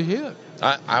due to hit.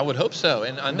 I would hope so,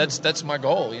 and that's my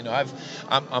goal.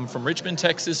 I'm from Richmond,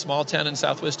 Texas, small town in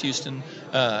Southwest Houston,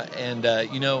 and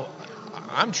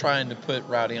I'm trying to put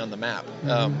Rowdy on the map.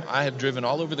 I have driven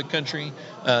all over the country,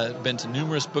 been to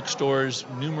numerous bookstores,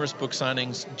 numerous book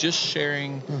signings, just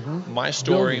sharing my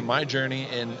story, my journey,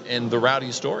 and the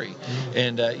Rowdy story.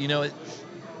 And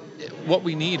what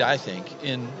we need, I think,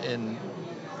 in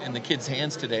the kids'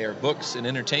 hands today are books and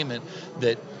entertainment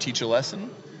that teach a lesson,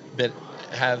 that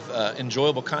have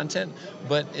enjoyable content,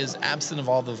 but is absent of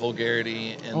all the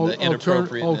vulgarity and the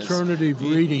inappropriateness. Alternative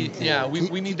reading.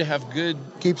 We need to have good.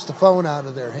 Keeps the phone out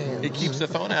of their hands. It keeps the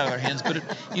phone out of their hands, but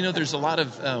there's a lot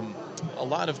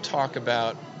of talk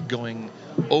about going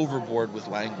overboard with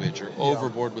language or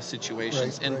overboard with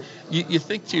situations, you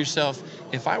think to yourself,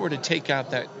 if I were to take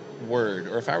out that word,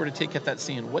 or if I were to take out that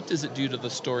scene, what does it do to the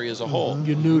story as a whole?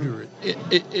 You neuter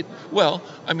it. Well,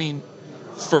 I mean,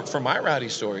 for my Rowdy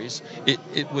stories,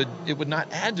 it would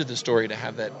not add to the story to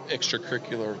have that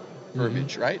extracurricular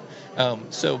verbiage, right?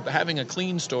 So having a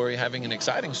clean story, having an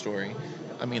exciting story,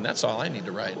 I mean, that's all I need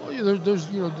to write. Well, you're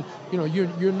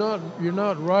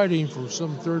not writing for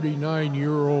some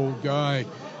 39-year-old guy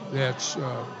that's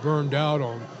burned out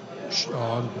on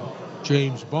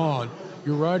James Bond.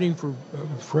 You're writing for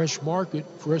fresh market,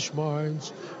 fresh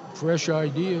minds, fresh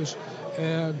ideas,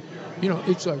 and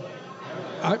it's like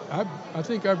I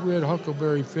think I've read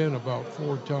Huckleberry Finn about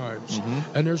 4 times,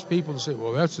 and there's people that say,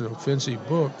 "Well, that's an offensive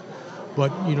book,"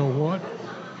 but you know what?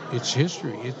 It's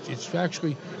history. It's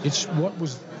actually what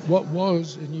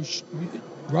was, and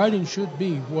writing should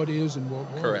be what is and what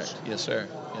was. Correct. Yes, sir.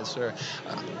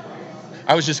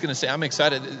 I was just going to say, I'm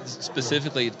excited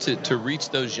specifically to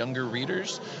reach those younger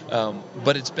readers,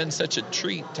 but it's been such a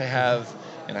treat to have,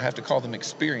 and I have to call them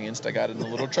experienced. I got in a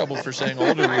little trouble for saying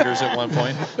older readers at one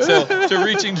point. So to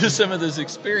reaching to some of those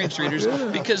experienced readers,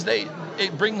 because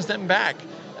it brings them back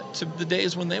to the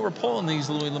days when they were pulling these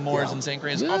Louis L'Amours and St.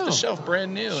 Gray's off the shelf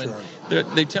brand new. Sure.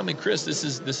 And they tell me, Chris, this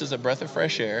is a breath of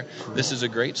fresh air. Cool. This is a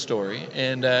great story.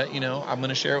 And, I'm going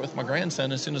to share it with my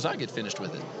grandson as soon as I get finished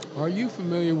with it. Are you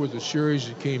familiar with the series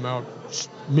that came out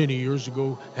many years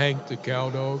ago, Hank the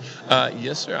Cowdog?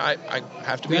 Yes, sir. I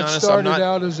have to be honest. That started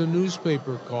out as a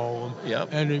newspaper column. Yep.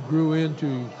 And it grew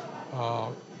into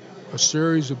a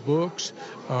series of books.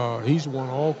 He's won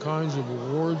all kinds of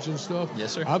awards and stuff.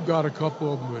 Yes, sir. I've got a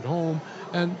couple of them at home,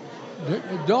 and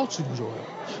adults enjoy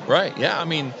it. Right. Yeah. I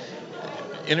mean,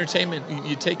 entertainment,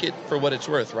 you take it for what it's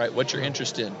worth, right? What you're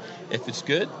interested in. If it's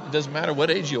good, it doesn't matter what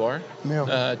age you are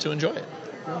to enjoy it.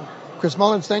 Yeah. Chris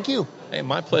Mullins, thank you. Hey,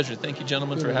 my pleasure. Thank you,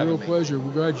 gentlemen, for having me. Real pleasure.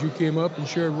 We're glad you came up and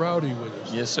shared Rowdy with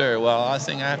us. Yes, sir. Well, the last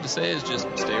thing I have to say is just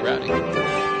stay rowdy.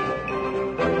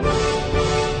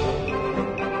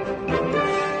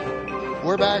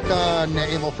 We're back on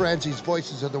Emil Franzi's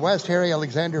Voices of the West. Harry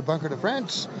Alexander Bunker de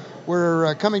France.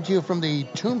 We're coming to you from the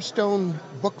Tombstone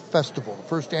Book Festival, the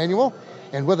first annual.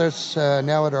 And with us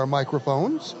now at our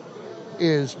microphones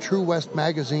is True West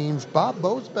Magazine's Bob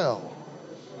Bosbell.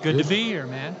 Good to be here,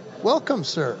 man. Welcome,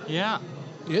 sir. Yeah.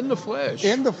 In the flesh.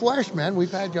 In the flesh, man.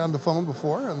 We've had you on the phone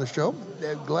before on the show.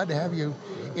 Glad to have you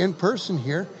in person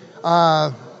here.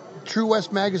 True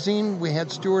West Magazine, we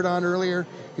had Stuart on earlier.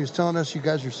 He was telling us you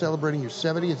guys are celebrating your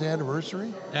 70th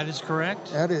anniversary. That is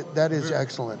correct. That is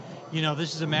excellent.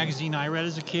 This is a magazine I read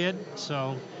as a kid,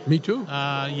 so... Me too.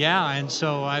 And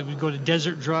so I would go to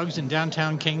Desert Drugs in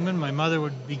downtown Kingman. My mother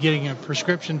would be getting a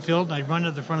prescription filled, and I'd run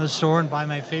to the front of the store and buy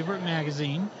my favorite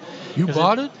magazine. You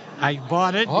bought it? I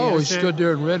bought it. Oh, he stood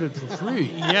there and read it for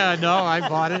free. Yeah, no, I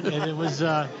bought it, and it was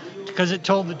because it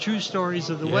told the true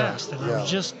stories of the West, and I was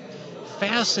just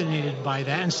fascinated by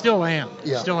that, and still am.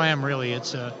 Still am, really.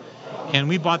 It's and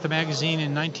we bought the magazine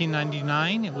in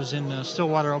 1999. It was in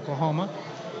Stillwater, Oklahoma.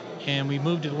 And we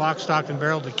moved it lock, stock, and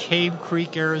barrel to Cave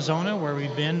Creek, Arizona, where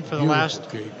we've been for the last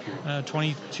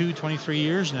 22, 23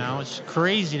 years now. It's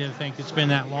crazy to think it's been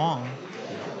that long.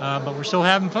 but we're still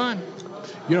having fun.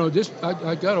 You know, this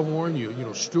I got to warn you. You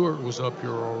know, Stuart was up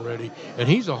here already, and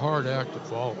he's a hard act to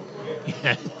follow.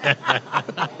 I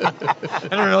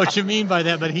don't know what you mean by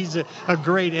that, but he's a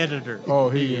great editor. Oh,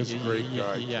 he is a great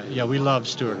guy. Yeah, we love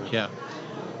Stuart. Yeah.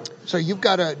 So you've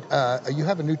got you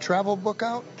have a new travel book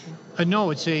out?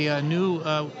 No, it's a new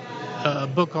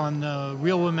book on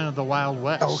real women of the Wild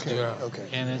West. Oh, okay. Yeah. Okay.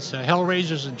 And it's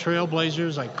Hellraisers and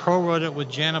Trailblazers. I co-wrote it with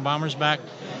Jana Bommersbach.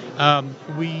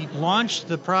 We launched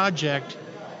the project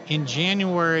in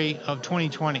January of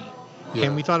 2020. Yeah.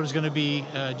 And we thought it was going to be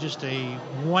just a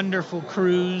wonderful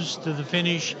cruise to the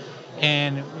finish.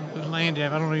 And we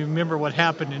landed, I don't even remember what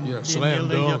happened. Slam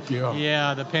dunk,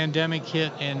 Yeah, the pandemic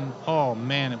hit, and oh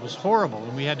man, it was horrible.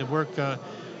 And we had to work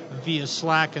via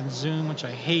Slack and Zoom, which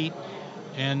I hate.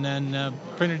 And then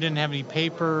printer didn't have any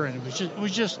paper, and it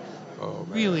was just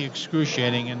really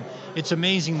excruciating. And it's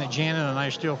amazing that Janet and I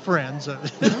are still friends.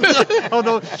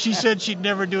 Although she said she'd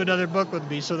never do another book with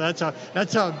me, so that's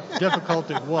how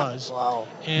difficult it was. Wow.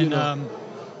 And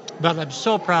but I'm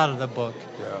so proud of the book.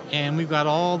 Yeah. And we've got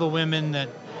all the women that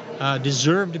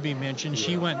deserve to be mentioned. Yeah.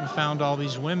 She went and found all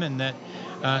these women that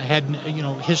had,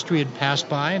 history had passed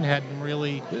by and hadn't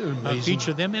really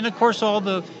featured them. And of course, all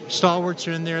the stalwarts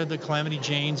are in there: the Calamity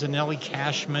Janes, and Nellie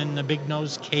Cashman, the Big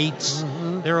Nose Cates.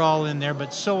 Mm-hmm. They're all in there.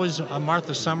 But so is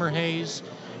Martha Summerhays.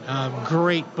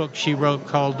 Great book she wrote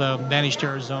called Vanished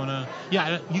Arizona.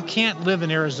 Yeah, you can't live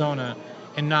in Arizona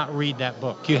and not read that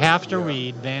book. You have to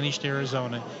read Vanished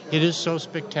Arizona. It is so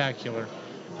spectacular.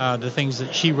 The things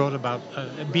that she wrote about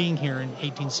being here in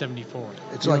 1874.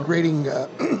 It's like reading,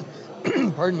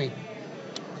 pardon me,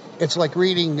 it's like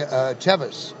reading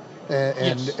Tevis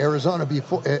and yes. Arizona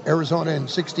in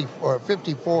 54,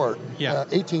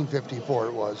 1854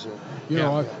 it was.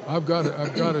 I've got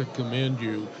to commend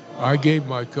you. I gave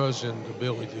my cousin the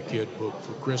Billy the Kid book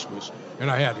for Christmas,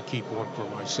 and I had to keep one for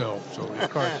myself. So, of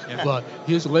course, yeah. But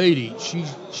his lady, she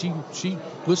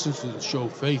listens to the show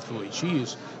faithfully. She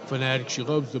is fanatic. She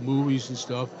loves the movies and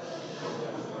stuff.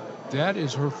 That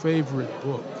is her favorite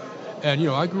book. And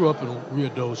I grew up in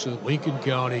Ruidoso, Lincoln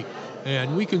County,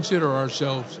 and we consider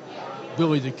ourselves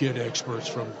Billy the Kid experts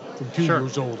from 2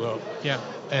 years old up. Yeah.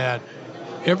 And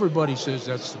everybody says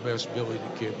that's the best Billy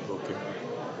the Kid book ever.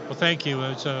 Well, thank you.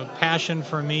 It's a passion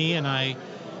for me, and I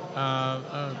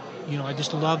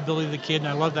just love Billy the Kid, and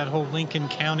I love that whole Lincoln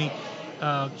County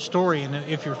story. And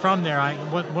if you're from there,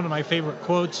 one of my favorite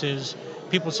quotes is,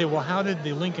 people say, well, how did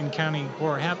the Lincoln County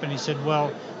War happen? He said,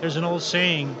 well, there's an old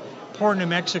saying, poor New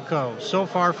Mexico, so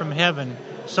far from heaven,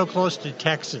 so close to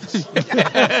Texas.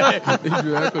 Exactly.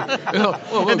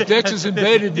 Well, Texas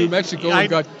invaded New Mexico and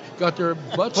got their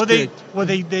butts kicked.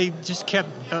 They just kept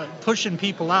pushing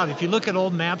people out. If you look at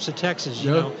old maps of Texas,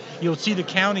 you'll see the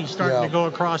counties starting to go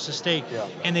across the state,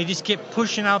 and they just kept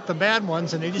pushing out the bad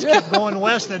ones, and they just kept going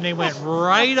west, and they went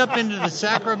right up into the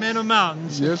Sacramento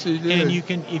Mountains. Yes, he did. And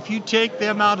if you take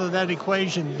them out of that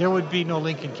equation, there would be no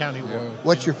Lincoln County War.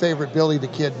 What's your favorite Billy the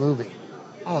Kid movie?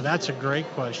 Oh, that's a great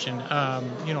question.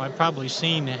 I've probably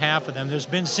seen half of them. There's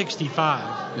been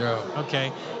 65. Yeah.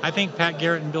 Okay. I think Pat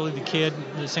Garrett and Billy the Kid,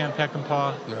 the Sam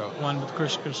Peckinpah one with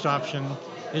Chris Christopherson,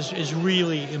 is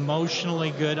really emotionally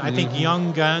good. I think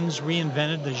Young Guns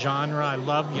reinvented the genre. I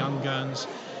love Young Guns.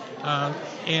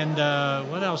 And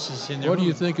what else is in there? What do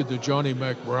you think of the Johnny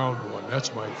Mac Brown one?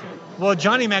 That's my favorite. Well,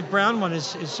 Johnny Mac Brown one is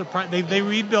surprising. They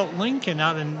rebuilt Lincoln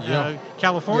out in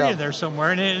California there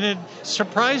somewhere, and it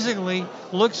surprisingly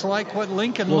looks like what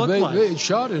Lincoln looked like. They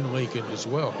shot in Lincoln as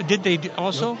well. Did they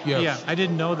also? Yes. Yeah, I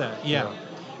didn't know that. Yeah.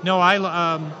 No,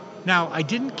 now I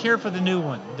didn't care for the new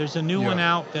one. There's a new one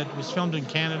out that was filmed in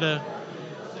Canada.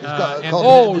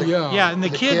 And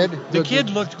the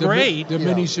kid looked great. The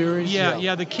miniseries.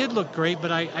 Yeah, the kid looked great,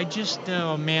 but I just,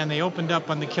 they opened up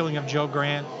on the killing of Joe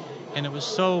Grant, and it was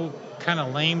so kind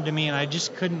of lame to me, and I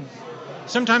just couldn't.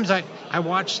 Sometimes I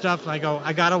watch stuff and I go,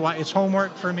 I gotta watch. It's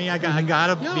homework for me. I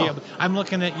gotta be able. I'm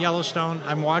looking at Yellowstone.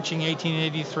 I'm watching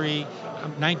 1883,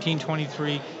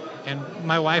 1923. And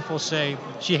my wife will say,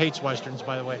 she hates Westerns,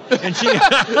 by the way. And she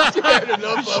had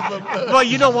enough of them. Well,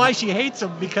 you know why she hates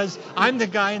them? Because I'm the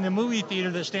guy in the movie theater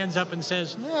that stands up and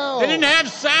says, no, they didn't have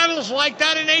saddles like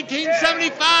that in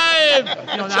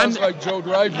 1875. Sounds like Joe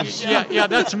Dreyfus. Yeah,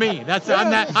 that's me.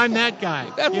 I'm that guy.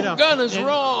 That gun is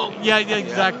wrong. Yeah,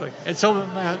 exactly. And so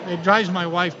it drives my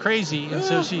wife crazy. And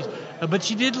so but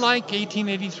she did like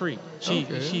 1883.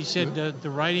 She said the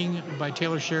writing by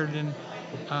Taylor Sheridan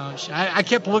I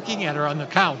kept looking at her on the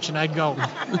couch, and I'd go,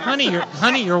 "Honey,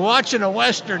 you're watching a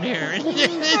Western here." And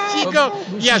she'd go,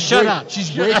 "Yeah, shut up."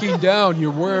 She's breaking down.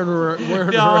 You're wearing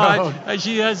her out.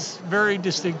 She has very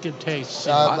distinctive tastes.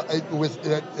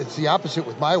 It's the opposite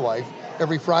with my wife.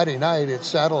 Every Friday night, it's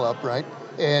Saddle Up, right?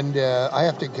 And I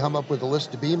have to come up with a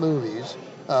list of B movies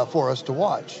for us to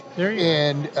watch. There you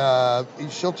go.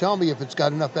 And she'll tell me if it's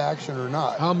got enough action or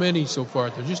not. How many so far?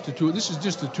 They're just the two. This is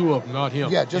just the two of them, not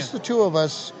him. Yeah, just the two of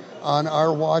us. On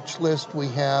our watch list, we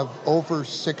have over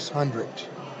 600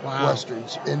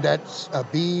 Westerns. And that's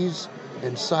Bees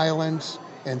and Silence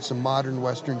and some modern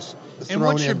Westerns thrown in. And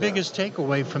what's your there. biggest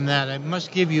takeaway from that? It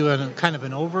must give you a kind of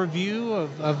an overview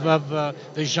of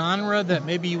the genre that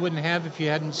maybe you wouldn't have if you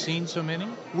hadn't seen so many?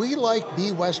 We like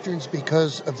B Westerns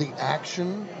because of the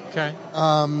action. Okay.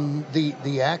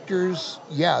 The actors,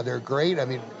 yeah, they're great. I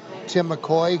mean, Tim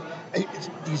McCoy,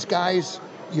 these guys,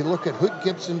 you look at Hoot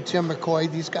Gibson, Tim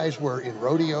McCoy, these guys were in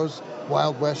rodeos,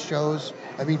 Wild West shows.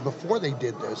 I mean, before they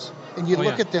did this. And you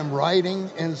look at them riding,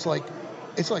 and it's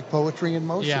like poetry in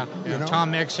motion. Yeah, you know?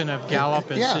 Tom Mixon of Gallup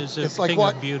is a thing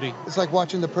of beauty. It's like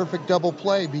watching the perfect double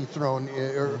play be thrown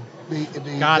or be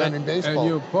done in baseball.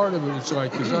 And part of it, it's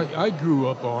like, because I grew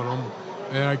up on them,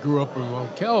 and I grew up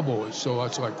around cowboys, so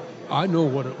it's like, I know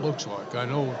what it looks like. I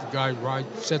know what the guy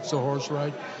sets the horse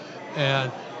right.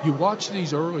 And you watch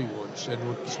these early ones, and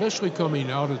especially coming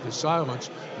out of the Silence,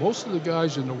 most of the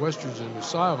guys in the Westerns in the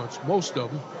Silence, most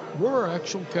of them, were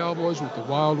actual cowboys with the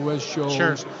Wild West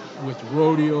shows, with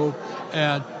rodeo,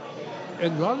 and a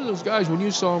lot of those guys, when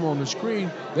you saw them on the screen,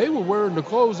 they were wearing the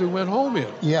clothes they went home in.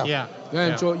 Yeah.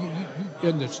 And so,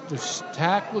 the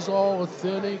tack was all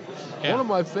authentic. Yeah. One of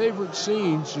my favorite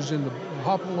scenes is in the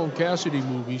Hopalong Cassidy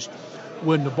movies,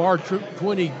 when the Bar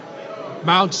 20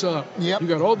 mounts up. Yep. You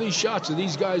got all these shots of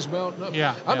these guys mounting up.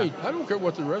 Yeah. I mean, I don't care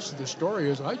what the rest of the story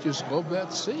is. I just love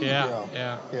that scene.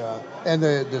 Yeah. And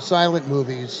the silent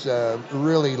movies,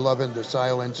 really loving the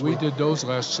Silence. We did those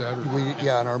last Saturday. In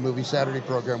our Movie Saturday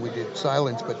program, we did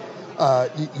Silence. But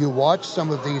you watch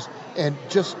some of these, and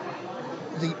just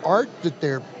the art that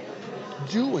they're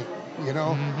doing. You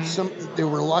know, there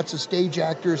were lots of stage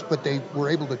actors, but they were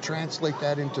able to translate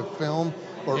that into film.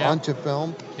 Or onto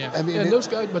film. Yeah. I mean, those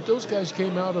guys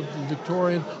came out of the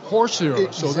Victorian horse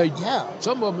era, so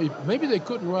some of them, maybe they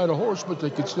couldn't ride a horse, but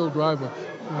they could still drive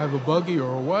a buggy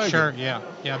or a wagon. Sure, yeah.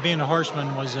 Being a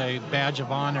horseman was a badge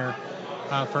of honor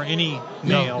for any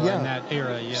male in that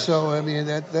era. Yes. So I mean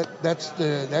that's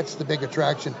the big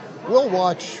attraction. We'll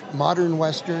watch modern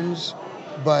Westerns,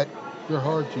 but they're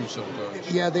hard to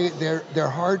sometimes. Yeah, they're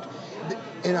hard.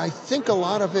 And I think a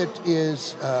lot of it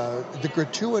is the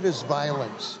gratuitous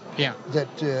violence that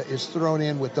is thrown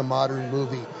in with the modern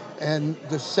movie and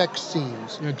the sex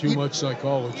scenes. And too much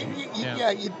psychology.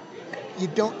 You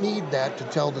don't need that to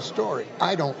tell the story,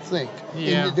 I don't think.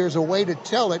 Yeah. And there's a way to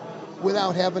tell it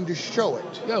without having to show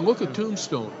it. Yeah, look at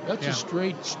Tombstone. That's a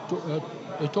straight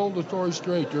they told the story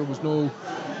straight. There was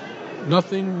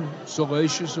nothing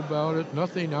salacious about it,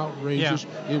 nothing outrageous.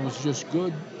 It was just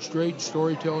good, straight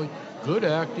storytelling. Good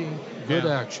acting, good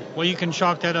action. Well, you can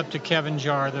chalk that up to Kevin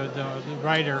Jarre, the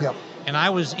writer. Yep. And I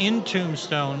was in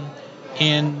Tombstone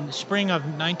in spring of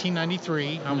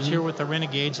 1993. I was here with the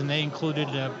Renegades, and they included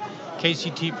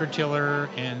Casey T. Pertiller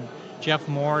and Jeff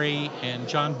Morey and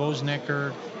John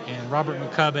Bosnecker and Robert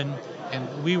McCubbin.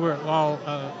 And we were all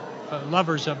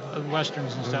lovers of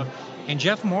Westerns and stuff. And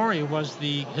Jeff Morey was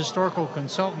the historical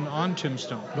consultant on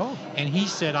Tombstone. Oh. And he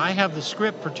said, I have the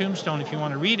script for Tombstone if you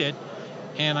want to read it.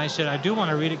 And I said, I do want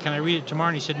to read it. Can I read it tomorrow?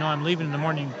 And he said, no, I'm leaving in the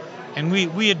morning. And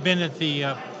we had been at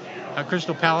the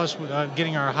Crystal Palace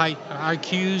getting our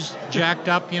IQs jacked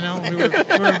up, you know.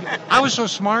 I was so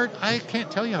smart. I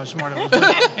can't tell you how smart I was.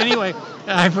 But anyway,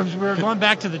 we were going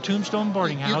back to the Tombstone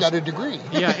boarding house. You got a degree.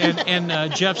 Yeah,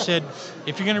 and Jeff said,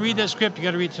 if you're going to read that script, you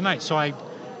got to read it tonight. So I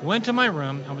went to my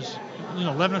room. I was,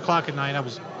 11 o'clock at night. I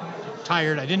was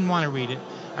tired. I didn't want to read it.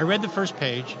 I read the first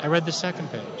page. I read the second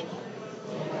page.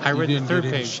 I read the third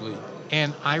page,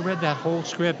 and I read that whole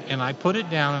script, and I put it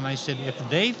down, and I said, if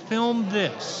they film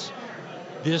this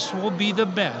will be the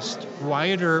best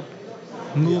Wyatt Earp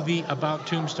movie about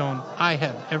Tombstone I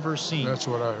have ever seen. That's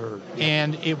what I heard.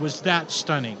 And it was that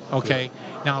stunning. Okay.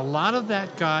 Yeah. Now, a lot of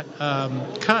that got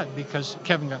cut because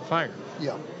Kevin got fired.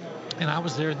 Yeah. And I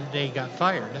was there the day he got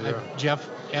fired. Yeah. Jeff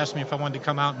asked me if I wanted to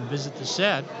come out and visit the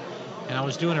set, and I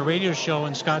was doing a radio show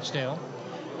in Scottsdale.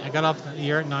 I got off the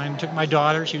air at 9, took my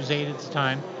daughter, she was 8 at the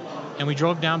time, and we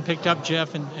drove down, picked up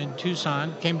Jeff in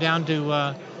Tucson, came down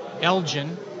to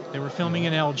Elgin. They were filming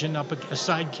in Elgin up a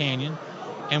side canyon,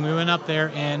 And we went up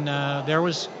there, and there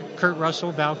was Kurt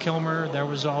Russell, Val Kilmer. There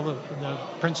was all the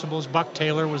principals. Buck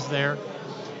Taylor was there.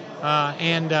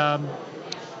 And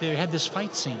they had this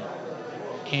fight scene.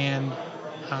 And,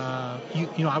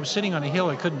 I was sitting on a hill.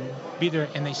 I couldn't be there.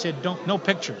 And they said, no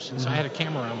pictures. And so I had a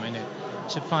camera on my neck. I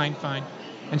said, fine.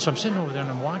 And so I'm sitting over there,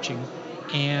 and I'm watching.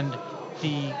 And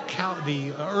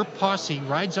the Earp posse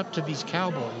rides up to these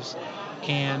cowboys.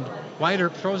 And Wyatt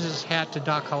Earp throws his hat to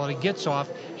Doc Holliday, gets off,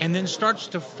 and then starts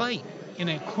to fight in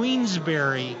a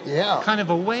Queensberry kind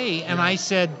of a way. And I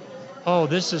said, "Oh,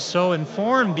 this is so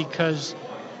informed because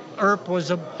Earp was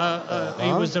he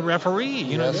was the referee,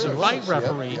 he was a fight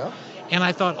referee." Yep. And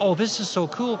I thought, "Oh, this is so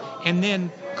cool." And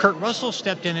then Kurt Russell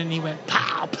stepped in and he went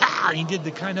pow pow. And he did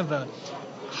the kind of a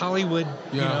Hollywood,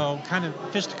 kind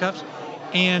of fisticuffs.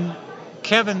 And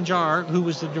Kevin Jarre, who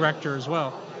was the director as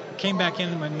well, came back in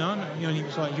and went, no, he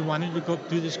was like, he wanted to go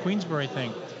do this Queensberry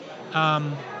thing.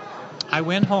 I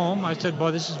went home. I said, boy,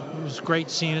 it was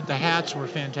great seeing it. The hats were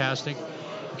fantastic.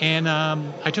 And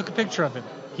I took a picture of him.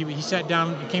 He sat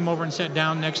down, he came over and sat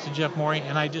down next to Jeff Morey,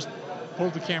 and I just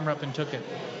pulled the camera up and took it.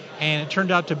 And it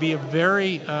turned out to be a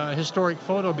very historic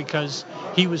photo because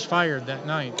he was fired that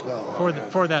night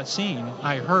for that scene,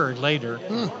 I heard later.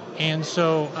 And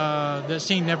so the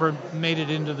scene never made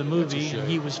it into the movie.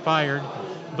 He was fired.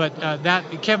 But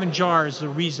Kevin Jarre is the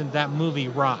reason that movie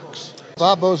rocks.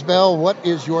 Bob Bosbell, what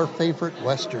is your favorite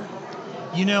Western?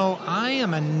 I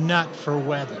am a nut for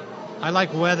weather. I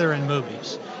like weather in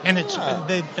movies. And it's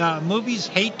the movies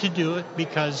hate to do it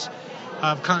because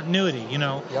of continuity,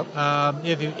 Yep.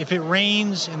 If it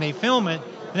rains and they film it,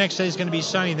 the next day is going to be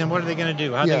sunny, then what are they going to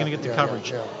do? How are they going to get the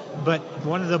coverage? But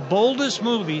one of the boldest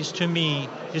movies to me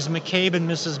is McCabe and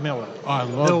Mrs. Miller. I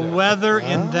love the weather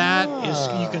in that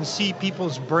is, you can see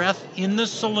people's breath in the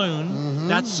saloon. Mm-hmm.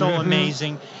 That's so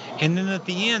amazing. And then at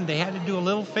the end, they had to do a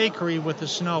little fakery with the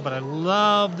snow, but I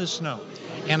love the snow.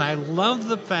 And I love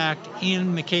the fact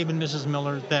in McCabe and Mrs.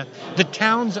 Miller that the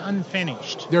town's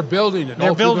unfinished. They're building it.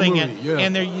 They're building it. Yeah.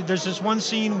 And there's this one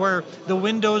scene where the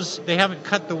windows, they haven't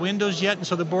cut the windows yet, and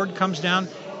so the board comes down.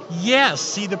 Yes.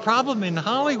 See, the problem in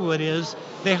Hollywood is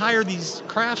they hire these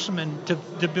craftsmen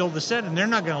to build the set, and they're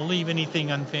not going to leave anything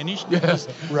unfinished because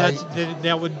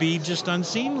that would be just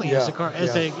unseemly as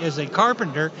a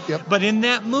carpenter. Yep. But in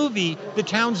that movie, the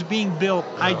town's being built.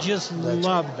 I just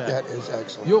love that. That is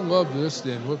excellent. You'll love this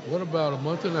then. What about a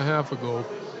month and a half ago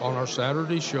on our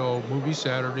Saturday show, Movie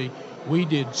Saturday, we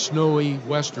did snowy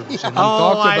westerns. And I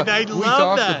love that.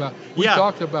 We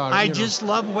talked about it. I just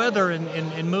love weather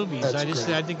in movies.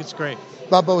 I think it's great.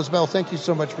 Bob Bosbell, thank you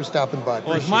so much for stopping by.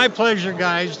 Well, it's my pleasure,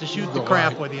 guys, to shoot the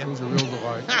crap with you. It was a real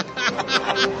delight.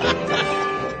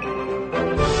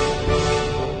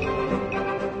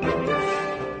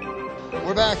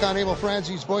 We're back on Abel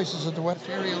Franzi's Voices of the West.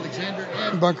 Terry Alexander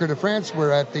and Bunker de France.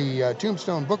 We're at the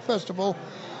Tombstone Book Festival.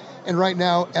 And right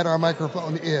now at our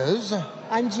microphone is...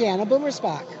 I'm Jana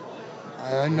Boomersbach.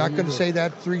 I'm not going to say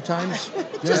that 3 times.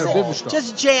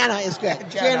 Just Jana is good.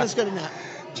 Jana's good enough.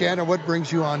 Jana, what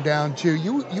brings you on down to...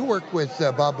 You work with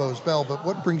Bob Bosbell, but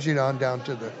what brings you on down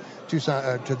to the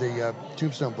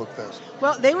Tombstone Book Fest?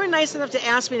 Well, they were nice enough to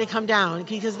ask me to come down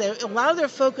because a lot of their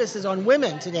focus is on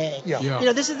women today.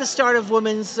 Yeah. This is the start of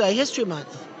Women's History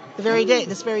Month.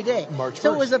 This very day. March 1st.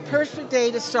 So it was a perfect day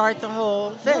to start the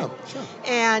whole thing. Yeah, sure.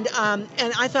 And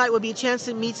I thought it would be a chance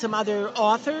to meet some other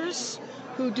authors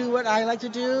who do what I like to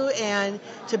do and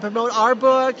to promote our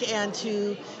book and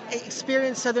to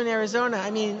experience Southern Arizona. I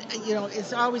mean,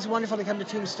 it's always wonderful to come to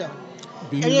Tombstone.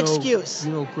 Excuse.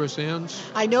 You know Chris Enns?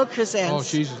 I know Chris Enns. Oh,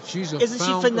 she's a Isn't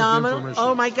she phenomenal?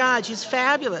 Oh my God, she's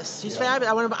fabulous. She's fabulous.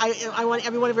 I want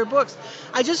every one of her books.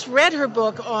 I just read her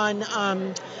book on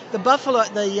the Buffalo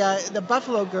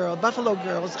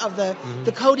Girls of the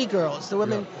Cody girls, the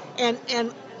women, and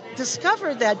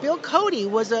discovered that Bill Cody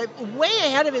was way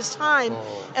ahead of his time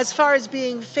as far as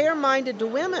being fair-minded to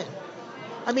women.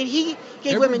 I mean, he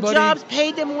gave women jobs,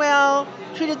 paid them well,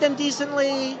 treated them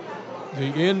decently. The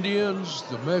Indians,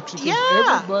 the Mexicans,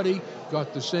 everybody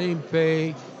got the same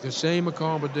pay, the same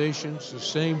accommodations, the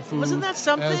same food. Wasn't that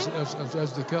something?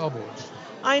 As the cowboys.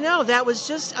 I know, that was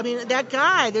just, that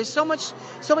guy, there's so much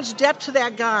depth to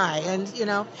that guy, and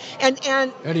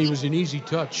and he was an easy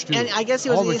touch too. And I guess he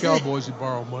was all the cowboys would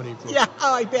borrow money from him. Yeah,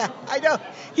 I bet. I know.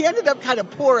 He ended up kind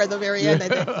of poor at the very end, I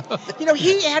think.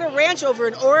 He had a ranch over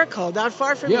in Oracle, not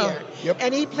far from here. Yep.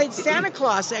 And he played Santa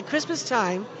Claus at Christmas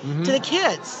time to the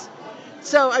kids.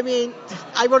 So,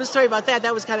 I wrote a story about that.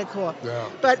 That was kind of cool. Yeah.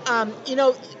 But,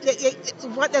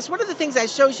 that's one of the things that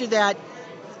shows you that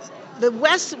the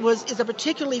West is a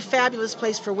particularly fabulous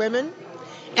place for women,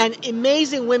 And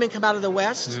amazing women come out of the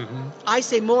West. I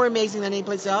say more amazing than any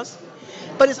place else.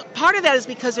 But part of that is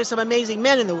because there's some amazing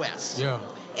men in the West. Yeah.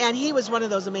 And he was one of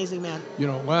those amazing men. You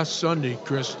know, last Sunday,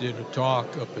 Chris did a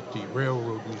talk up at the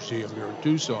Railroad Museum here in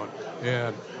Tucson.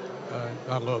 And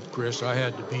I love Chris. I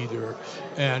had to be there.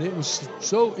 And it was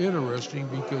so interesting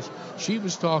because she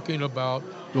was talking about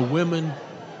the women,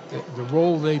 the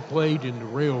role they played in the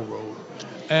railroad.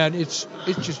 And it's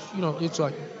just, you know, it's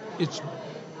like, it's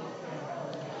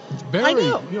buried,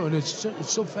 you know, and it's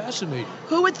so fascinating.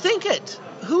 Who would think it?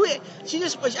 I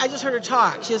just heard her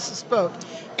talk. She just spoke,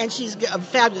 and she's a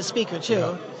fabulous speaker too.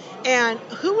 Yeah. And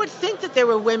who would think that there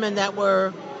were women that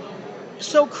were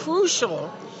so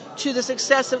crucial to the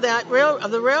success of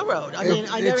the railroad? I mean,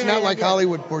 it's not like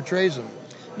Hollywood portrays them.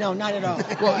 No, not at all.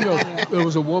 Well, you know, there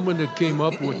was a woman that came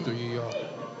up with the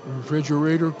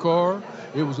refrigerator car.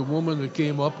 It was a woman that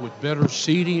came up with better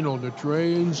seating on the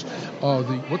trains.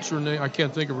 What's her name? I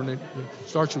can't think of her name. It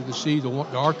starts with the C. The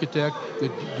architect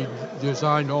that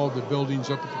designed all the buildings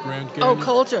up at the Grand Canyon. Oh,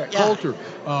 Coulter. Yeah. Coulter.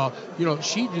 You know,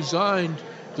 she designed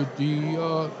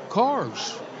the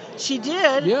cars. She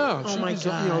did? Yeah. Oh, my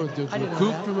God. You know, the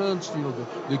accoutrements, you know,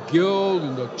 the gild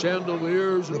and the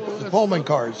chandeliers. And the Pullman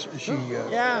cars.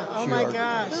 Yeah. Oh, my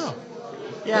gosh. Yeah.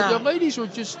 Yeah. The ladies were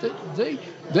just,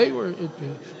 they were...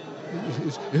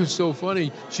 It was so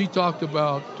funny. She talked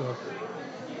about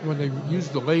when they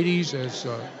used the ladies as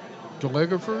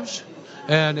telegraphers,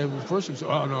 and at first it was,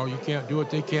 oh no, you can't do it.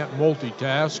 They can't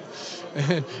multitask,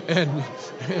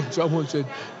 and someone said,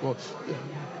 well,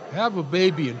 have a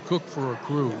baby and cook for a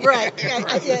crew. Right. Yeah,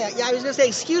 I was going to say,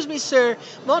 excuse me, sir.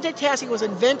 Multitasking was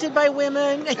invented by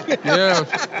women. Yes.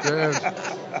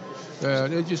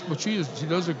 And but she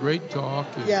does a great talk.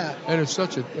 And it's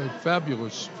such a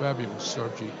fabulous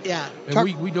subject. Yeah.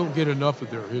 And we don't get enough of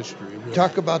their history. Really.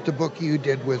 Talk about the book you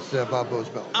did with Bob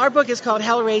Bosbelt. Our book is called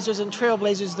Hellraisers and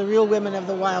Trailblazers, The Real Women of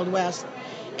the Wild West.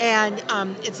 And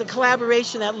it's a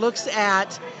collaboration that looks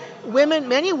at women,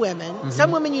 many women,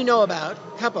 some women you know about,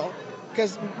 a couple,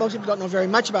 because most people don't know very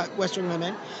much about Western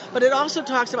women, but it also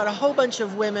talks about a whole bunch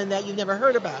of women that you've never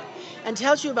heard about and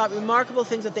tells you about remarkable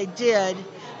things that they did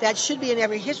that should be in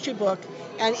every history book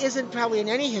and isn't probably in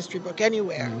any history book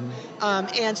anywhere.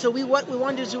 And so what we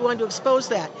wanted to do is we wanted to expose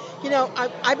that. You know,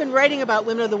 I've been writing about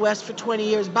women of the West for 20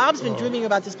 years. Bob's been dreaming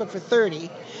about this book for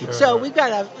 30. Yeah. So we've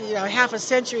got half a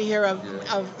century here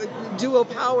of dual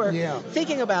power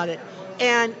thinking about it.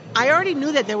 And I already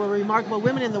knew that there were remarkable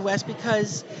women in the West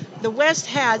because the West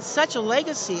had such a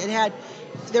legacy.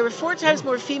 There were 4 times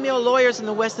more female lawyers in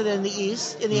the West than in the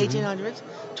East in the 1800s.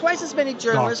 Twice as many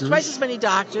journalists, twice as many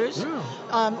doctors.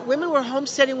 Yeah. Women were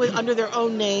homesteading under their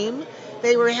own name.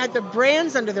 They had the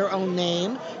brands under their own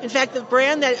name. In fact, the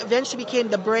brand that eventually became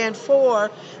the brand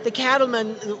for the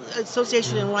Cattlemen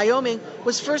Association in Wyoming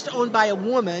was first owned by a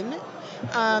woman.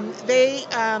 They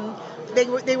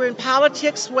were in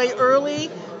politics way early.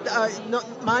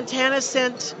 Montana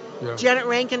sent Janet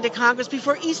Rankin to Congress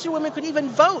before Eastern women could even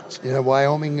vote.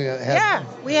 Wyoming had...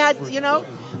 we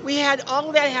had all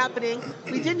of that happening.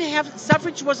 We didn't have...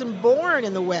 Suffrage wasn't born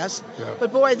in the West,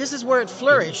 but boy, this is where it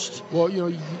flourished. Well,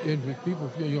 and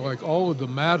people, like all of the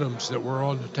madams that were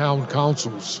on the town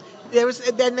councils. There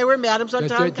were madams on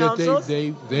town councils.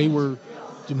 They were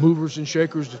the movers and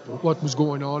shakers of what was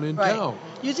going on in town.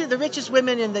 Usually, the richest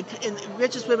women in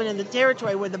the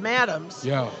territory were the madams.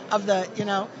 Yeah. Of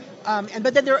the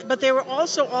but there were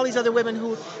also all these other women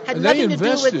who had nothing to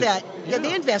do with that. Yeah,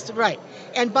 they invested, right.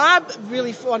 And Bob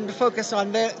really wanted to focus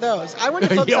on those. I wanted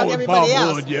to focus on everybody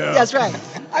else. That's right.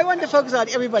 I wanted to focus on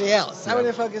everybody else. I wanted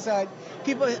to focus on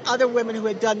other women who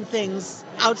had done things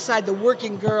outside the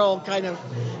working girl kind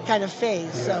of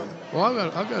phase. Yeah. So. Well,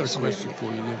 I've got a question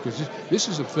for you, because this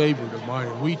is a favorite of mine,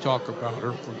 and we talk about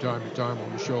her from time to time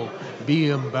on the show,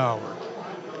 B.M. Bauer.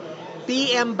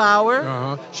 B.M.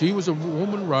 Bauer? She was a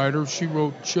woman writer. She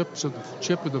wrote Chip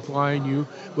of the Flying U,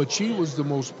 but she was the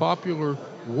most popular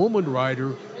woman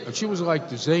writer. She was like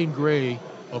the Zane Grey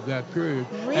of that period.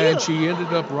 Really? And she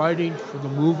ended up writing for the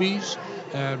movies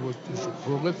and was a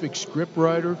prolific script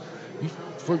writer.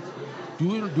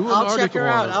 Do an article on her. I'll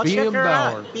check her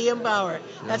out. B.M. Bauer.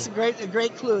 That's a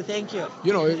great clue. Thank you.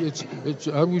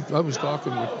 I was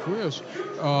talking with Chris.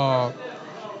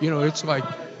 It's like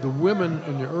the women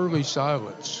in the early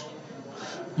silence.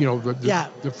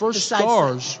 The first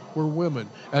stars were women,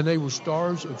 and they were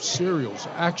stars of serials,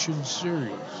 action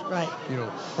serials. Right.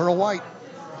 Pearl White.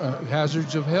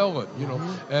 Hazards of Helen,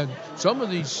 and some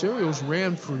of these serials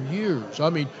ran for years.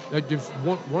 I mean,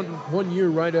 one year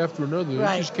right after another,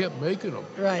 they just kept making them.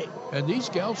 Right. And these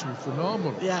gals were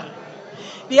phenomenal. Yeah.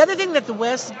 The other thing that the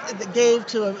West gave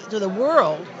to the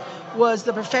world was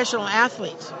the professional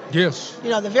athletes. Yes. You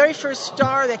know, the very first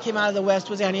star that came out of the West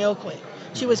was Annie Oakley.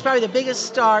 She was probably the biggest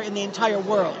star in the entire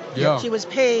world. Yeah. She was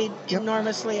paid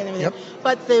enormously and everything.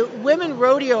 But the women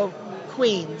rodeo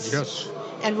queens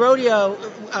and rodeo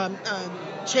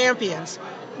champions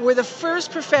were the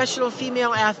first professional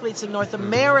female athletes in North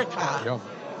America.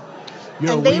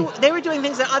 And they were doing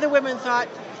things that other women thought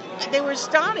they were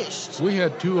astonished. We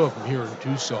had two of them here in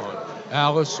Tucson,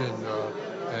 Alice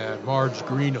and Marge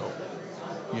Greeno,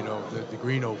 you know, the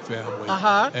Greeno family.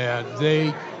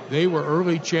 And they were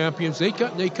early champions. They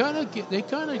kind of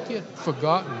get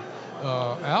forgotten.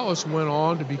 Alice went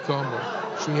on to become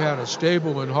she had a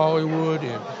stable in Hollywood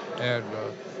and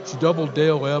she doubled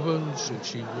Dale Evans, and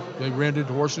they rented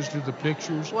horses to the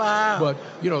pictures. Wow. But,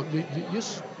 you know,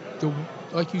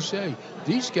 like you say,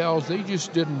 these gals, they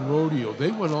just didn't rodeo. They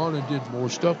went on and did more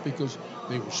stuff because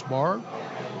they were smart,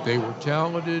 they were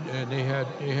talented, and they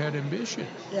had ambition.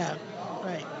 Yeah,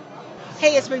 right.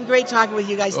 Hey, it's been great talking with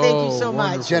you guys. Thank you so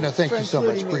much. Jenna, thank you so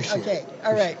much. Appreciate it. Okay,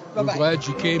 all right. Bye-bye. I'm glad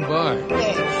you came by.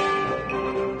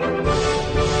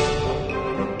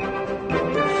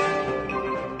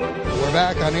 We're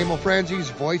back on Emil Franzi's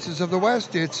Voices of the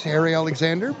West. It's Harry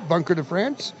Alexander, Bunker de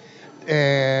France.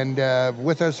 And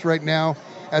with us right now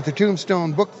at the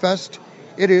Tombstone Book Fest,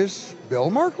 it is Bill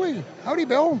Markley. Howdy,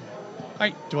 Bill.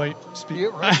 Hi. Do I speak? Yeah,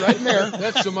 right in there.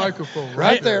 That's the microphone.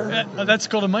 Right there. That's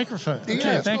called a microphone. Okay,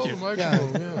 yeah, thank you.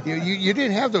 You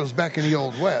didn't have those back in the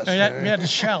Old West. We had to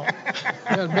shout.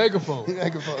 Yeah, megaphones.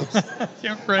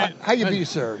 Yeah, right. How you be,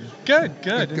 sir? Good.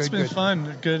 It's been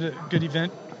fun. Good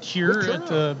event here at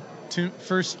the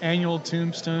first annual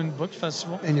Tombstone Book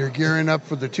Festival. And you're gearing up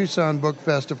for the Tucson Book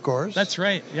Fest, of course. That's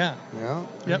right, yeah.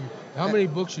 Yep. How many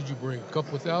books did you bring? A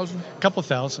couple of thousand? A couple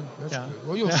thousand. That's good.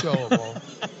 Well, you'll sell them all.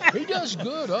 He does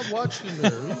good. I've watched him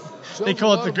there. They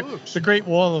call it the Great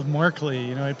Wall of Markley.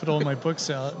 You know, I put all my books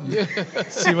out and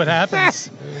see what happens.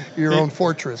 Your own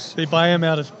fortress. They buy them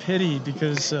out of pity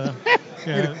because...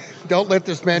 Don't let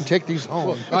this man take these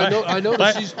home. Well, I know.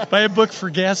 Buy a book for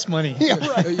gas money. Yeah,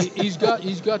 right. He's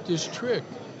got this trick.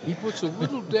 He puts a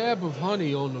little dab of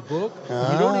honey on the book. You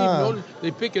don't even notice.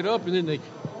 They pick it up and then they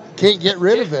can't get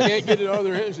rid of it. Can't get it out of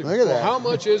their hands. Look at that. How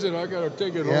much is it? I got to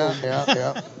take it home.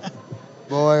 Yeah.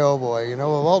 Boy, oh boy. You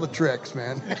know, of all the tricks,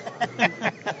 man.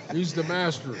 He's the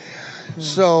master.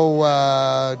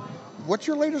 So, what's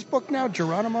your latest book now,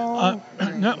 Geronimo?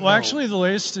 Actually, the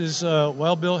latest is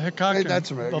Wild Bill Hickok and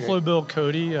Buffalo Bill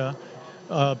Cody,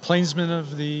 Plainsmen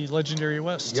of the Legendary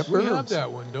West. Yep, we have that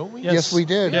one, don't we? Yes, we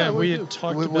did. Yeah, we had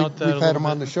talked about that. We've had him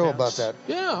on the show about that.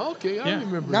 Yeah, okay, I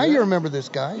remember now that. You remember this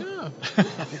guy. Yeah.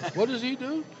 What does he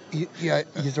do?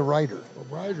 He's a writer. A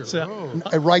writer,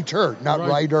 A writer, not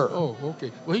writer. Oh,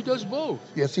 okay. Well, he does both.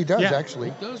 Yes, he does, actually.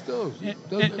 He does those.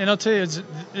 And I'll tell you,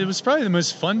 it was probably the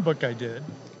most fun book I did.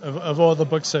 Of all the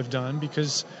books I've done,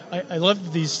 because I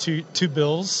love these two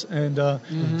Bills, and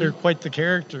they're quite the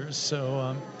characters.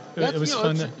 So it was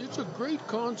fun. It's a great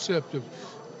concept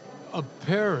of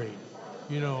pairing,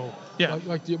 you know. Yeah.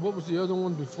 Like what was the other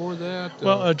one before that?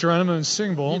 Well, Geronimo and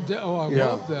Sitting Bull. I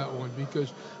love that one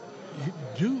because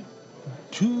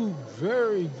two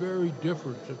very, very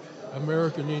different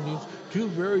American Indians, two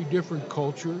very different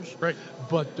cultures. Right.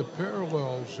 But the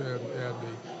parallels and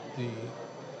the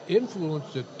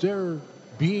influence that their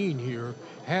being here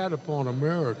had upon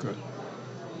America.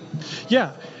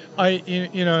 Yeah,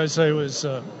 as I was,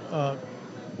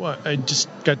 I just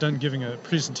got done giving a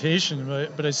presentation,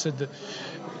 but I said that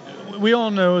we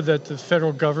all know that the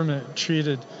federal government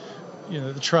treated,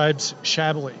 the tribes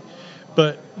shabbily,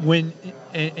 but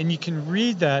and you can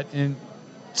read that in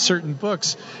certain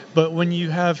books, but when you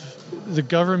have the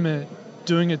government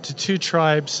doing it to two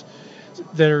tribes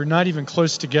that are not even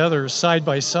close together, side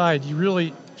by side, you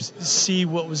really see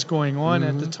what was going on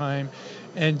at the time.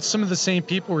 And some of the same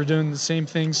people were doing the same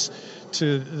things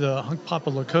to the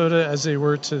Hunkpapa Lakota as they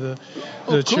were to the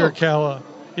Chiricahua.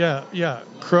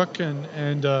 Crook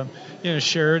and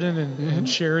Sheridan and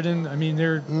Sheridan. I mean,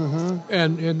 they're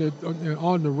and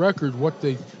on the record what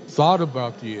they thought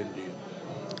about the Indian.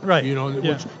 Right.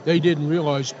 Which they didn't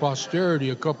realize posterity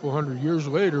a couple hundred years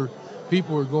later.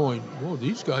 People were going, whoa,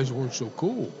 these guys weren't so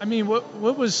cool. I mean,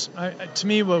 what was, to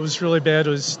me, what was really bad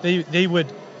was they would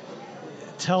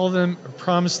tell them or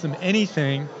promise them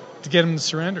anything to get them to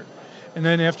surrender. And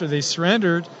then after they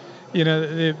surrendered,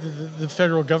 the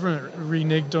federal government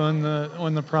reneged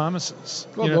on the promises.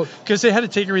 Because they had to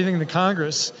take everything to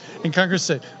Congress, and Congress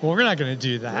said, well, we're not going to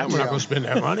do that. We're not going to spend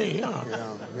that money.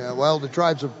 Well, the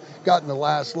tribes have gotten the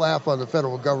last laugh on the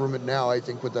federal government now, I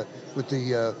think, with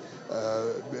the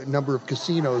number of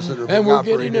casinos that are and we're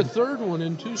operated. getting a third one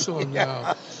in Tucson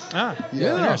now.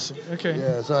 Yes. Okay.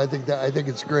 Yeah, so I think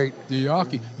it's great. The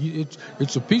Yaqui,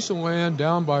 it's a piece of land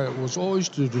down by, it was always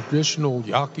the traditional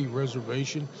Yaqui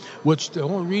reservation, which the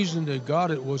only reason they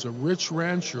got it was a rich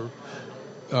rancher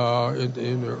in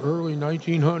the early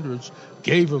 1900s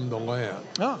gave them the land.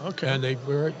 Oh, okay. And they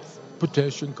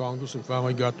petitioned Congress and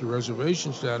finally got the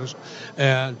reservation status.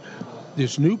 And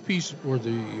this new piece where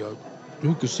the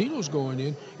new casino's going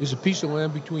in is a piece of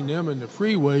land between them and the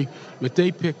freeway that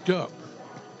they picked up.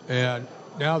 And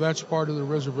now that's part of the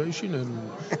reservation,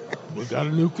 and we got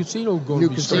a new casino going. New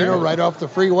casino right off the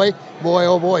freeway. Boy,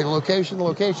 oh boy, location. You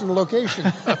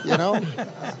know,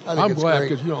 I'm glad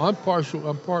because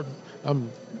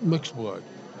I'm mixed blood.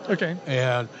 Okay.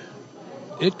 And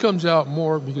it comes out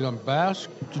more because I'm Basque,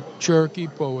 Cherokee,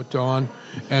 Powhatan,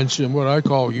 and some what I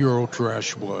call Euro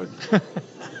trash blood.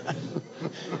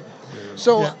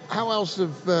 So how else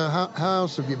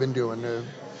have you been doing?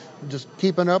 Just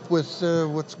keeping up with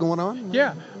what's going on?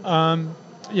 Yeah.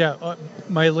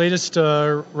 My latest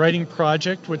writing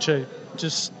project, which I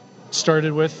just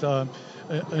started with, a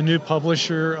new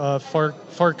publisher,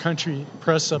 Far Country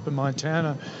Press up in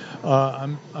Montana.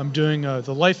 I'm doing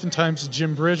the Life and Times of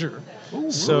Jim Bridger. Ooh,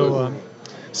 so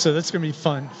that's going to be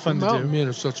fun to do. Mountain Men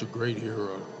is such a great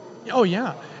hero. Oh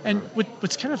yeah, and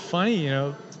what's kind of funny, you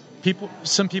know,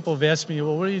 some people have asked me,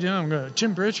 well, what are you doing? I'm going,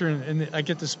 Jim Bridger, and I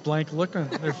get this blank look on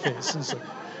their face. And it's like,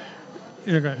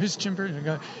 you know, who's Jim Bridger? And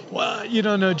I go, well, you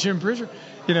don't know Jim Bridger,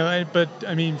 you know. But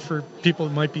I mean, for people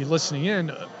that might be listening in,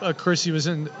 of course, he was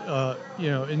in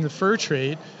the fur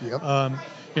trade,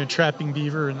 trapping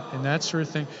beaver and that sort of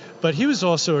thing. But he was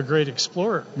also a great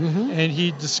explorer, and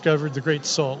he discovered the Great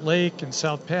Salt Lake and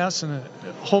South Pass and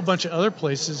a whole bunch of other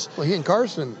places. Well, he and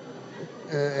Carson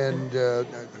and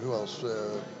who else?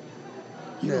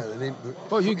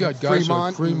 You got guys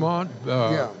like Fremont,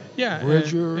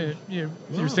 Bridger.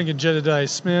 You're thinking Jedediah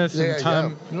Smith and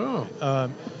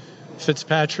Tom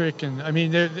Fitzpatrick, and I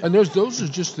mean, and those are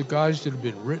just the guys that have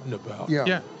been written about.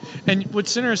 Yeah. And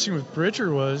what's interesting with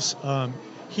Bridger was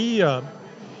he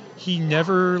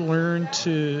never learned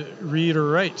to read or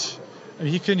write. I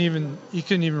mean, he couldn't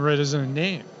even write his own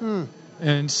name.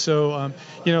 And so,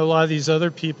 a lot of these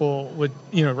other people would,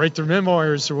 write their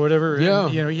memoirs or whatever. Yeah.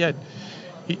 And,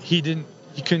 he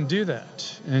couldn't do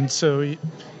that. And so,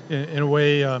 in a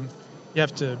way, you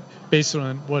have to base it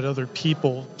on what other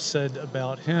people said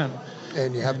about him.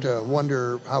 And you have to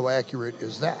wonder how accurate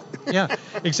is that. Yeah,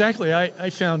 exactly. I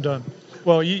found,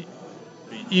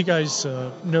 you guys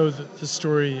know the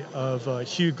story of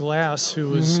Hugh Glass, who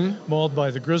was mauled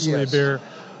by the grizzly bear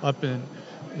up in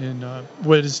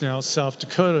what is now South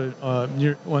Dakota,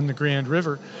 on the Grand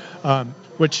River,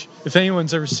 which, if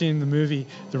anyone's ever seen the movie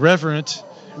The Revenant,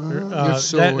 it's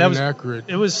so inaccurate.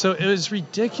 It was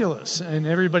ridiculous, and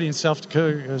everybody in South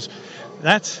Dakota goes,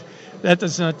 that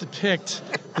does not depict,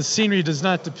 the scenery does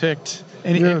not depict,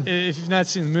 and if you've not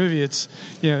seen the movie, it's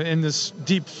in this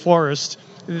deep forest.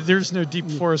 There's no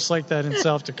deep forest like that in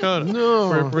South Dakota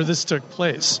where this took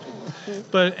place.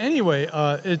 But anyway,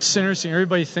 it's interesting.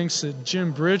 Everybody thinks that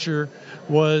Jim Bridger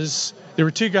there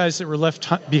were two guys that were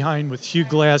left behind with Hugh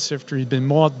Glass after he'd been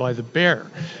mauled by the bear,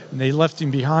 and they left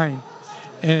him behind.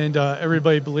 And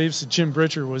everybody believes that Jim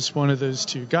Bridger was one of those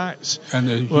two guys. And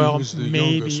he was the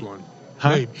youngest one.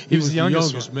 Huh? He was the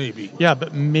youngest one. Maybe. Yeah,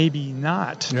 but maybe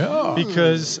not. Yeah.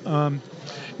 Because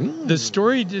the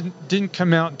story didn't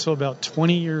come out until about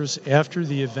 20 years after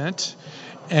the event.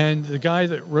 And the guy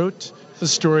that wrote the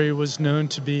story was known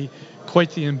to be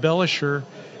quite the embellisher.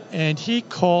 And he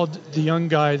called the young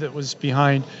guy that was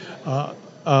behind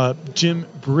Jim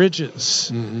Bridges.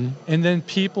 And then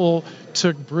people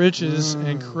took Bridges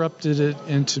and corrupted it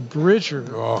into Bridger.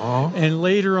 And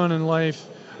later on in life,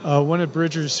 one of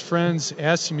Bridger's friends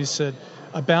asked him, he said,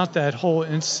 about that whole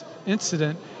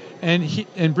incident.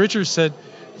 And Bridger said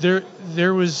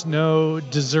there was no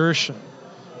desertion,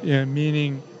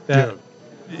 meaning that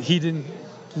he didn't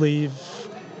leave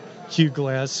Hugh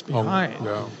Glass behind.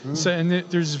 So, and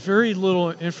there's very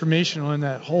little information on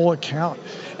that whole account.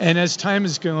 And as time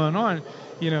is going on,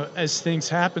 as things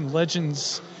happen,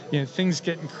 legends, things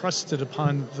get encrusted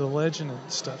upon the legend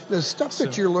and stuff. The stuff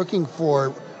that you're looking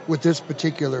for with this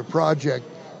particular project,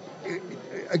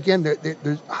 again,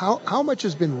 there's how much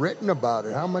has been written about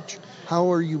it?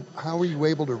 How are you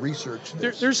able to research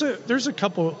this? There's a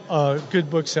couple good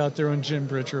books out there on Jim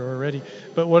Bridger already,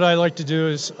 but what I like to do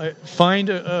is I find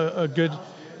a good,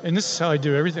 and this is how I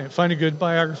do everything. Find a good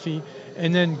biography,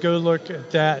 and then go look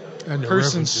at that and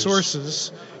person's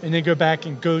sources, and then go back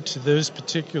and go to those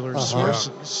particular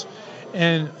sources.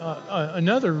 And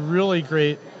another really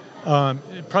great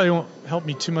it probably won't help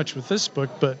me too much with this book,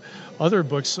 but other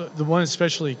books, the one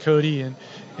especially Cody and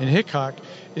Hickok,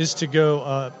 is to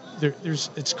go.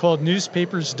 It's called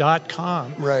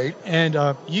newspapers.com. Right. And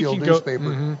you can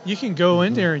go. You can go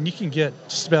in there and you can get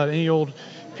just about any old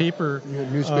paper.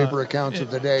 Newspaper accounts of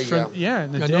the day.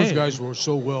 In the day. Those guys were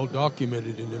so well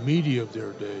documented in the media of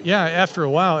their day. Yeah, after a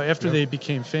while, after they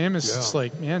became famous, it's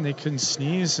like, man, they couldn't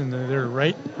sneeze, and they're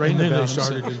right and then about they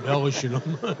started embellishing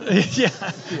them. Yeah.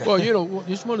 Well,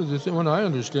 it's one of the things, what I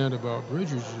understand about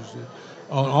Bridgers is that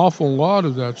an awful lot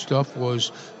of that stuff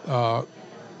was,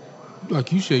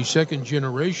 like you say, second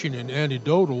generation and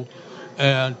anecdotal,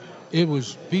 and it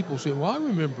was people say, well, I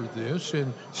remember this,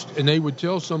 and they would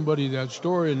tell somebody that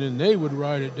story, and then they would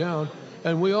write it down.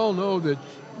 And we all know that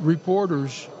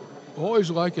reporters always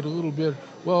like it a little bit.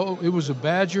 Well, it was a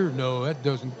badger. No, that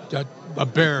doesn't. A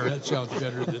bear. That sounds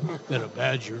better than a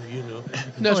badger. And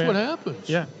that's what happens.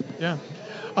 Yeah.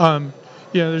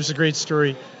 There's a great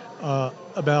story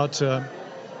about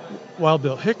Wild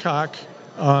Bill Hickok,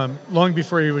 long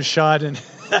before he was shot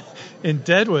in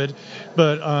Deadwood,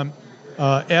 but.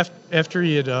 After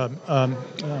he had, I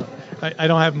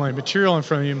don't have my material in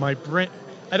front of me. My brain,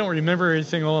 I don't remember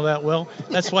anything all that well.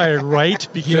 That's why I write,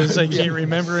 because I can't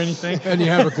remember anything. And you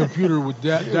have a computer with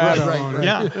data on it.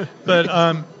 Yeah, but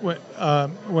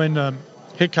when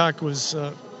Hickok was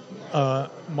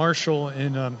marshal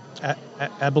in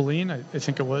Abilene, I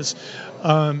think it was,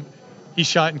 he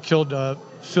shot and killed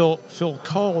Phil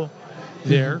Cole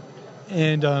there,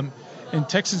 and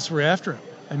Texans were after him.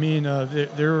 I mean,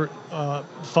 they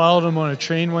followed him on a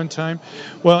train one time.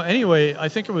 Well, anyway, I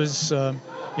think it was the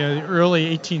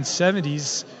early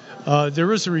 1870s. There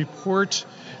was a report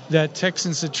that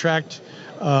Texans had tracked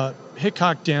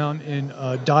Hickok down in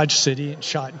Dodge City and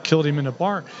shot and killed him in a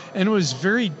bar. And it was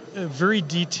a very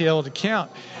detailed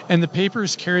account. And the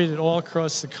papers carried it all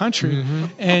across the country.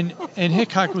 Mm-hmm. And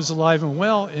Hickok was alive and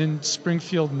well in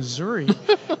Springfield, Missouri,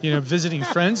 visiting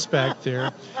friends back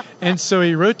there. And so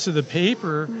he wrote to the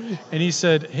paper and he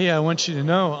said, hey, I want you to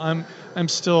know I'm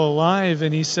still alive.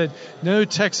 And he said, no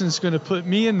Texan's going to put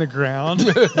me in the ground.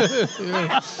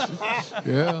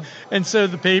 Yeah. And so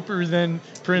the paper then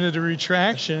printed a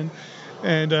retraction.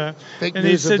 And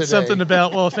they said something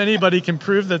about, well, if anybody can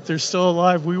prove that they're still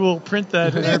alive, we will print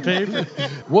that in our paper.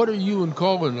 What are you and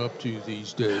Colin up to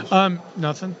these days?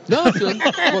 Nothing. Nothing?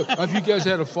 What, have you guys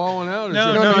had a falling out?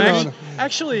 No.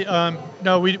 Actually,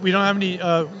 no, we don't have any.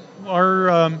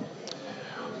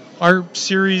 Our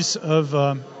series of,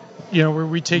 where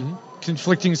we take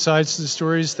conflicting sides to the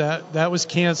stories, that was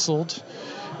canceled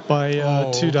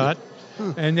by Two Dot.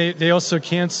 And they also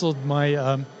canceled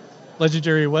my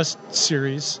Legendary West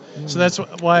series. So that's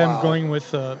why I'm going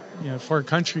with Far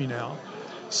Country now.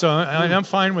 So I'm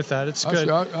fine with that. It's good.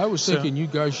 I was thinking you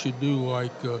guys should do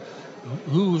like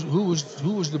who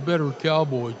was the better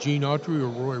cowboy, Gene Autry or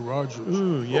Roy Rogers?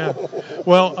 Ooh, yeah.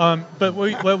 Well, but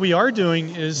what we are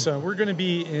doing is we're going to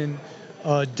be in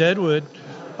Deadwood.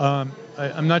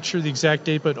 I'm not sure the exact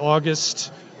date, but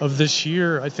August of this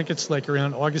year. I think it's like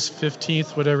around August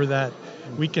 15th, whatever that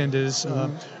weekend is.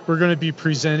 We're going to be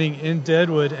presenting in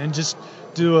Deadwood and just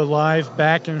do a live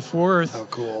back and forth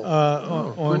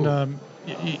on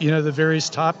the various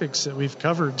topics that we've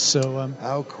covered. So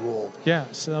how cool! Yeah,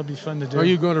 so that'll be fun to do. Are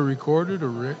you going to record it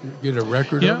or get a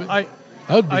record of it?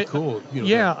 That'd be cool.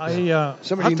 I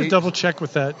have to double check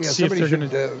with that. Yeah, see if they're going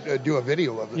to do a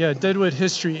video of it. Yeah, Deadwood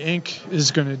History Inc.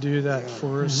 is going to do that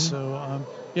for us. So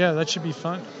that should be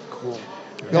fun. Cool.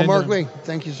 Bill Markley,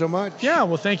 thank you so much. Yeah,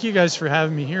 well, thank you guys for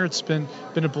having me here. It's been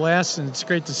a blast, and it's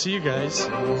great to see you guys.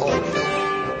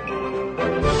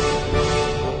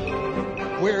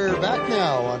 We're back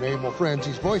now on Able Friends,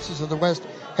 these Voices of the West.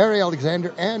 Harry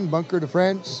Alexander and Bunker de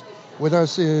France. With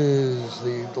us is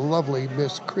the lovely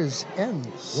Miss Chris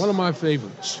Enns. One of my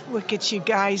favorites. Look at you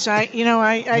guys.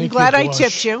 I'm glad I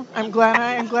tipped you. I'm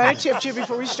glad I tipped you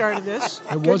before we started this.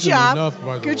 It wasn't enough,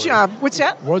 by the way. Good job. What's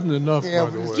that? Wasn't enough, by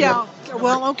the way. Yeah.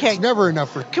 Well, okay. It's never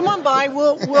enough for. Come on by.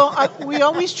 We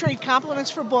always trade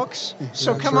compliments for books.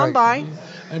 So come on by.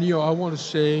 And I want to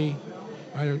say,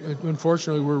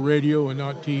 unfortunately, we're radio and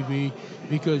not TV,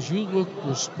 because you look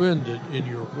resplendent in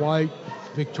your white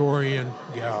Victorian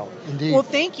gown. Indeed. Well,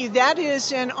 thank you. That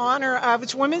is in honor of,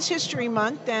 it's Women's History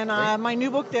Month, and my new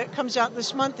book that comes out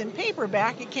this month in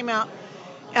paperback. It came out,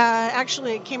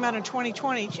 it came out in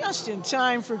 2020, just in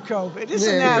time for COVID.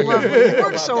 Isn't that lovely? We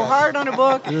worked so hard on a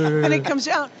book, and it comes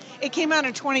out. It came out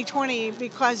in 2020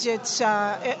 because it's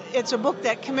a book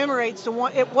that commemorates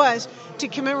to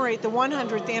commemorate the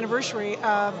 100th anniversary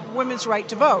of women's right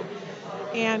to vote.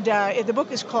 And the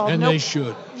book is called... And they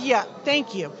should. Yeah,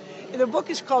 thank you. The book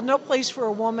is called No Place for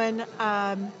a Woman,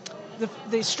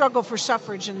 the struggle for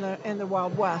suffrage in the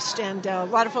Wild West. And a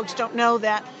lot of folks don't know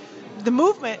that the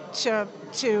movement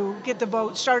to get the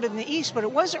vote started in the East, but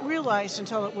it wasn't realized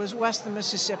until it was west of the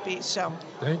Mississippi. So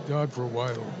thank God for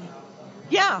Wyoming.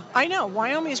 Yeah, I know.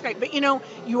 Wyoming is great. But,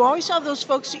 you always have those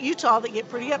folks at Utah that get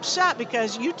pretty upset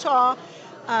because Utah,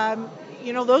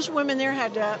 those women there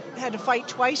had to fight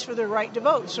twice for their right to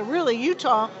vote. So really,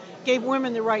 Utah gave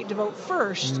women the right to vote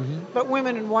first. Mm-hmm. But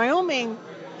women in Wyoming,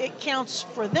 it counts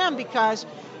for them because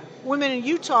women in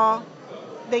Utah,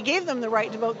 they gave them the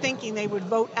right to vote thinking they would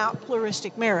vote out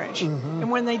pluralistic marriage. Mm-hmm.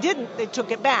 And when they didn't, they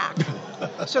took it back.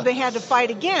 So they had to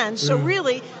fight again. So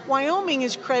really, Wyoming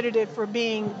is credited for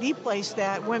being the place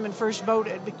that women first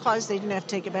voted because they didn't have to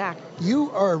take it back. You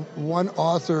are one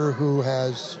author who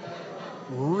has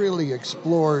really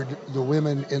explored the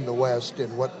women in the West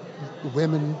and what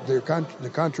women,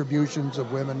 the contributions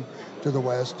of women to the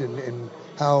West and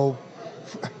how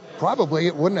probably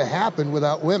it wouldn't have happened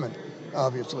without women,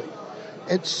 obviously.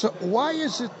 Why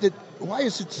is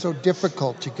it so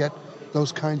difficult to get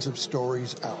those kinds of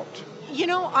stories out?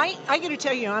 I got to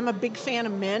tell you, I'm a big fan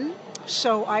of men,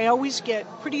 so I always get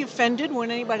pretty offended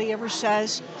when anybody ever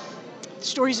says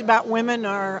stories about women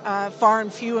are far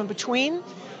and few in between,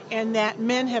 and that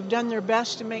men have done their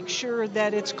best to make sure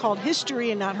that it's called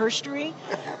history and not herstory.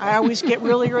 I always get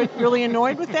really, really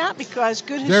annoyed with that because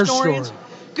good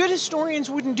historians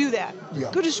wouldn't do that.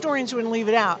 Yeah. Good historians wouldn't leave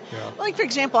it out. Yeah. Like, for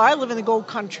example, I live in the gold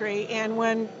country, and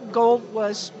when gold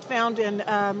was found in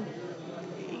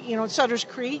Sutter's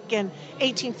Creek in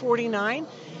 1849,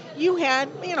 you had,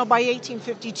 by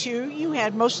 1852, you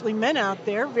had mostly men out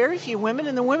there, very few women,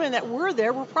 and the women that were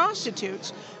there were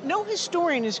prostitutes. No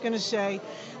historian is going to say,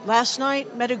 last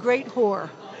night met a great whore.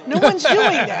 No one's doing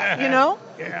that,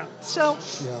 Yeah. So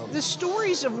the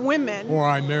stories of women, or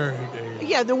I married a.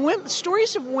 Yeah, the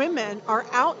stories of women are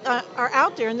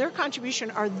out there, and their contribution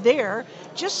are there.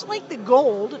 Just like the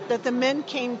gold that the men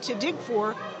came to dig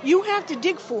for, you have to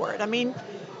dig for it. I mean,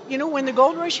 when the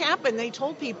gold rush happened, they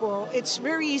told people it's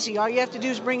very easy. All you have to do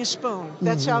is bring a spoon.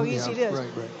 That's how easy it is.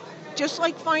 Right. Just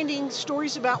like finding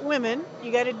stories about women,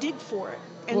 you got to dig for it,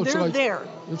 and they're there.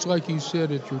 It's like you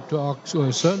said at your talks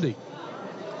on Sunday.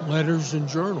 Letters and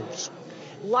journals.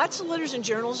 Lots of letters and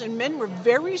journals, and men were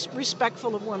very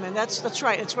respectful of women. That's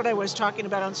right. That's what I was talking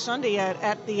about on Sunday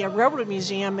at the Railroad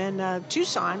Museum in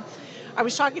Tucson. I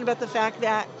was talking about the fact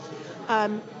that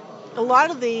a lot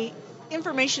of the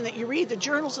information that you read, the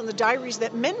journals and the diaries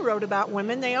that men wrote about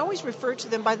women, they always referred to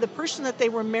them by the person that they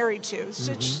were married to.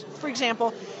 Such, for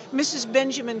example, Mrs.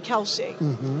 Benjamin Kelsey.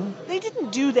 Mm-hmm. They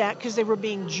didn't do that because they were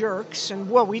being jerks and,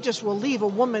 we just will leave a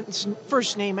woman's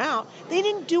first name out. They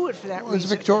didn't do it for that reason. It was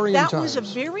Victorian times. That was a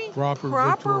very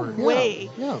proper way.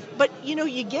 Yeah. But,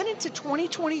 you get into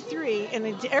 2023,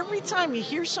 and every time you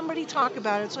hear somebody talk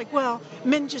about it, it's like,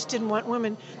 men just didn't want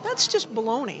women. That's just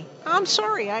baloney. I'm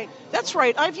sorry. That's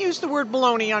right. I've used the word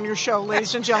baloney on your show,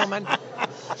 ladies and gentlemen.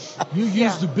 You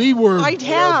used the B word. I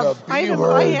have. I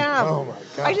have. Oh my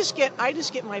God. I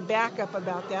just get my back up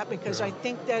about that because I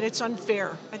think that it's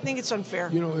unfair. I think it's unfair.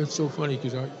 It's so funny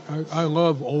because I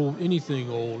love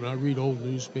anything old, and I read old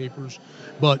newspapers,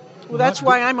 but. Well, that's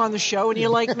why I'm on the show, and you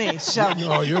like me. So,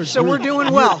 we're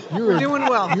doing well. We're doing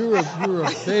well. You're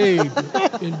a babe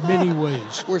in many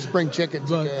ways. We're spring chickens.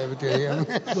 But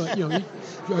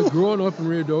growing up in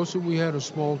Ruidoso, we had a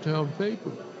small town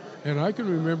paper. And I can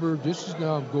remember, this is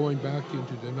now going back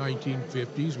into the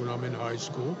 1950s when I'm in high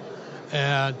school.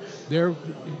 And their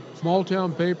small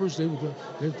town papers, the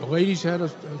ladies had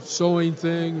a sewing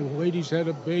thing, the ladies had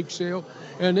a bake sale.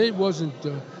 And it wasn't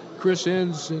Chris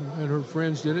Enns and her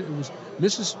friends did it. It was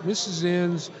Mrs.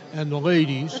 Enns and the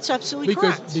ladies. That's absolutely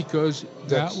correct. Because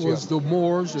that was the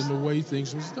mores and the way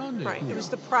things was done there. Right. It was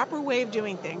the proper way of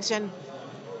doing things. And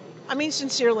I mean,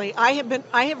 sincerely, I am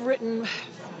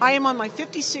on my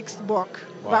 56th book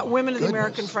about women of the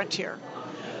American frontier.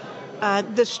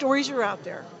 The stories are out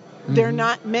there. Mm-hmm. They're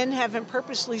not, men haven't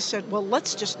purposely said,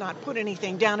 let's just not put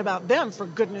anything down about them, for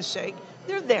goodness sake.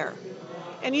 They're there.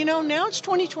 And now it's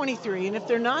 2023, and if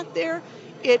they're not there,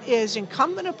 it is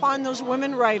incumbent upon those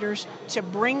women writers to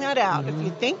bring that out. Mm-hmm. If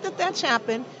you think that that's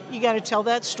happened, you got to tell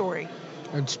that story.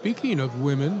 And speaking of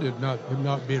women that have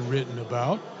not been written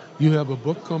about, you have a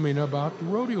book coming about the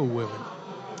rodeo women.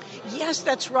 Yes,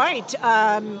 that's right.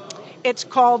 It's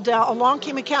called Along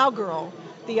Came a Cowgirl,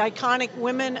 the iconic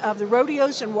women of the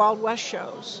rodeos and Wild West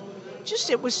shows.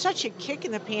 It was such a kick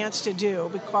in the pants to do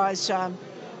because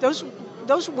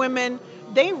those women,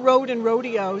 they rode in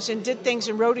rodeos and did things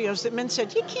in rodeos that men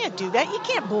said, you can't do that. You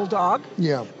can't bulldog.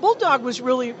 Yeah.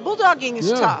 Bulldogging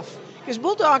is tough. Because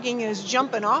bulldogging is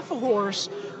jumping off a horse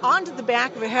onto the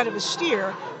back of the head of a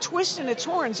steer, twisting its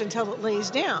horns until it lays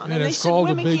down. And they it's said called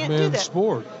a women big can't do man that.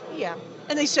 sport. Yeah.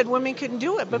 And they said women couldn't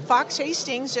do it. But Fox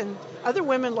Hastings and other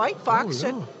women like Fox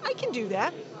said, I can do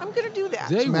that. I'm going to do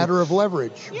that. It's a matter of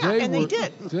leverage. Yeah, and they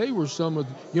did. They were some of,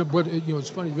 but it's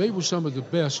funny. They were some of the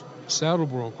best saddle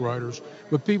bronc riders.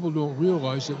 But people don't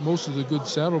realize that most of the good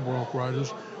saddle bronc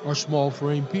riders are small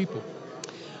frame people.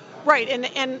 Right,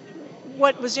 and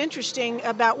what was interesting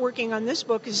about working on this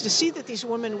book is to see that these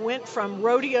women went from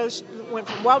rodeos, went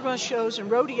from Wild West shows and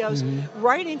rodeos,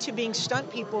 right into being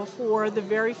stunt people for the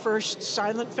very first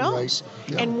silent films.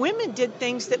 Right. Yeah. And women did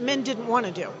things that men didn't want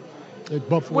to do.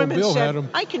 Buffalo Women Bill said, had them.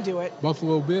 I can do it.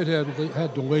 Buffalo Bill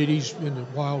had the ladies in the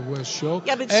Wild West show.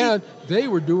 Yeah, but they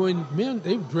were doing men.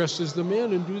 They dressed as the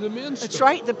men and do the men's stuff. That's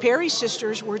right. The Perry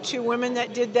sisters were two women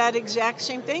that did that exact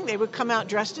same thing. They would come out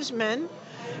dressed as men.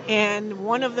 And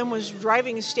one of them was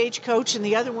driving a stagecoach, and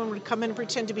the other one would come in and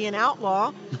pretend to be an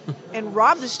outlaw and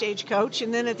rob the stagecoach.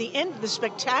 And then at the end, the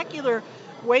spectacular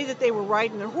way that they were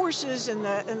riding their horses and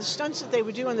the stunts that they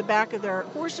would do on the back of their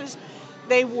horses,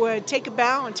 they would take a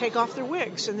bow and take off their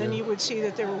wigs, and then you would see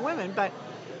that they were women. But,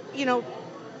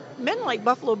 men like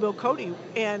Buffalo Bill Cody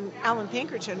and Alan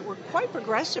Pinkerton were quite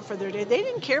progressive for their day. They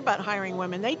didn't care about hiring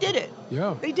women. They did it.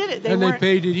 Yeah. They did it. They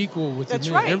paid it equal with the men. That's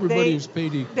right. Everybody was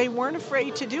paid equal. They weren't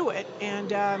afraid to do it. And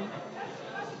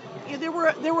there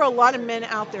were a lot of men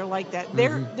out there like that.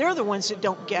 They're the ones that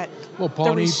don't get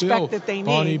the respect that they need.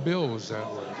 Pawnee Bill was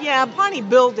that way. Yeah, Pawnee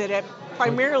Bill did it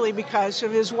primarily because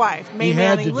of his wife, May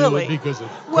Manning Lilly. He had to do it because of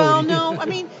Cody. Well, no, I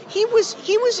mean he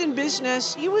was in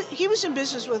business. He was in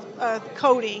business with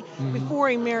Cody before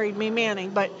he married May Manning,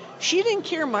 but she didn't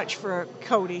care much for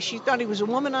Cody. She thought he was a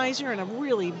womanizer and a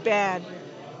really bad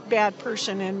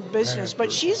person in business.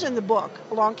 But she's in the book.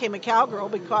 Along Came a Cowgirl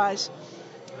because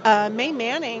May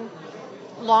Manning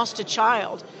lost a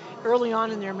child early on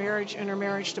in her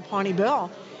marriage to Pawnee Bill.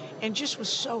 And just was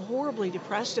so horribly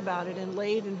depressed about it and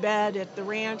laid in bed at the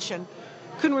ranch and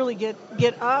couldn't really get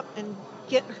up and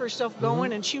get herself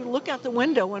going. And she would look out the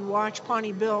window and watch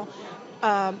Pawnee Bill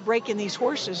breaking these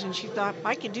horses. And she thought,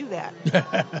 I could do that.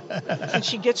 And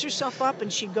she gets herself up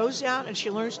and she goes out and she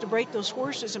learns to break those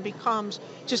horses and becomes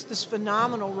just this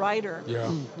phenomenal rider.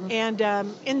 Yeah. And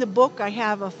in the book, I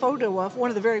have a photo of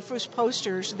one of the very first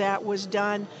posters that was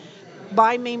done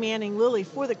by May Manning Lilly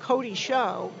for the Cody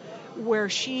show, where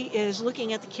she is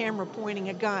looking at the camera pointing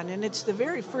a gun. And it's the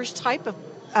very first type of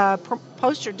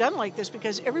poster done like this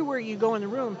because everywhere you go in the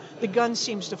room, the gun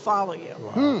seems to follow you.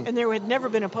 Wow. And there had never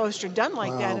been a poster done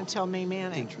like that until May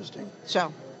Manning. Interesting.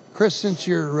 So, Chris, since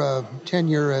your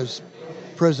tenure as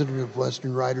president of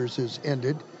Western Riders has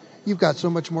ended, you've got so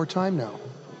much more time now.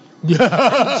 I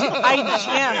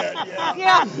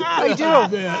do.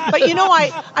 But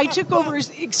I took over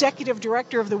as executive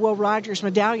director of the Will Rogers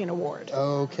Medallion Award.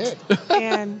 Okay.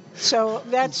 And so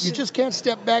that's you just can't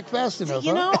step back fast enough.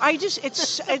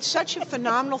 It's such a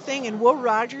phenomenal thing, and Will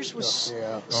Rogers was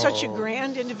such a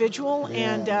grand individual,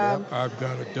 and I've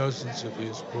got dozens of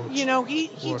his books.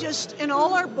 He just in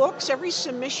all our books, every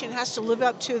submission has to live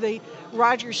up to the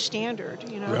Rogers standard.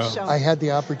 So I had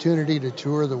the opportunity to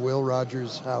tour the Will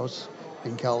Rogers house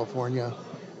in California.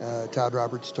 Todd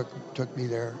Roberts took me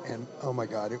there, and oh my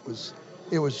God, it was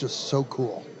just so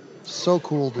cool. So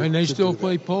cool. And they still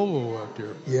play polo out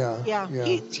there. Yeah.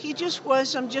 He just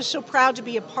was. I'm just so proud to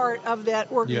be a part of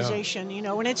that organization.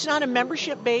 And it's not a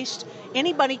membership based.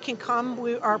 Anybody can come.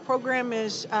 Our program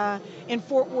is in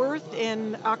Fort Worth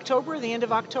in October, the end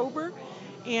of October.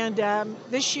 And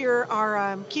this year,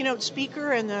 our keynote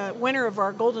speaker and the winner of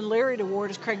our Golden Lariat Award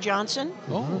is Craig Johnson.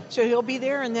 Oh. So he'll be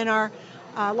there. And then our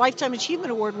Lifetime Achievement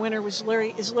Award winner is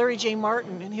Larry J.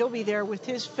 Martin, and he'll be there with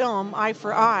his film, Eye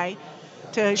for Eye,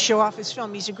 to show off his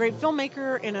film. He's a great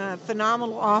filmmaker and a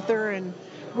phenomenal author, and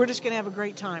we're just going to have a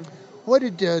great time. What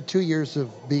did 2 years of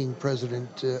being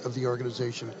president of the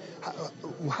organization,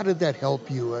 how did that help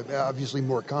you? Obviously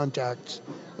more contacts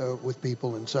with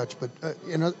people and such, but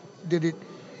did it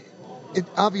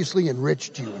obviously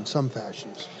enriched you in some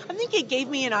fashions? I think it gave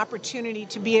me an opportunity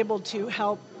to be able to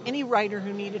help any writer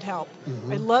who needed help.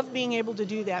 I love being able to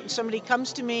do that. When somebody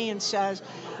comes to me and says,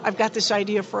 I've got this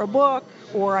idea for a book,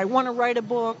 or I want to write a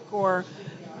book, or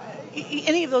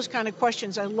any of those kind of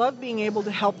questions, I love being able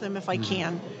to help them if I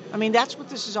can. I mean, that's what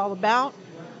this is all about.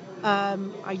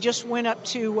 I just went up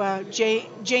to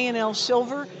J&L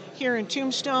Silver here in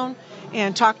Tombstone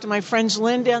and talked to my friends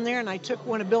Lynn down there, and I took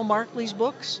one of Bill Markley's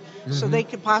books so they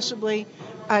could possibly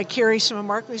carry some of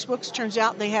Markley's books. Turns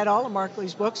out they had all of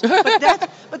Markley's books,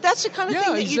 but that's the kind of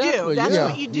thing that you do. That's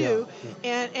what you do,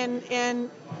 and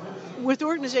with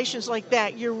organizations like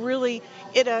that, you're really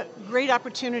at a great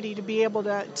opportunity to be able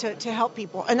to help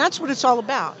people. And that's what it's all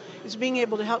about, is being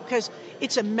able to help, because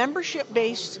it's a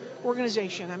membership-based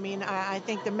organization. I mean, I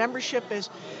think the membership it's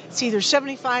either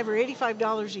 $75 or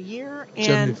 $85 a year.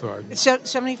 And 75. It's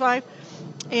 75.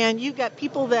 And you've got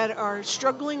people that are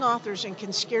struggling authors and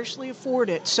can scarcely afford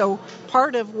it. So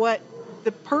part of what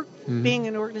the perk being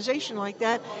an organization like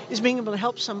that is being able to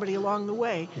help somebody along the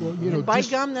way. Well, and by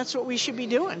gum, that's what we should be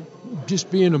doing.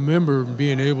 Just being a member and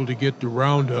being able to get the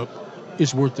roundup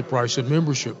is worth the price of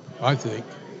membership, I think.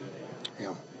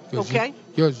 Yeah. Okay.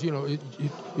 Because,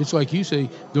 it's like you say,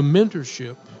 the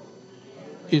mentorship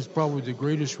is probably the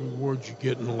greatest reward you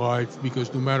get in life,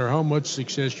 because no matter how much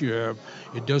success you have,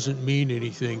 it doesn't mean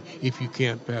anything if you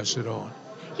can't pass it on.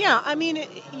 Yeah, I mean,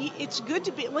 it's good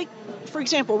to be, like, for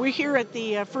example, we're here at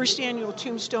the first annual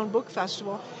Tombstone Book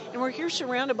Festival, and we're here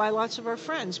surrounded by lots of our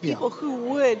friends, people who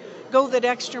would go that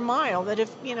extra mile, that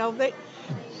if,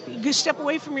 you step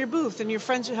away from your booth and your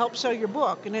friends will help sell your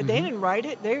book, and if they didn't write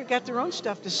it, they got their own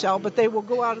stuff to sell, but they will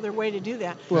go out of their way to do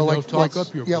that. Well,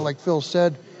 like Phil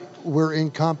said, we're in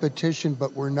competition,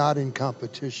 but we're not in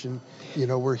competition.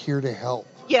 We're here to help.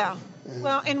 Yeah.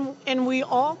 Well, and we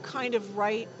all kind of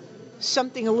write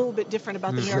something a little bit different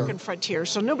about the American frontier.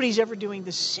 So nobody's ever doing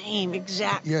the same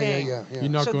exact thing. Yeah. You're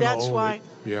not so going that's to why.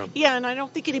 It. Yeah, and I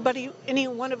don't think any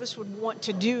one of us would want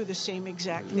to do the same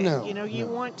exact thing. No, you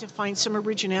want to find some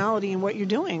originality in what you're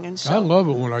doing, and so I love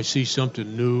it when I see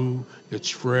something new that's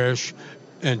fresh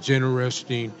and it's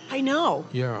interesting. I know.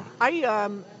 Yeah.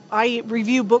 I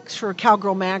review books for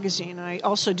Cowgirl magazine. I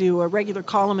also do a regular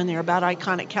column in there about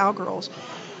iconic cowgirls,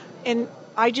 and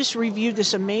I just reviewed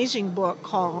this amazing book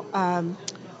called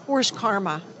Horse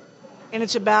Karma, and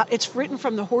it's written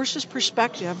from the horse's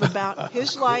perspective about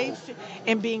his life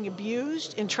and being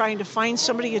abused and trying to find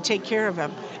somebody to take care of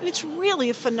him. And it's really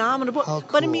a phenomenal book. How cool.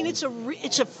 But I mean, it's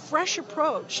a fresh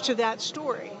approach to that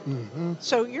story. Mm-hmm.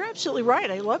 So you're absolutely right.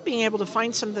 I love being able to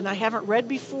find something I haven't read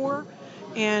before,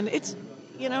 and it's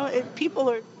people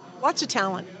are lots of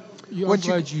talent. Yeah, I'm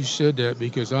glad you said that,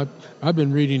 because I've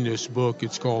been reading this book.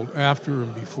 It's called After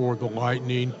and Before the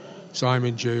Lightning.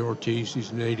 Simon J. Ortiz,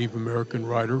 he's a Native American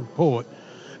writer, poet.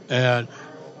 And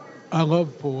I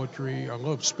love poetry. I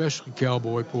love especially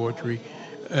cowboy poetry.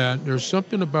 And there's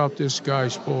something about this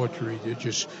guy's poetry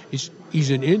that he's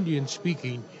an Indian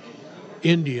speaking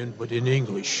Indian, but in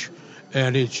English.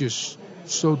 And it's just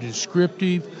so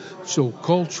descriptive, so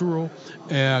cultural.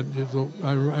 And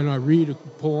I read a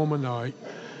poem a night.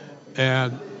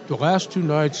 And the last 2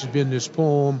 nights has been this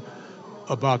poem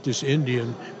about this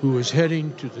Indian who is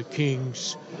heading to the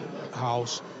king's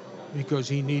house because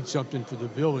he needs something for the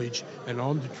village. And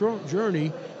on the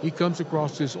journey, he comes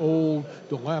across this old,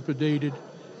 dilapidated,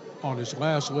 on his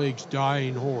last legs,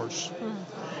 dying horse.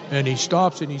 And he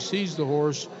stops and he sees the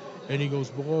horse, and he goes,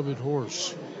 "Beloved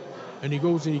horse." And he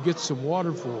goes and he gets some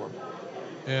water for him.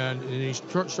 And he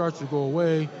starts to go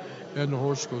away, and the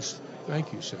horse goes,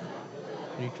 "Thank you, sir."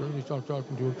 And he turns and starts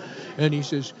talking to him, and he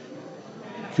says,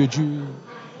 Could you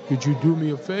do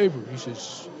me a favor? He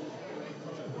says,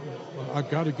 "I've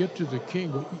got to get to the king."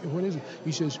 What is it?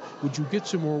 He says, "Would you get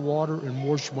some more water and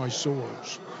wash my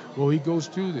sores?" Well, he goes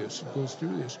through this.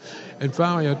 And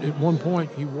finally, at one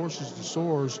point, he washes the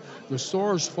sores. The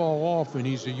sores fall off, and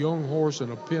he's a young horse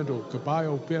and a pinto,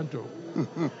 caballo pinto.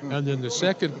 And then the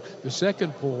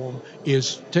second poem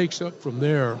takes up from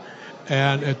there.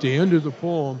 And at the end of the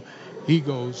poem, the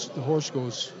horse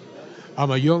goes,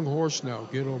 "I'm a young horse now.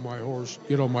 Get on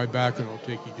my back, and I'll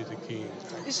take you to the king."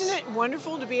 Isn't it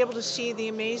wonderful to be able to see the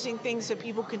amazing things that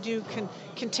people can do,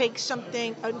 can take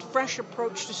a fresh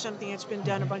approach to something that's been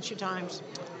done a bunch of times?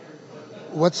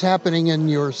 What's happening in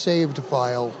your saved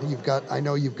file? I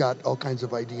know you've got all kinds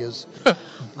of ideas.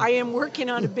 I am working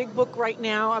on a big book right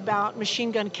now about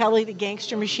Machine Gun Kelly, the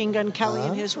gangster Machine Gun Kelly,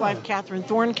 and his wife, Catherine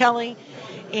Thorne Kelly.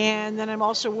 And then I'm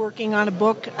also working on a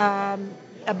book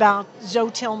about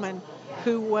Zoe Tillman,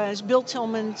 who was Marshal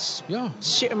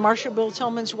Bill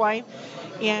Tillman's wife.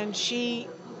 And she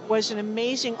was an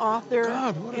amazing author.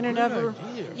 God, what a great idea.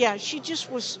 Yeah, she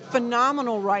just was a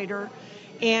phenomenal writer.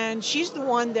 And she's the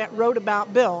one that wrote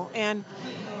about Bill. And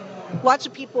lots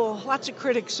of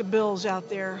critics of Bill's out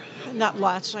there. Not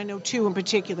lots, I know 2 in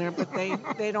particular, but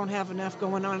they don't have enough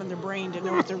going on in their brain to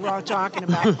know what they're talking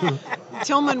about.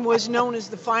 Tillman was known as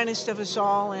the finest of us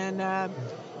all, and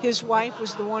his wife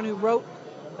was the one who wrote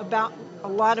about a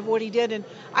lot of what he did. And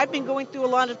I've been going through a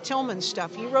lot of Tillman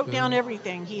stuff. He wrote down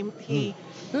everything.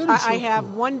 I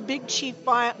have one big chief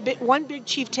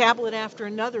tablet after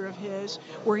another of his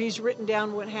where he's written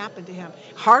down what happened to him.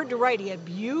 Hard to write. He had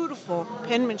beautiful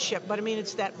penmanship, but I mean,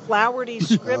 it's that flowery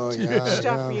script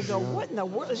stuff where you go, what in the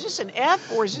world? Is this an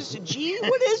F or is this a G?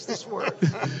 What is this word?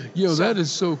 That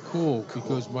is so cool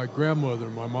because my grandmother,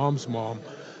 my mom's mom,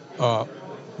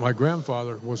 my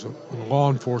grandfather was in law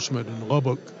enforcement in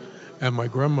Lubbock, and my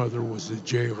grandmother was the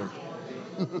jailer.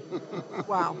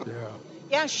 Wow.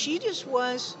 Yeah, she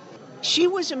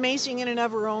was amazing in and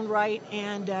of her own right.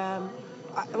 And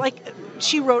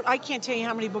she wrote, I can't tell you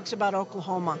how many books about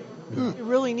Oklahoma. It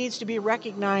really needs to be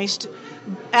recognized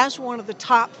as one of the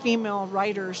top female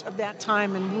writers of that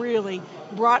time and really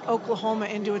brought Oklahoma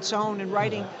into its own and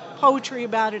writing poetry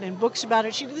about it and books about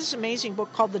it. She did this amazing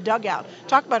book called The Dugout.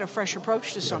 Talk about a fresh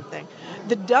approach to something.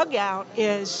 The Dugout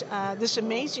is this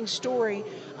amazing story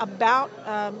about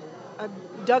a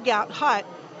dugout hut,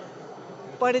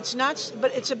 but it's not.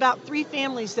 But it's about 3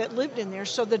 families that lived in there.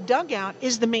 So the dugout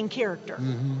is the main character.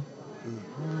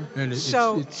 And it's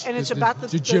about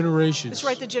the generations. That's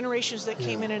right, the generations that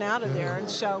came in and out of there, and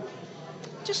so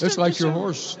it's like your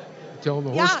horse telling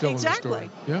the horse telling the story.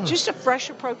 Yeah, just a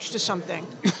fresh approach to something.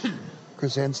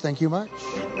 Chris Enns, thank you much.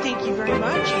 Thank you very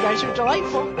much. You guys are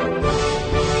delightful.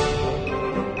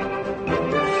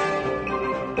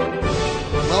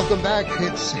 Welcome back.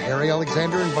 It's Harry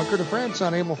Alexander and Bunker de France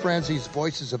on Emil Franzi's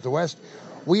Voices of the West.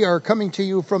 We are coming to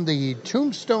you from the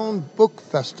Tombstone Book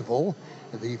Festival,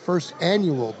 the first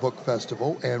annual book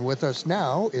festival, and with us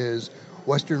now is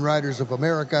Western Writers of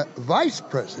America Vice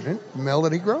President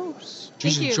Melody Groves.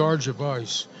 She's in charge of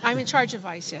Vice. I'm in charge of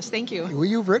Vice, yes. Thank you. Well,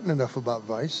 you've written enough about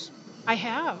Vice. I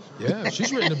have. Yeah,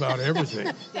 she's written about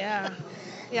everything. Yeah.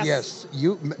 Yes.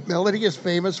 Melody is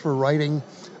famous for writing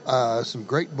some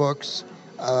great books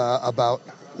about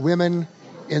women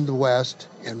in the West,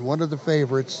 and one of the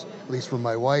favorites, at least from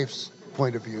my wife's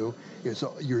point of view, is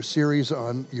your series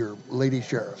on your lady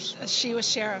sheriffs. She Was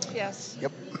Sheriff, yes.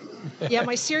 Yep. Yeah,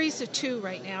 my series of 2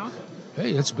 right now.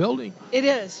 Hey, it's building. It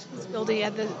is. It's building.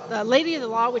 And the Lady of the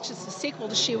Law, which is the sequel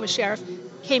to She Was Sheriff,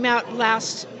 came out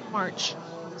last March.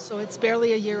 So it's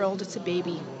barely a year old. It's a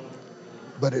baby.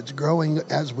 But it's growing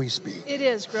as we speak. It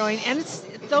is growing. And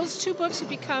those 2 books have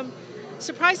become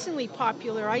surprisingly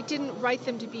popular. I didn't write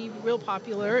them to be real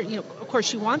popular. Of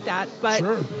course you want that. But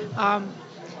sure.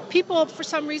 People, for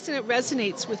some reason, it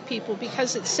resonates with people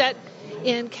because it's set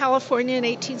in California in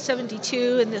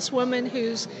 1872, and this woman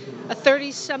who's a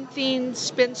 30-something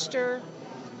spinster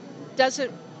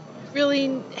doesn't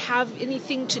really have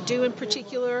anything to do in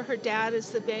particular. Her dad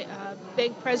is the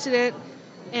bank president,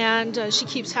 and she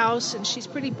keeps house, and she's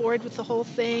pretty bored with the whole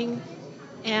thing.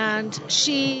 And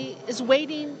she is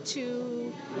waiting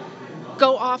to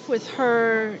go off with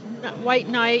her white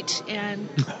knight and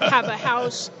have a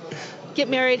house, get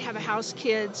married, have a house,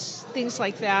 kids, things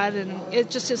like that, and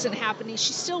it just isn't happening.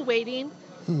 She's still waiting,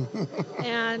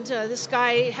 and this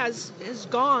guy is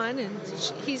gone, and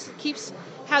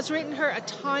has written her a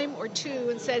time or 2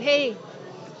 and said, "Hey,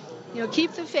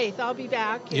 keep the faith. I'll be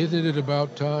back." Isn't it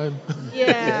about time?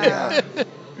 Yeah.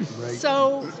 Right.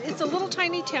 So it's a little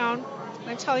tiny town.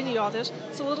 I'm telling you all this.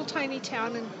 It's a little tiny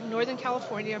town in Northern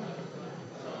California,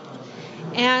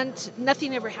 and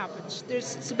nothing ever happens.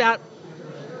 It's about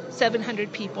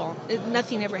 700 people.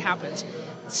 Nothing ever happens.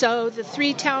 So the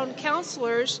 3 town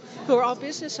councilors, who are all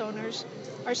business owners,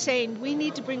 are saying, we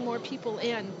need to bring more people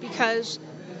in because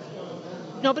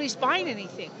nobody's buying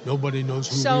anything. Nobody knows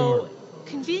who we are. So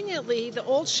conveniently, the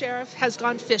old sheriff has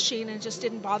gone fishing and just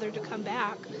didn't bother to come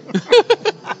back.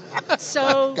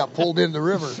 So got pulled in the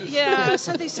river. Yeah,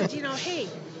 so they said, hey,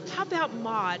 how about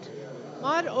Maud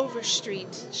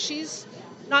Overstreet? She's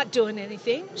not doing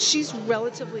anything. She's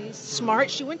relatively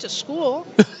smart. She went to school.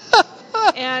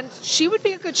 And she would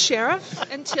be a good sheriff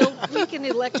until we can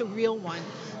elect a real one.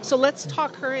 So let's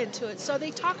talk her into it. So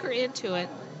they talk her into it.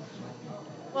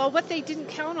 Well, what they didn't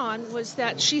count on was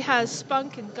that she has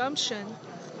spunk and gumption.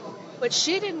 What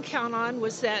she didn't count on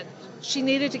was that she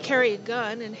needed to carry a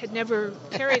gun and had never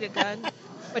carried a gun,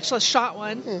 much less shot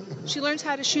one. She learns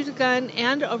how to shoot a gun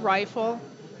and a rifle,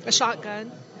 a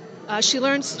shotgun. She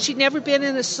learns she'd never been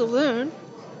in a saloon.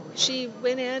 She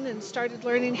went in and started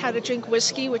learning how to drink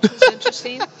whiskey, which was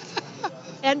interesting,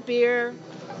 and beer.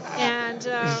 And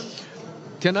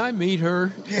can I meet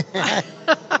her?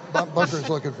 Bunker's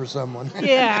looking for someone.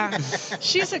 Yeah,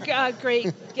 she's a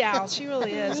great gal. She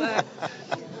really is.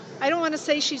 I don't want to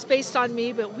say she's based on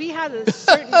me, but we had a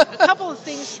couple of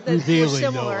things that were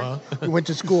similar. Though, huh? You went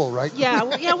to school, right?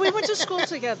 Yeah, we went to school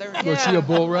together. Was she a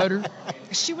bull rider?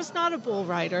 She was not a bull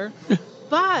rider,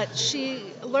 but she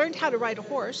learned how to ride a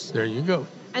horse. There you go.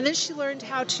 And then she learned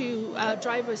how to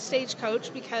drive a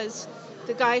stagecoach because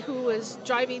the guy who was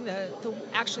driving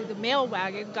the mail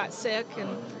wagon got sick, and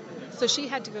so she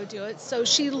had to go do it. So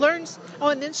she learns. Oh,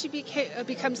 and then she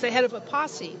becomes the head of a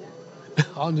posse.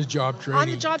 On the job training. On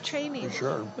the job training. For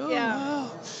sure. Yeah.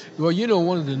 Wow. Well, you know,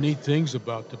 one of the neat things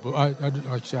about the book, I'm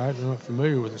not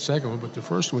familiar with the second one, but the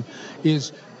first one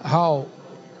is how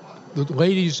the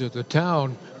ladies of the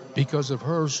town, because of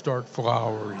her, start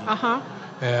flowering. Uh-huh.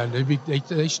 And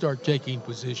they start taking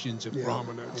positions of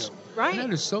prominence. Yeah. Right. And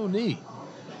that is so neat.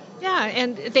 Yeah,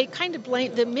 and they kind of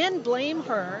the men blame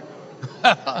her.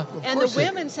 And the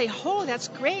women say, "Oh, that's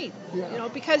great. Yeah. You know,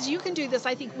 because you can do this,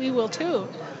 I think we will too."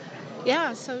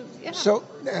 Yeah, so yeah. So,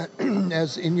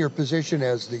 as in your position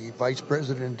as the vice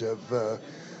president of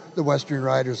the Western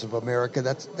Riders of America,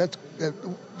 that's the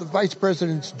vice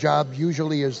president's job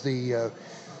usually is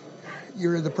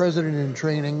you're the president in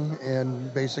training,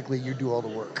 and basically you do all the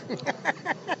work.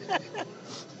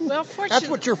 Well, fortunately, that's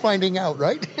what you're finding out,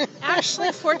 right?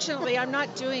 Actually, fortunately, I'm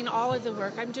not doing all of the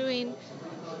work. I'm doing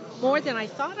more than I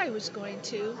thought I was going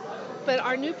to. But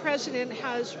our new president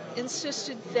has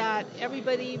insisted that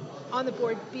everybody on the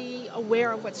board be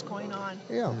aware of what's going on.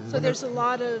 Yeah. So there's a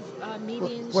lot of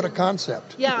meetings. What a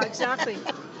concept. Yeah, exactly.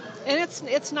 And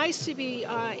it's nice to be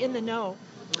in the know.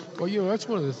 Well, you know, that's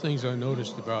one of the things I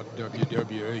noticed about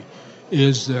WWA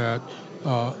is that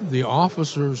the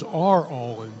officers are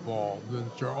all involved, and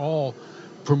they're all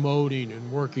promoting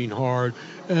and working hard,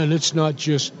 and it's not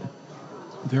just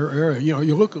their area. You know,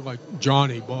 you look at like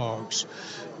Johnny Boggs.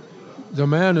 The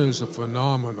man is a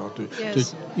phenomenon.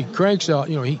 Yes. He cranks out,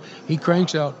 you know, he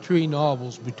cranks out 3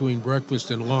 novels between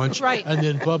breakfast and lunch, right. And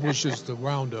then publishes the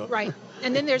roundup. Right.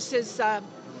 And then there's his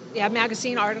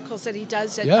magazine articles that he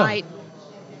does at night.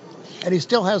 And he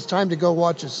still has time to go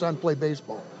watch his son play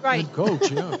baseball. Right. Good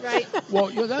coach, yeah. Right. Well,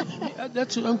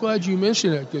 that's. I'm glad you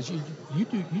mentioned that because you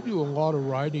do a lot of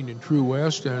writing in True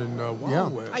West and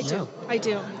Wild West. I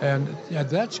do. And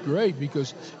that's great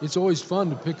because it's always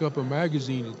fun to pick up a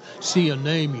magazine and see a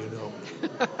name you know.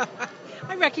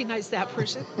 I recognize that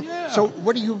person. Yeah. So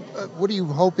what are you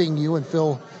hoping, you and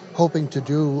Phil hoping to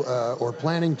do or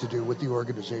planning to do with the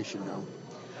organization now?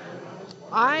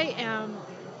 I am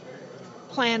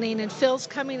planning, and Phil's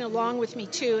coming along with me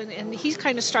too, and he's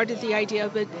kind of started the idea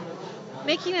of it,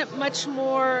 making it much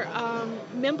more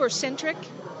member-centric.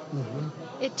 Mm-hmm.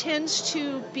 It tends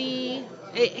to be,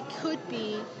 it could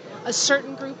be a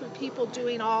certain group of people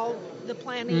doing all the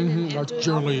planning and doing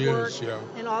all the work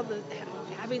and all the,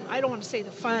 I don't want to say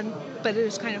the fun, but it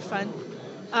is kind of fun.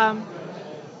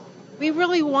 We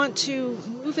really want to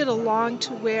move it along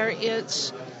to where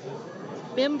it's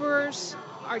members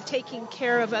are taking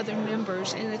care of other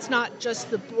members, and it's not just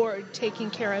the board taking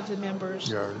care of the members.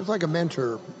 Yeah, it's like a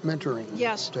mentoring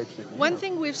type thing. One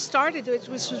thing we've started, which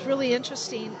was really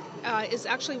interesting, is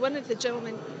actually one of the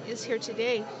gentlemen is here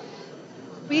today.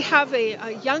 We have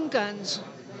a Young Guns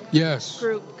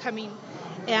group coming,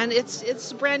 and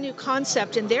it's a brand new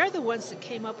concept, and they're the ones that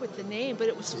came up with the name, but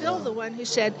it was Phil the one who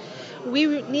said,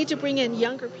 we need to bring in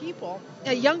younger people,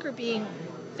 younger being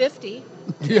 50.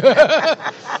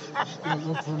 Yeah.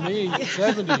 Well, for me,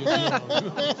 70 is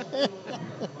young.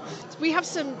 We have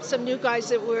some new guys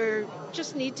that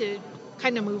just need to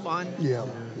kind of move on. Yeah.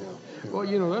 Well,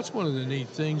 you know, that's one of the neat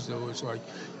things, though. It's like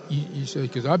you say,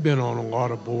 because I've been on a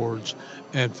lot of boards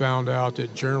and found out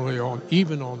that generally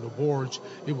even on the boards,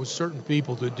 it was certain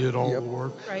people that did all the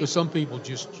work. Right. But some people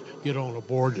just get on a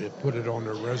board and put it on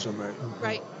their resume.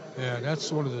 Right. And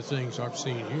that's one of the things I've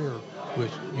seen here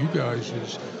with you guys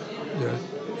is that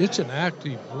it's an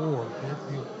active board.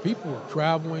 People are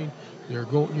traveling. They're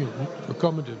going. They're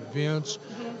coming to events.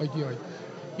 Like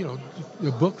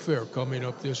the book fair coming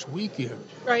up this weekend.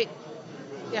 Right.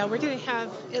 Yeah, we're going to have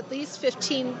at least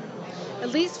 15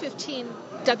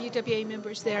 WWA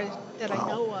members there that I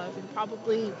know of, and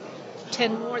probably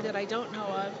 10 more that I don't know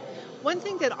of. One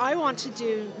thing that I want to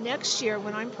do next year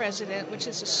when I'm president, which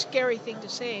is a scary thing to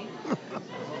say,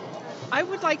 I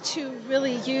would like to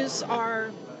really use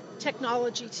our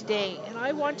technology today, and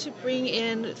I want to bring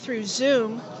in through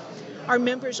Zoom our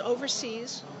members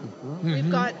overseas. Mm-hmm.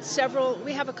 We've got several.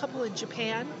 We have a couple in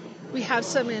Japan. We have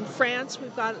some in France.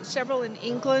 We've got several in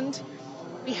England.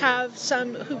 We have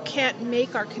some who can't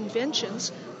make our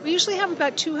conventions. We usually have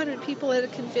about 200 people at a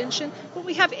convention, but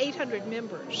we have 800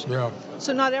 members. Yeah.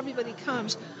 So not everybody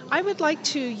comes. I would like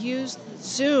to use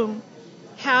Zoom,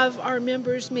 have our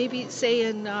members maybe say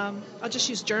in, I'll just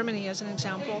use Germany as an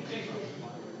example,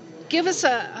 give us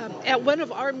at one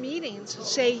of our meetings,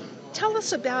 tell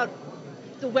us about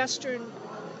the Western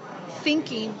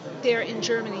thinking there in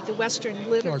Germany, the Western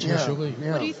literature.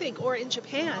 Yeah. What do you think? Or in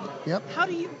Japan? Yep.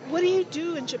 What do you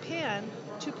do in Japan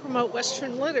to promote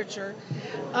Western literature?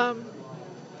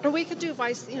 Or we could do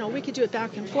we could do it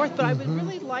back and forth, but I would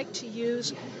really like to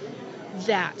use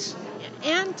that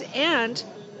and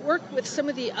work with some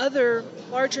of the other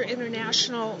larger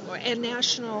international and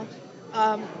national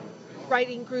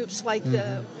writing groups like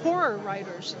the horror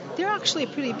writers. They're actually a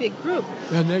pretty big group.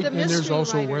 And there's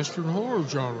also writers. Western horror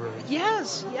genre.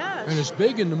 Yes. And it's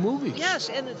big in the movies. Yes,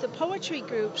 and the poetry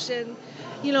groups, and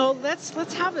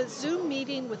let's have a Zoom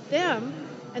meeting with them,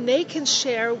 and they can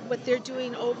share what they're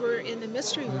doing over in the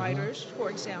mystery writers, for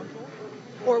example,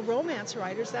 or romance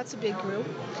writers. That's a big group.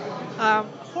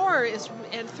 Horror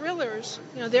and thrillers,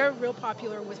 they're real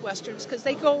popular with Westerns because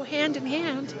they go hand in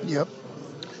hand. Yep.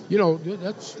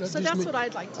 That's what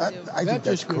I'd like to do. That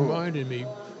just reminded me,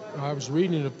 I was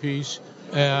reading a piece,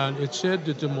 and it said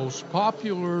that the most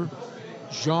popular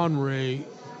genre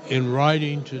in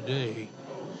writing today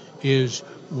is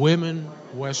women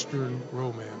Western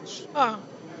romance. Oh.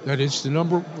 That it's the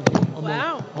number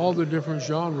among all the different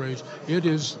genres. It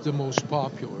is the most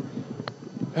popular.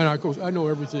 And of course, I know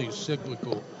everything is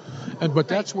cyclical, but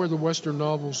that's where the Western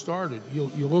novels started.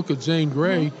 You look at Zane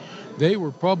Grey; they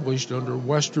were published under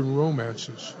Western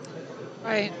romances.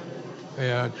 Right.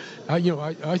 And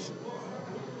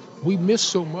we miss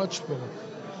so much from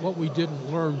what we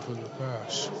didn't learn from the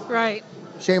past. Right.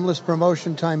 Shameless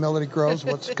promotion time, Melody Groves.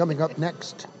 What's coming up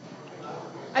next?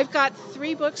 I've got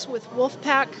 3 books with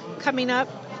Wolfpack coming up.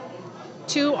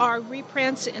 2 are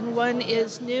reprints and 1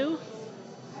 is new.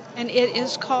 And it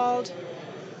is called...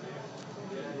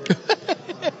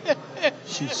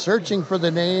 She's searching for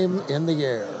the name in the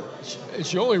air.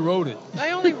 She only wrote it.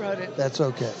 I only wrote it. That's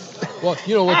okay. Well,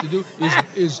 you know what to do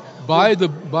is buy the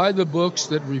books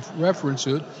that reference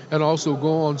it, and also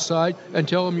go on site and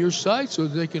tell them your site so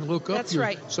that they can look up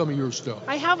some of your stuff.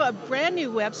 I have a brand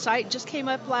new website, just came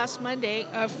up last Friday.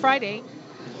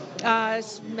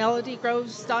 It's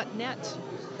melodygroves.net.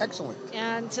 Excellent.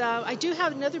 And I do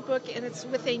have another book, and it's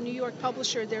with a New York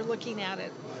publisher. They're looking at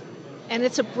it. And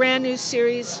it's a brand new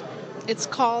series. It's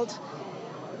called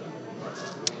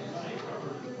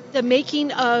The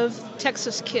Making of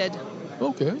Texas Kid.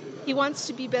 Okay. He wants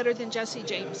to be better than Jesse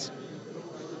James.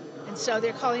 And so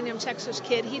they're calling him Texas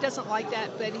Kid. He doesn't like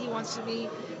that, but he wants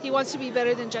to be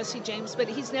better than Jesse James, but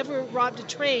he's never robbed a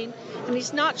train, and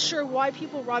he's not sure why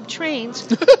people rob trains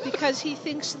because he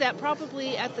thinks that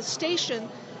probably at the station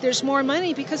there's more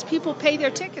money because people pay their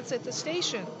tickets at the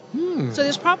station. So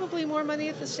there's probably more money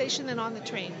at the station than on the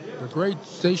train. A great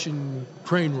station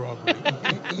train robbery.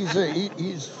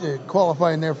 He's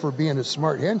qualifying there for being a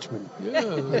smart henchman.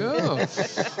 Yeah.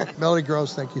 Melody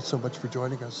Groves, thank you so much for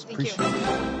joining us. Appreciate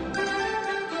it.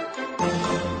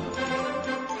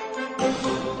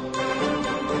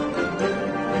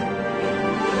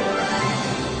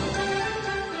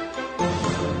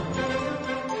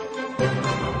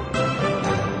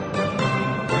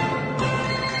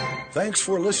 Thanks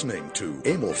for listening to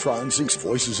Emil Franzi's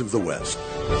Voices of the West.